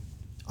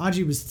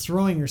 Audrey was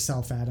throwing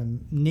herself at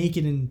him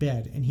naked in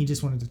bed, and he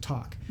just wanted to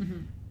talk.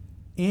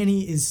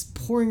 Annie is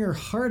pouring her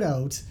heart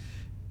out,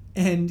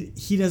 and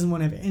he doesn't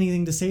want to have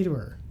anything to say to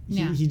her.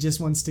 He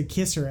just wants to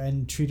kiss her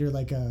and treat her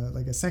like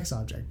a sex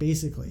object,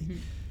 basically.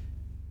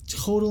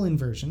 Total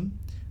inversion.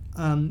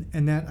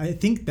 And that, I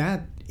think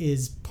that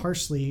is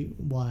partially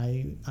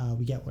why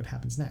we get what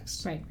happens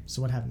next. Right.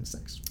 So what happens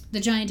next? The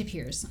giant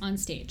appears on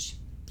stage.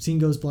 Scene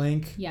goes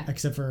blank. Yeah.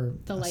 Except for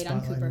the light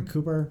on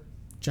Cooper.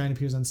 Giant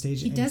appears on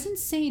stage. He doesn't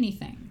say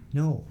anything.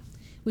 No.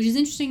 Which is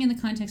interesting in the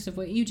context of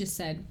what you just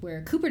said,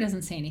 where Cooper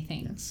doesn't say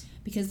anything. Yes.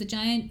 Because the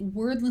giant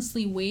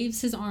wordlessly waves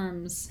his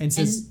arms and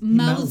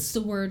mouths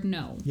the word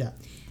no. Yeah.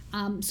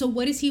 So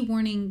what is he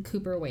warning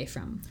Cooper away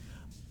from?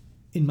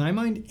 In my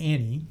mind,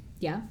 Annie.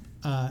 Yeah.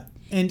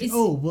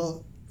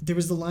 There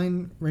was the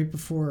line right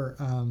before.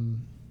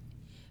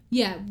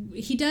 Yeah,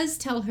 he does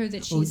tell her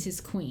that she's his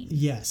queen.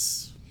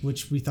 Yes,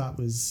 which we thought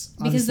was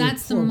because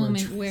that's the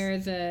moment where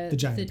the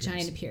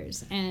giant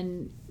appears,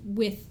 and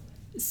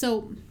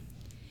so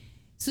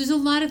there's a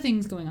lot of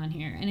things going on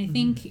here, and I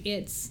think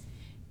it's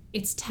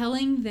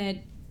telling that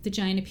the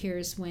giant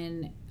appears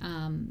when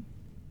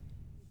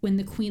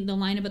the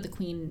line about the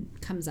queen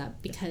comes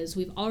up, because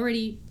we've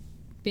already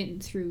been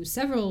through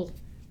several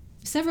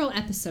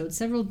episodes,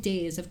 several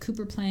days of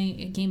Cooper playing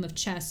a game of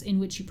chess in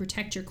which you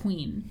protect your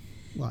queen.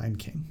 Well, and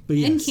king. But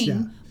yes, and king.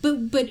 Yeah.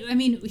 But I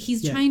mean,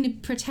 he's trying to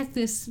protect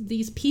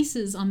these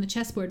pieces on the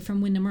chessboard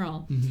from Windham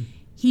Earl.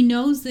 He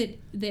knows that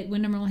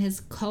Windham Earl has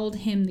called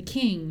him the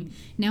king.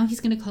 Now he's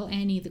going to call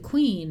Annie the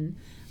queen.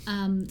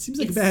 Seems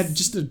like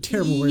just a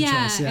terrible word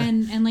choice. Yeah,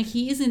 and like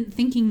he isn't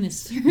thinking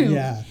this through.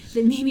 Yeah.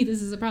 That maybe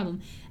this is a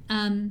problem.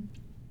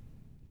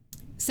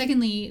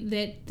 Secondly,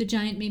 that the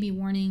giant may be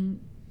warning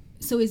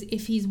So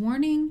if he's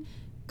warning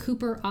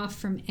Cooper off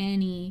from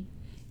Annie,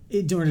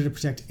 in order to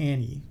protect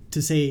Annie,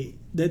 to say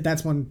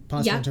that's one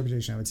possible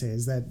interpretation I would say,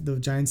 is that the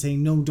giant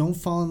saying, no, don't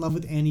fall in love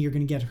with Annie, you're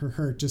going to get her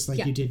hurt just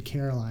like you did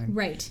Caroline.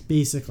 Right.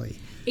 Basically.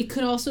 It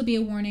could also be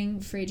a warning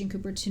for Agent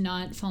Cooper to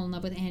not fall in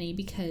love with Annie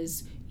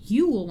because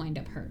you will wind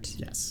up hurt.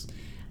 Yes.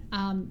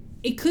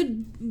 It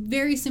could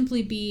very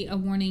simply be a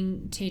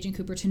warning to Agent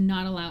Cooper to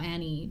not allow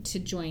Annie to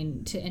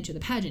enter the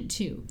pageant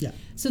too. Yeah.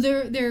 So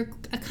there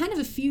are kind of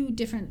a few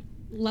different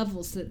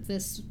levels that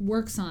this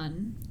works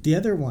on. The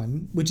other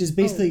one, which is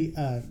basically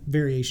a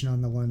variation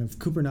on the one of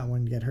Cooper not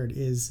wanting to get hurt,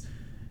 is,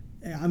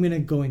 I'm going to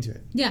go into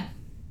it. Yeah.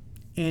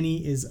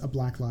 Annie is a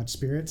Black Lodge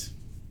spirit.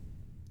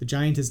 The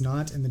giant is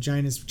not, and the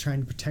giant is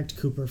trying to protect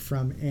Cooper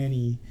from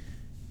Annie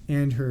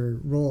and her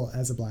role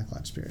as a Black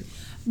Lodge spirit.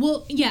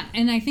 Well, yeah,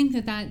 and I think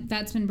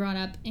that's been brought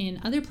up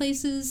in other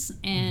places,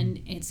 and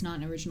it's not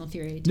an original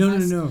theory to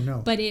us.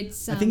 No. But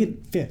it's... I think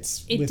it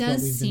fits with what we've been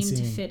seeing. It does seem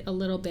to fit a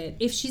little bit.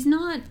 If she's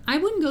not... I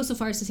wouldn't go so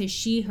far as to say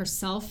she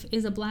herself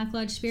is a Black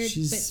Lodge spirit.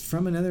 She's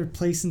from another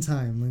place and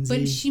time, Lindsay.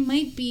 But she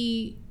might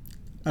be...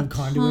 a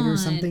conduit or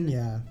something,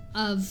 yeah.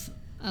 Of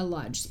a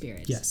Lodge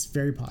spirit. Yes,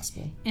 very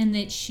possible. And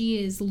that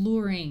she is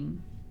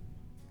luring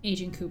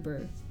Agent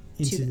Cooper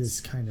into this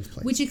kind of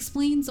place. Which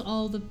explains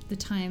all the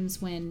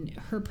times when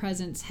her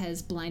presence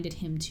has blinded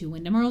him to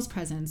Wyndham Earle's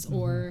presence,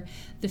 or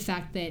the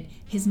fact that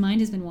his mind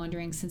has been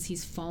wandering since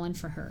he's fallen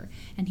for her,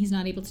 and he's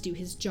not able to do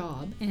his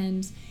job,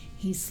 and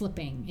he's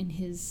slipping in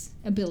his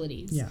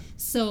abilities. Yeah.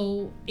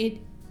 So it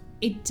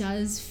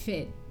does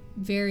fit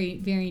very,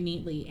 very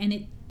neatly, and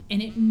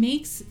it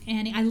makes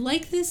Annie... I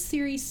like this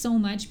theory so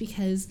much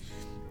because...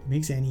 It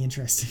makes Annie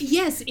interesting.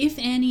 Yes, if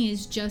Annie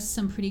is just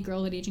some pretty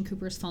girl that Agent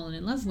Cooper has fallen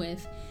in love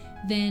with,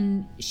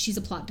 then she's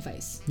a plot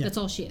device. Yeah. That's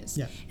all she is.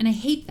 Yeah. And I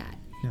hate that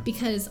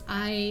because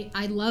I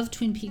love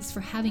Twin Peaks for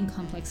having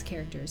complex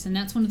characters. And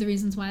that's one of the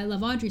reasons why I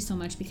love Audrey so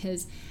much,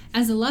 because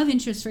as a love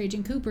interest for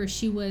Agent Cooper,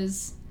 she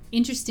was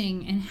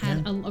interesting and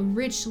had a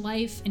rich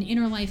life, an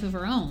inner life of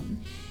her own.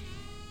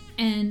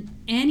 And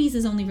Annie's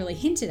is only really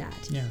hinted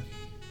at. Yeah.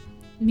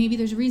 Maybe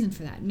there's a reason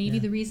for that. Maybe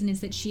the reason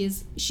is that she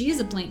is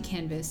a blank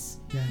canvas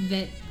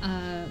that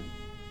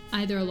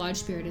either a Lodge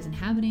spirit is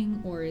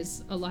inhabiting or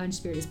is a Lodge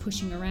spirit is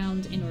pushing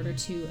around in order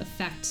to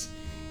affect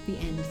the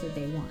end that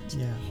they want.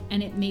 Yeah.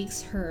 And it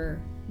makes her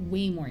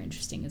way more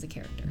interesting as a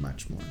character.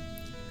 Much more.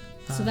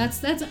 So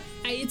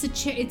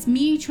it's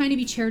me trying to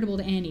be charitable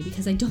to Annie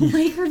because I don't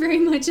like her very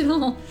much at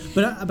all.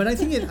 But I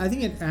think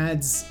it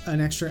adds an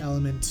extra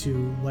element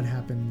to what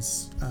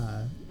happens,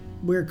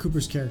 where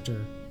Cooper's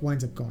character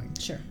winds up going.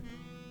 Sure.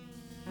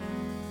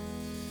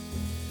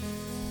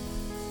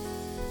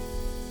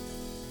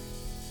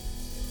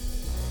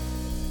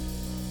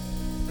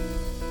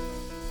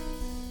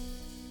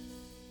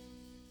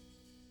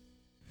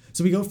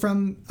 So we go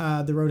from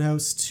the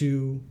Roadhouse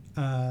to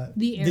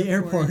the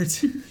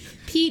airport.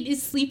 Pete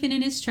is sleeping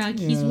in his truck.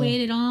 Yeah. He's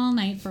waited all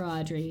night for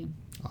Audrey.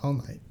 All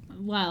night.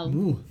 Wow.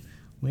 Ooh,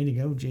 way to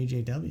go,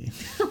 JJW.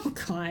 Oh,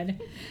 God.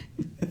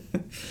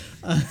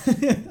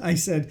 I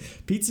said,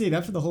 Pete stayed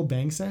up for the whole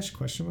bang sesh, ?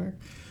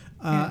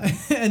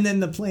 And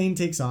then the plane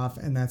takes off,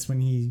 and that's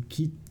when he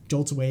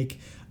jolts awake,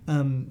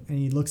 and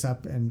he looks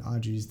up, and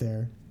Audrey's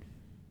there.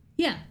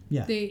 Yeah.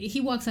 Yeah. He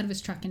walks out of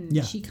his truck, and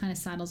she kind of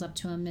sidles up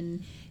to him,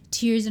 and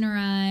tears in her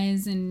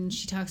eyes, and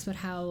she talks about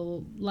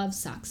how love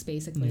sucks,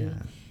 basically,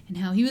 and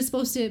how he was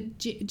supposed to...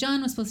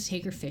 John was supposed to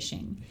take her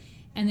fishing,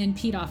 and then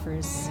Pete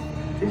offers...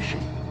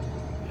 Fishing?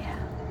 Yeah.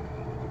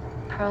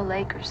 Pearl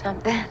Lake or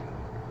something.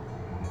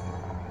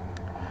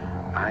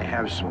 I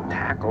have some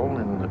tackle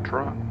in the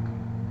truck.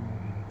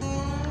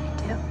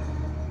 I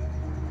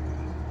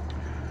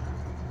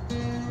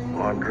do.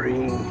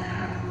 Audrey,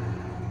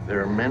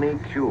 there are many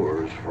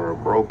cures for a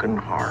broken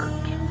heart,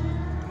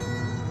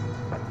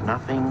 but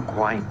nothing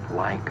quite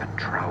like a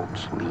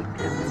trout's leap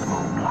in the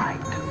moonlight.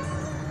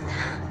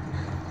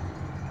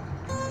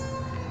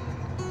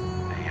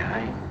 May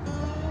I?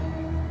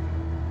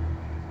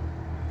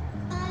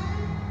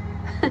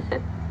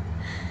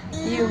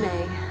 You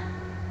may.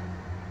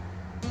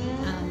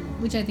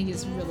 Which I think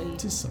is really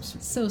just so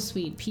sweet. So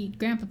sweet. Pete,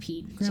 Grandpa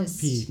Pete.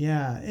 Pete,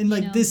 yeah. And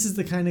this is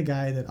the kind of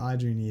guy that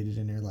Audrey needed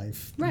in her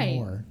life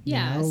more.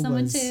 Yeah,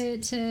 someone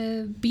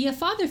to be a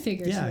father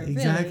figure to her,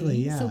 exactly, really.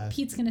 Yeah. So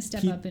Pete's going to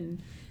step up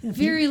and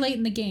very late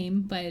in the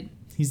game, but...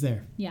 He's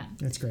there. Yeah.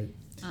 That's great.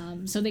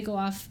 So they go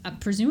off,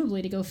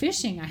 presumably, to go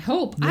fishing. I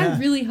hope. Yeah. I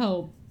really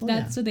hope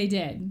that's what they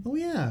did. Oh,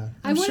 yeah.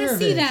 I want to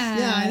see that.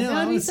 Yeah, I know.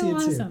 That would be so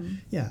awesome. Too.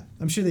 Yeah.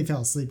 I'm sure they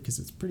fell asleep because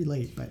it's pretty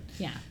late, but,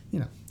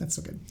 that's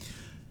so good.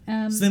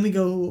 So then we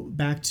go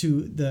back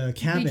to the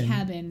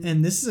cabin.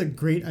 And this is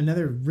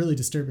another really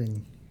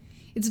disturbing...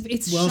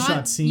 It's well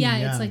shot scene.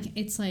 Yeah,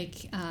 it's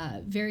like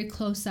very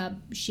close up,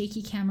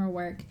 shaky camera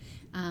work.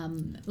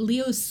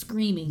 Leo's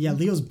screaming. Yeah,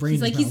 Leo's brain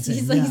is melting.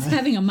 He's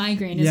having a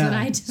migraine is what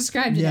I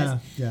described it as.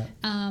 Yeah.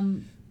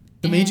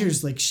 The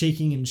Major's like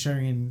shaking and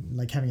shuddering and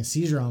like having a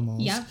seizure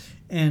almost. Yeah.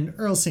 And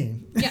Earl's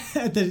singing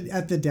at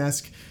the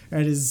desk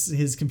at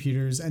his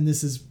computers, and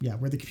this is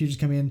where the computers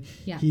come in.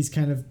 Yeah. He's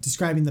kind of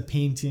describing the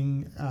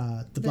painting,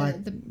 the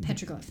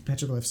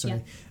petroglyph,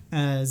 sorry,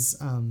 as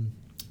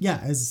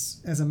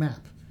a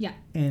map. Yeah.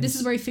 And this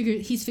is where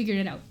he's figured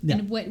it out. Yeah.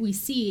 And what we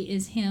see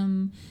is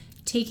him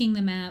taking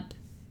the map,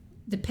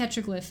 the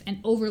petroglyph, and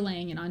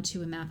overlaying it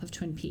onto a map of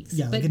Twin Peaks.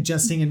 Yeah, like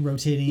adjusting and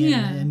rotating it,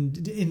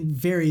 and in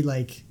very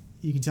like.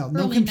 You can tell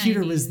no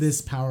computer 90s. was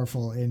this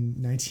powerful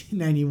in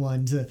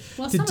 1991 to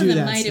Well, to some do of them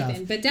that might stuff. have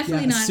been, but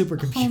definitely not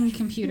home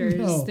computers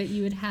No. that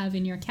you would have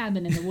in your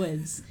cabin in the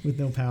woods. With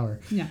no power.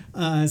 Yeah.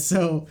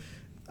 So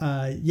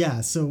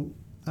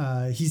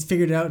he's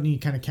figured it out, and he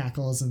kind of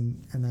cackles,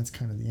 and that's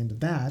kind of the end of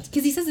that.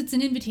 Because he says it's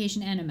an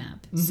invitation and a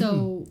map. Mm-hmm.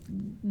 So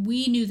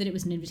we knew that it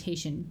was an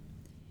invitation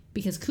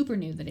because Cooper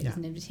knew that it was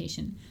an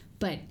invitation,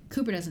 but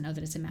Cooper doesn't know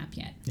that it's a map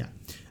yet. Yeah.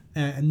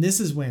 And this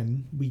is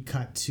when we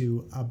cut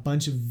to a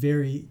bunch of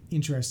very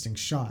interesting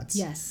shots.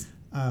 Yes.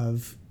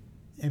 Of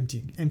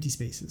empty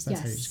spaces. That's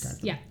how you describe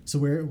them. Yeah. So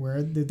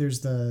where there's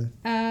the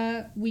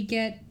we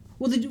get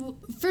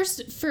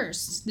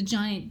first the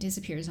giant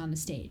disappears on the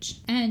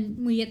stage,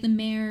 and we get the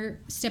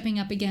mayor stepping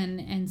up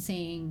again and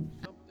saying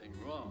something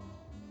wrong.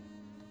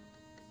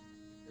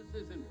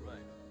 This isn't right.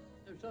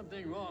 There's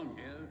something wrong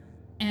here.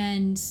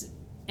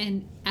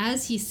 And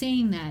as he's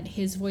saying that,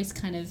 his voice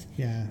kind of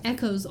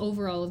echoes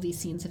over all of these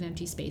scenes of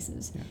empty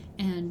spaces. Yeah.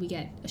 And we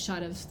get a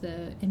shot of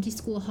the empty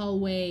school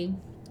hallway.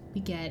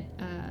 We get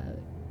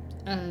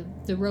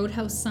the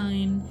roadhouse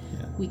sign.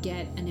 Yeah. We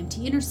get an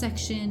empty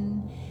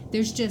intersection.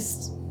 There's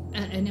just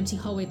an empty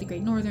hallway at the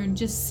Great Northern.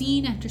 Just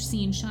scene after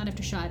scene, shot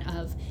after shot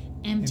of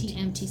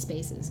empty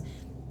spaces.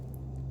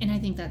 And I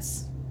think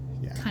that's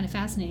kind of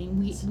fascinating.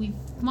 We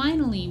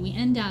finally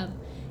end up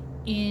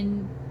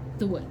in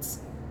the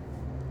woods.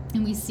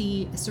 And we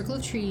see a circle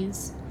of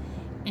trees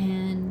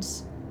and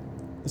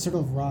a circle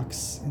of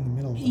rocks in the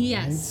middle of them,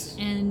 yes,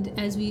 right? And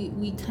as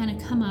we kind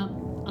of come up,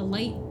 a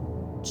light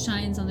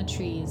shines on the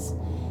trees,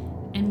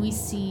 and we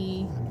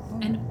see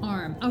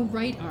a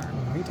right arm,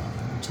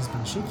 which has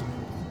been shaking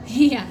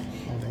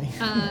all day.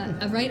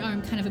 A right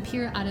arm kind of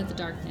appear out of the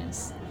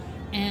darkness,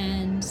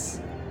 and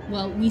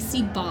we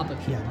see Bob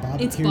appear. Yeah,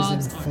 Bob it's appears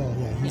Bob's in arm. full.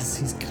 Yeah,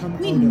 he's come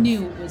we out of...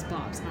 knew it was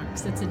Bob's arm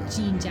because that's a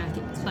jean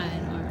jacket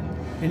clad arm.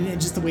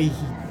 And just the way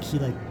he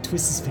like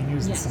twists his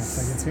fingers and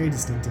stuff, like it's very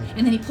distinctive.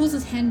 And then he pulls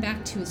his hand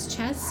back to his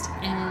chest,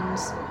 and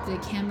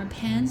the camera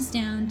pans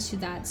down to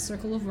that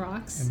circle of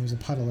rocks. And there's a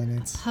puddle in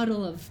it. A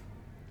puddle of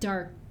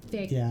dark,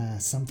 thick,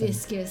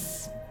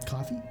 viscous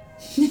coffee.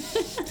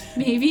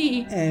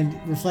 Maybe. And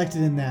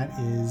reflected in that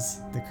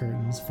is the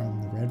curtains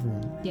from the Red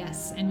Room.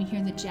 Yes, and we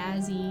hear the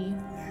jazzy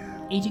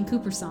Agent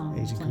Cooper song.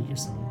 Cooper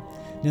song.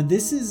 Now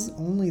this is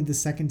only the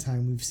second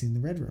time we've seen the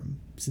Red Room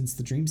since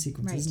the dream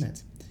sequence, isn't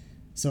it?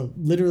 So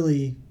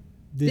literally,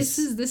 this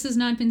has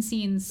not been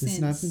seen since. This has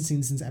not been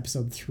seen since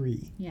episode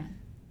 3. Yeah.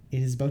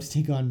 It is about to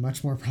take on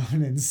much more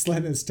prominence.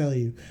 Let us tell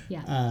you.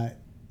 Yeah.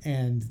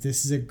 And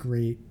this is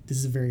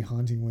a very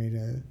haunting way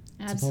to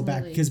pull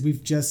back, because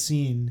we've just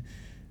seen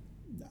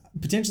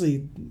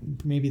potentially,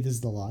 maybe this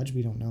is the lodge,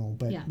 we don't know,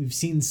 but we've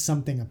seen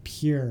something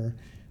appear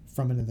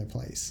from another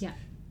place. Yeah.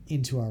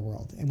 Into our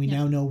world, and we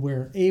now know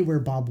where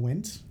Bob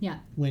went. Yeah.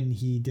 When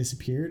he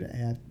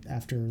disappeared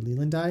after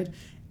Leland died.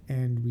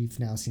 And we've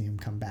now seen him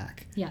come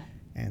back. Yeah.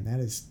 And that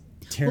is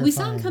terrifying. Well, we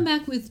saw him come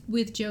back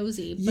with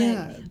Josie,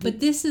 but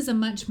this is a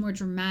much more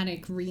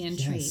dramatic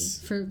re-entry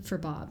for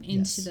Bob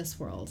into this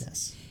world.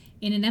 Yes.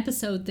 In an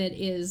episode that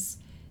is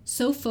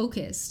so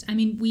focused. I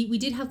mean, we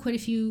did have quite a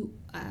few...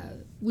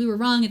 we were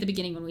wrong at the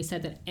beginning when we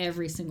said that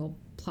every single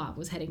plot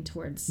was heading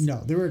towards...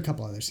 No, there were a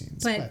couple other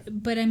scenes.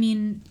 But I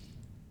mean...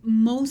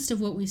 most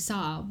of what we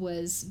saw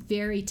was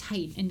very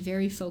tight and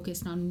very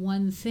focused on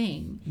one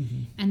thing,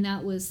 and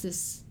that was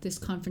this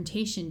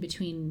confrontation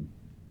between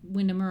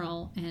Wyndham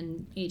Earle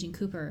and Agent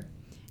Cooper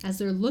as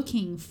they're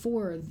looking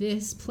for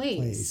this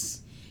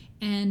place.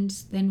 And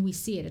then we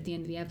see it at the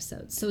end of the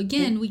episode. So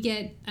again, we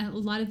get a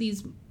lot of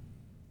these...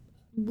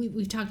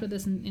 We've talked about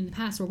this in the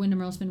past, where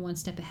Wyndham Earle's been one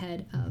step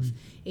ahead of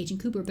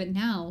Agent Cooper, but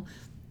now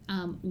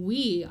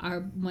we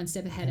are one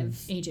step ahead of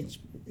Agent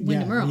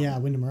Wyndham Earle. Yeah,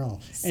 Wyndham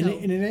Earle. So,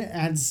 and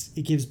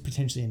it gives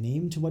potentially a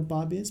name to what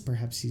Bob is.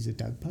 Perhaps he's a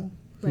Dugpa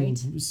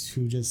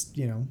who just,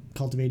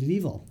 cultivated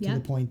evil to the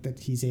point that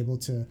he's able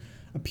to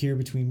appear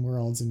between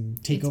worlds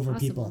and take over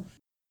people.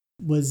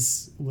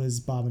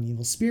 Was Bob an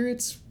evil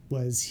spirit?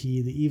 Was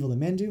he the evil that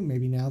men do?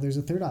 Maybe now there's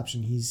a third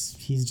option.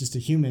 He's just a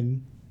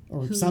human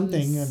or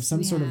something of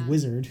some sort of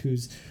wizard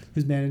who's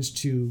managed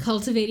to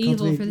cultivate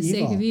evil for the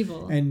sake of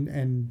evil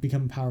and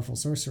become a powerful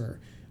sorcerer,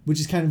 which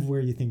is kind of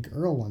where you think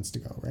Earle wants to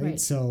go, right?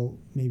 So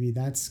maybe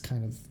that's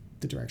kind of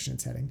the direction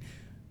it's heading.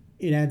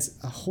 It adds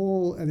a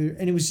whole other,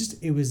 and it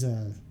was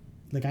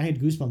like I had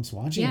goosebumps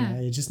watching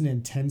it. It's just an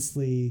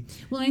intensely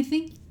I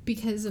think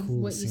because of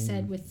cool what you scene.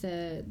 said with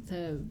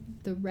the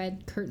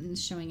red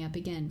curtains showing up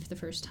again for the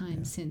first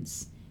time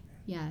since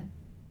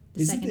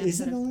the second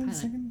episode of the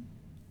pilot.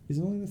 Is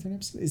it only the third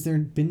episode? Is there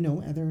been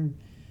no other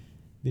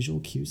visual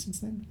cue since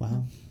then.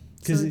 Wow.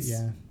 Because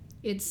so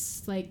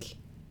it's like,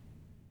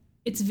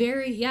 it's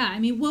very, I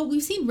mean, well,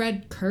 we've seen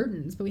red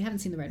curtains, but we haven't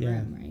seen the red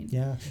room, right?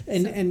 Yeah.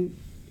 And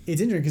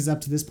it's interesting because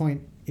up to this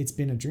point, it's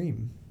been a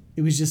dream.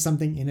 It was just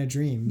something in a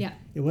dream. Yeah.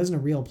 It wasn't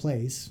a real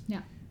place.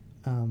 Yeah.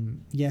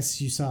 Yes,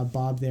 you saw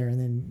Bob there, and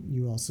then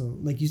you also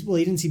you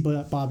didn't see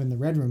Bob in the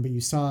red room, but you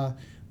saw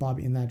Bob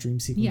in that dream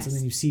sequence, and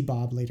then you see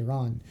Bob later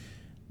on.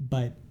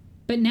 But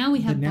now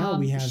we have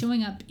Bob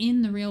showing up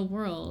in the real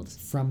world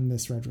from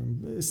this red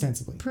room,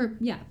 ostensibly.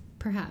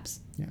 Perhaps.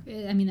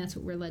 Yeah. I mean, that's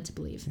what we're led to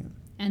believe. Yeah.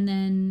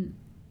 And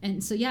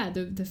so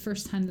the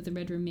first time that the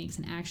red room makes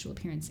an actual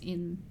appearance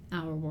in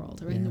our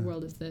world, or in the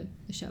world of the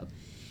show.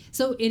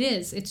 So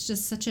it's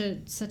just such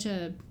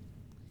a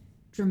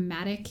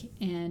dramatic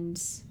and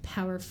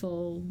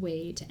powerful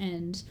way to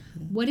end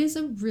what is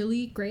a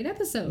really great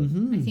episode.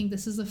 Mm-hmm. I think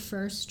this is the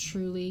first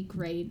truly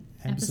great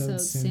episode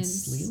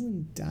since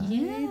Leland died.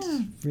 Yeah,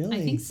 really,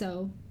 I think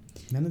so.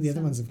 None of the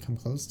other ones have come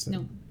close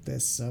to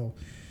this. So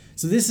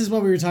this is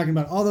what we were talking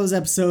about. All those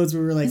episodes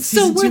where we were like,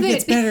 season 2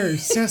 gets better.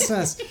 It's just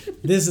us.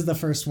 This is the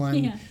first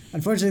one. Yeah.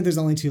 Unfortunately, there's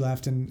only 2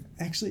 left, and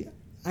actually,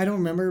 I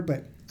don't remember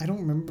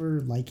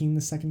liking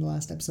the second to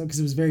last episode because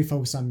it was very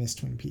focused on Miss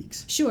Twin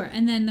Peaks. Sure,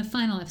 and then the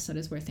final episode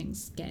is where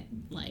things get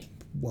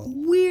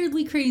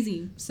weirdly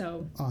crazy.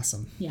 So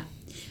awesome. Yeah.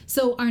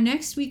 So our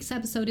next week's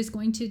episode is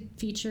going to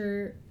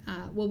feature.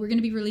 We're going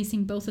to be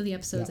releasing both of the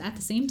episodes at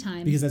the same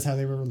time because that's how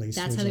they were released.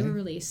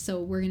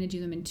 So we're going to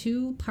do them in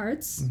 2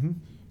 parts. Mm-hmm.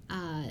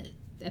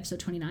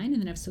 Episode 29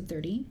 and then episode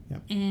 30,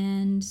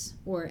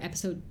 or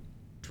episode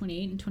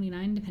 28 and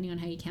 29, depending on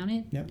how you count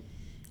it. Yep.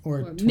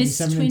 Or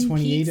 27 and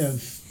 28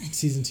 of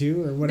season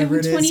 2, or whatever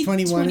it is.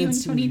 21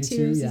 and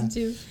 22 season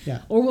 2.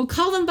 Yeah. Or we'll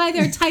call them by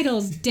their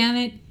titles, damn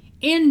it,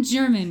 in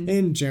German.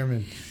 In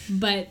German.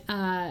 But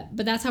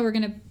that's how we're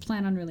going to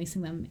plan on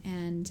releasing them.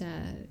 And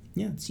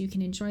so you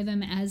can enjoy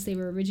them as they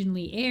were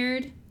originally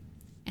aired,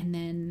 and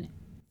then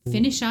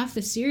finish off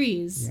the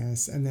series.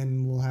 Yes, and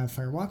then we'll have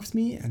Fire Walk With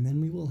Me, and then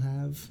we will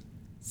have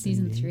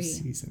season 3.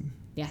 Season.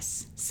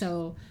 Yes.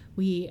 So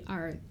we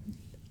are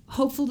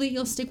hopeful that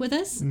you'll stick with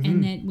us,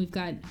 and that we've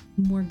got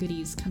more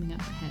goodies coming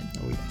up ahead.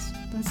 Oh, yes.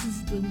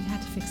 We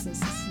had to fix this.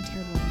 This is a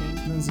terrible ending.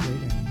 That was a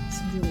great ending.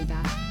 It's really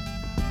bad.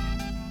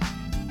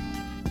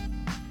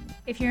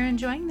 If you're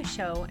enjoying the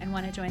show and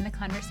want to join the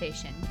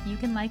conversation, you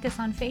can like us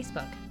on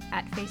Facebook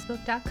at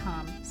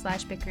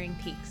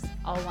facebook.com/bickeringpeaks,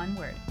 all one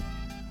word.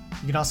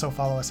 You can also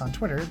follow us on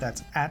Twitter,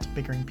 that's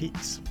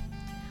 @bickeringpeaks.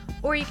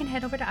 Or you can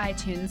head over to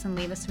iTunes and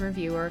leave us a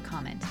review or a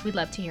comment. We'd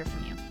love to hear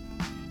from you.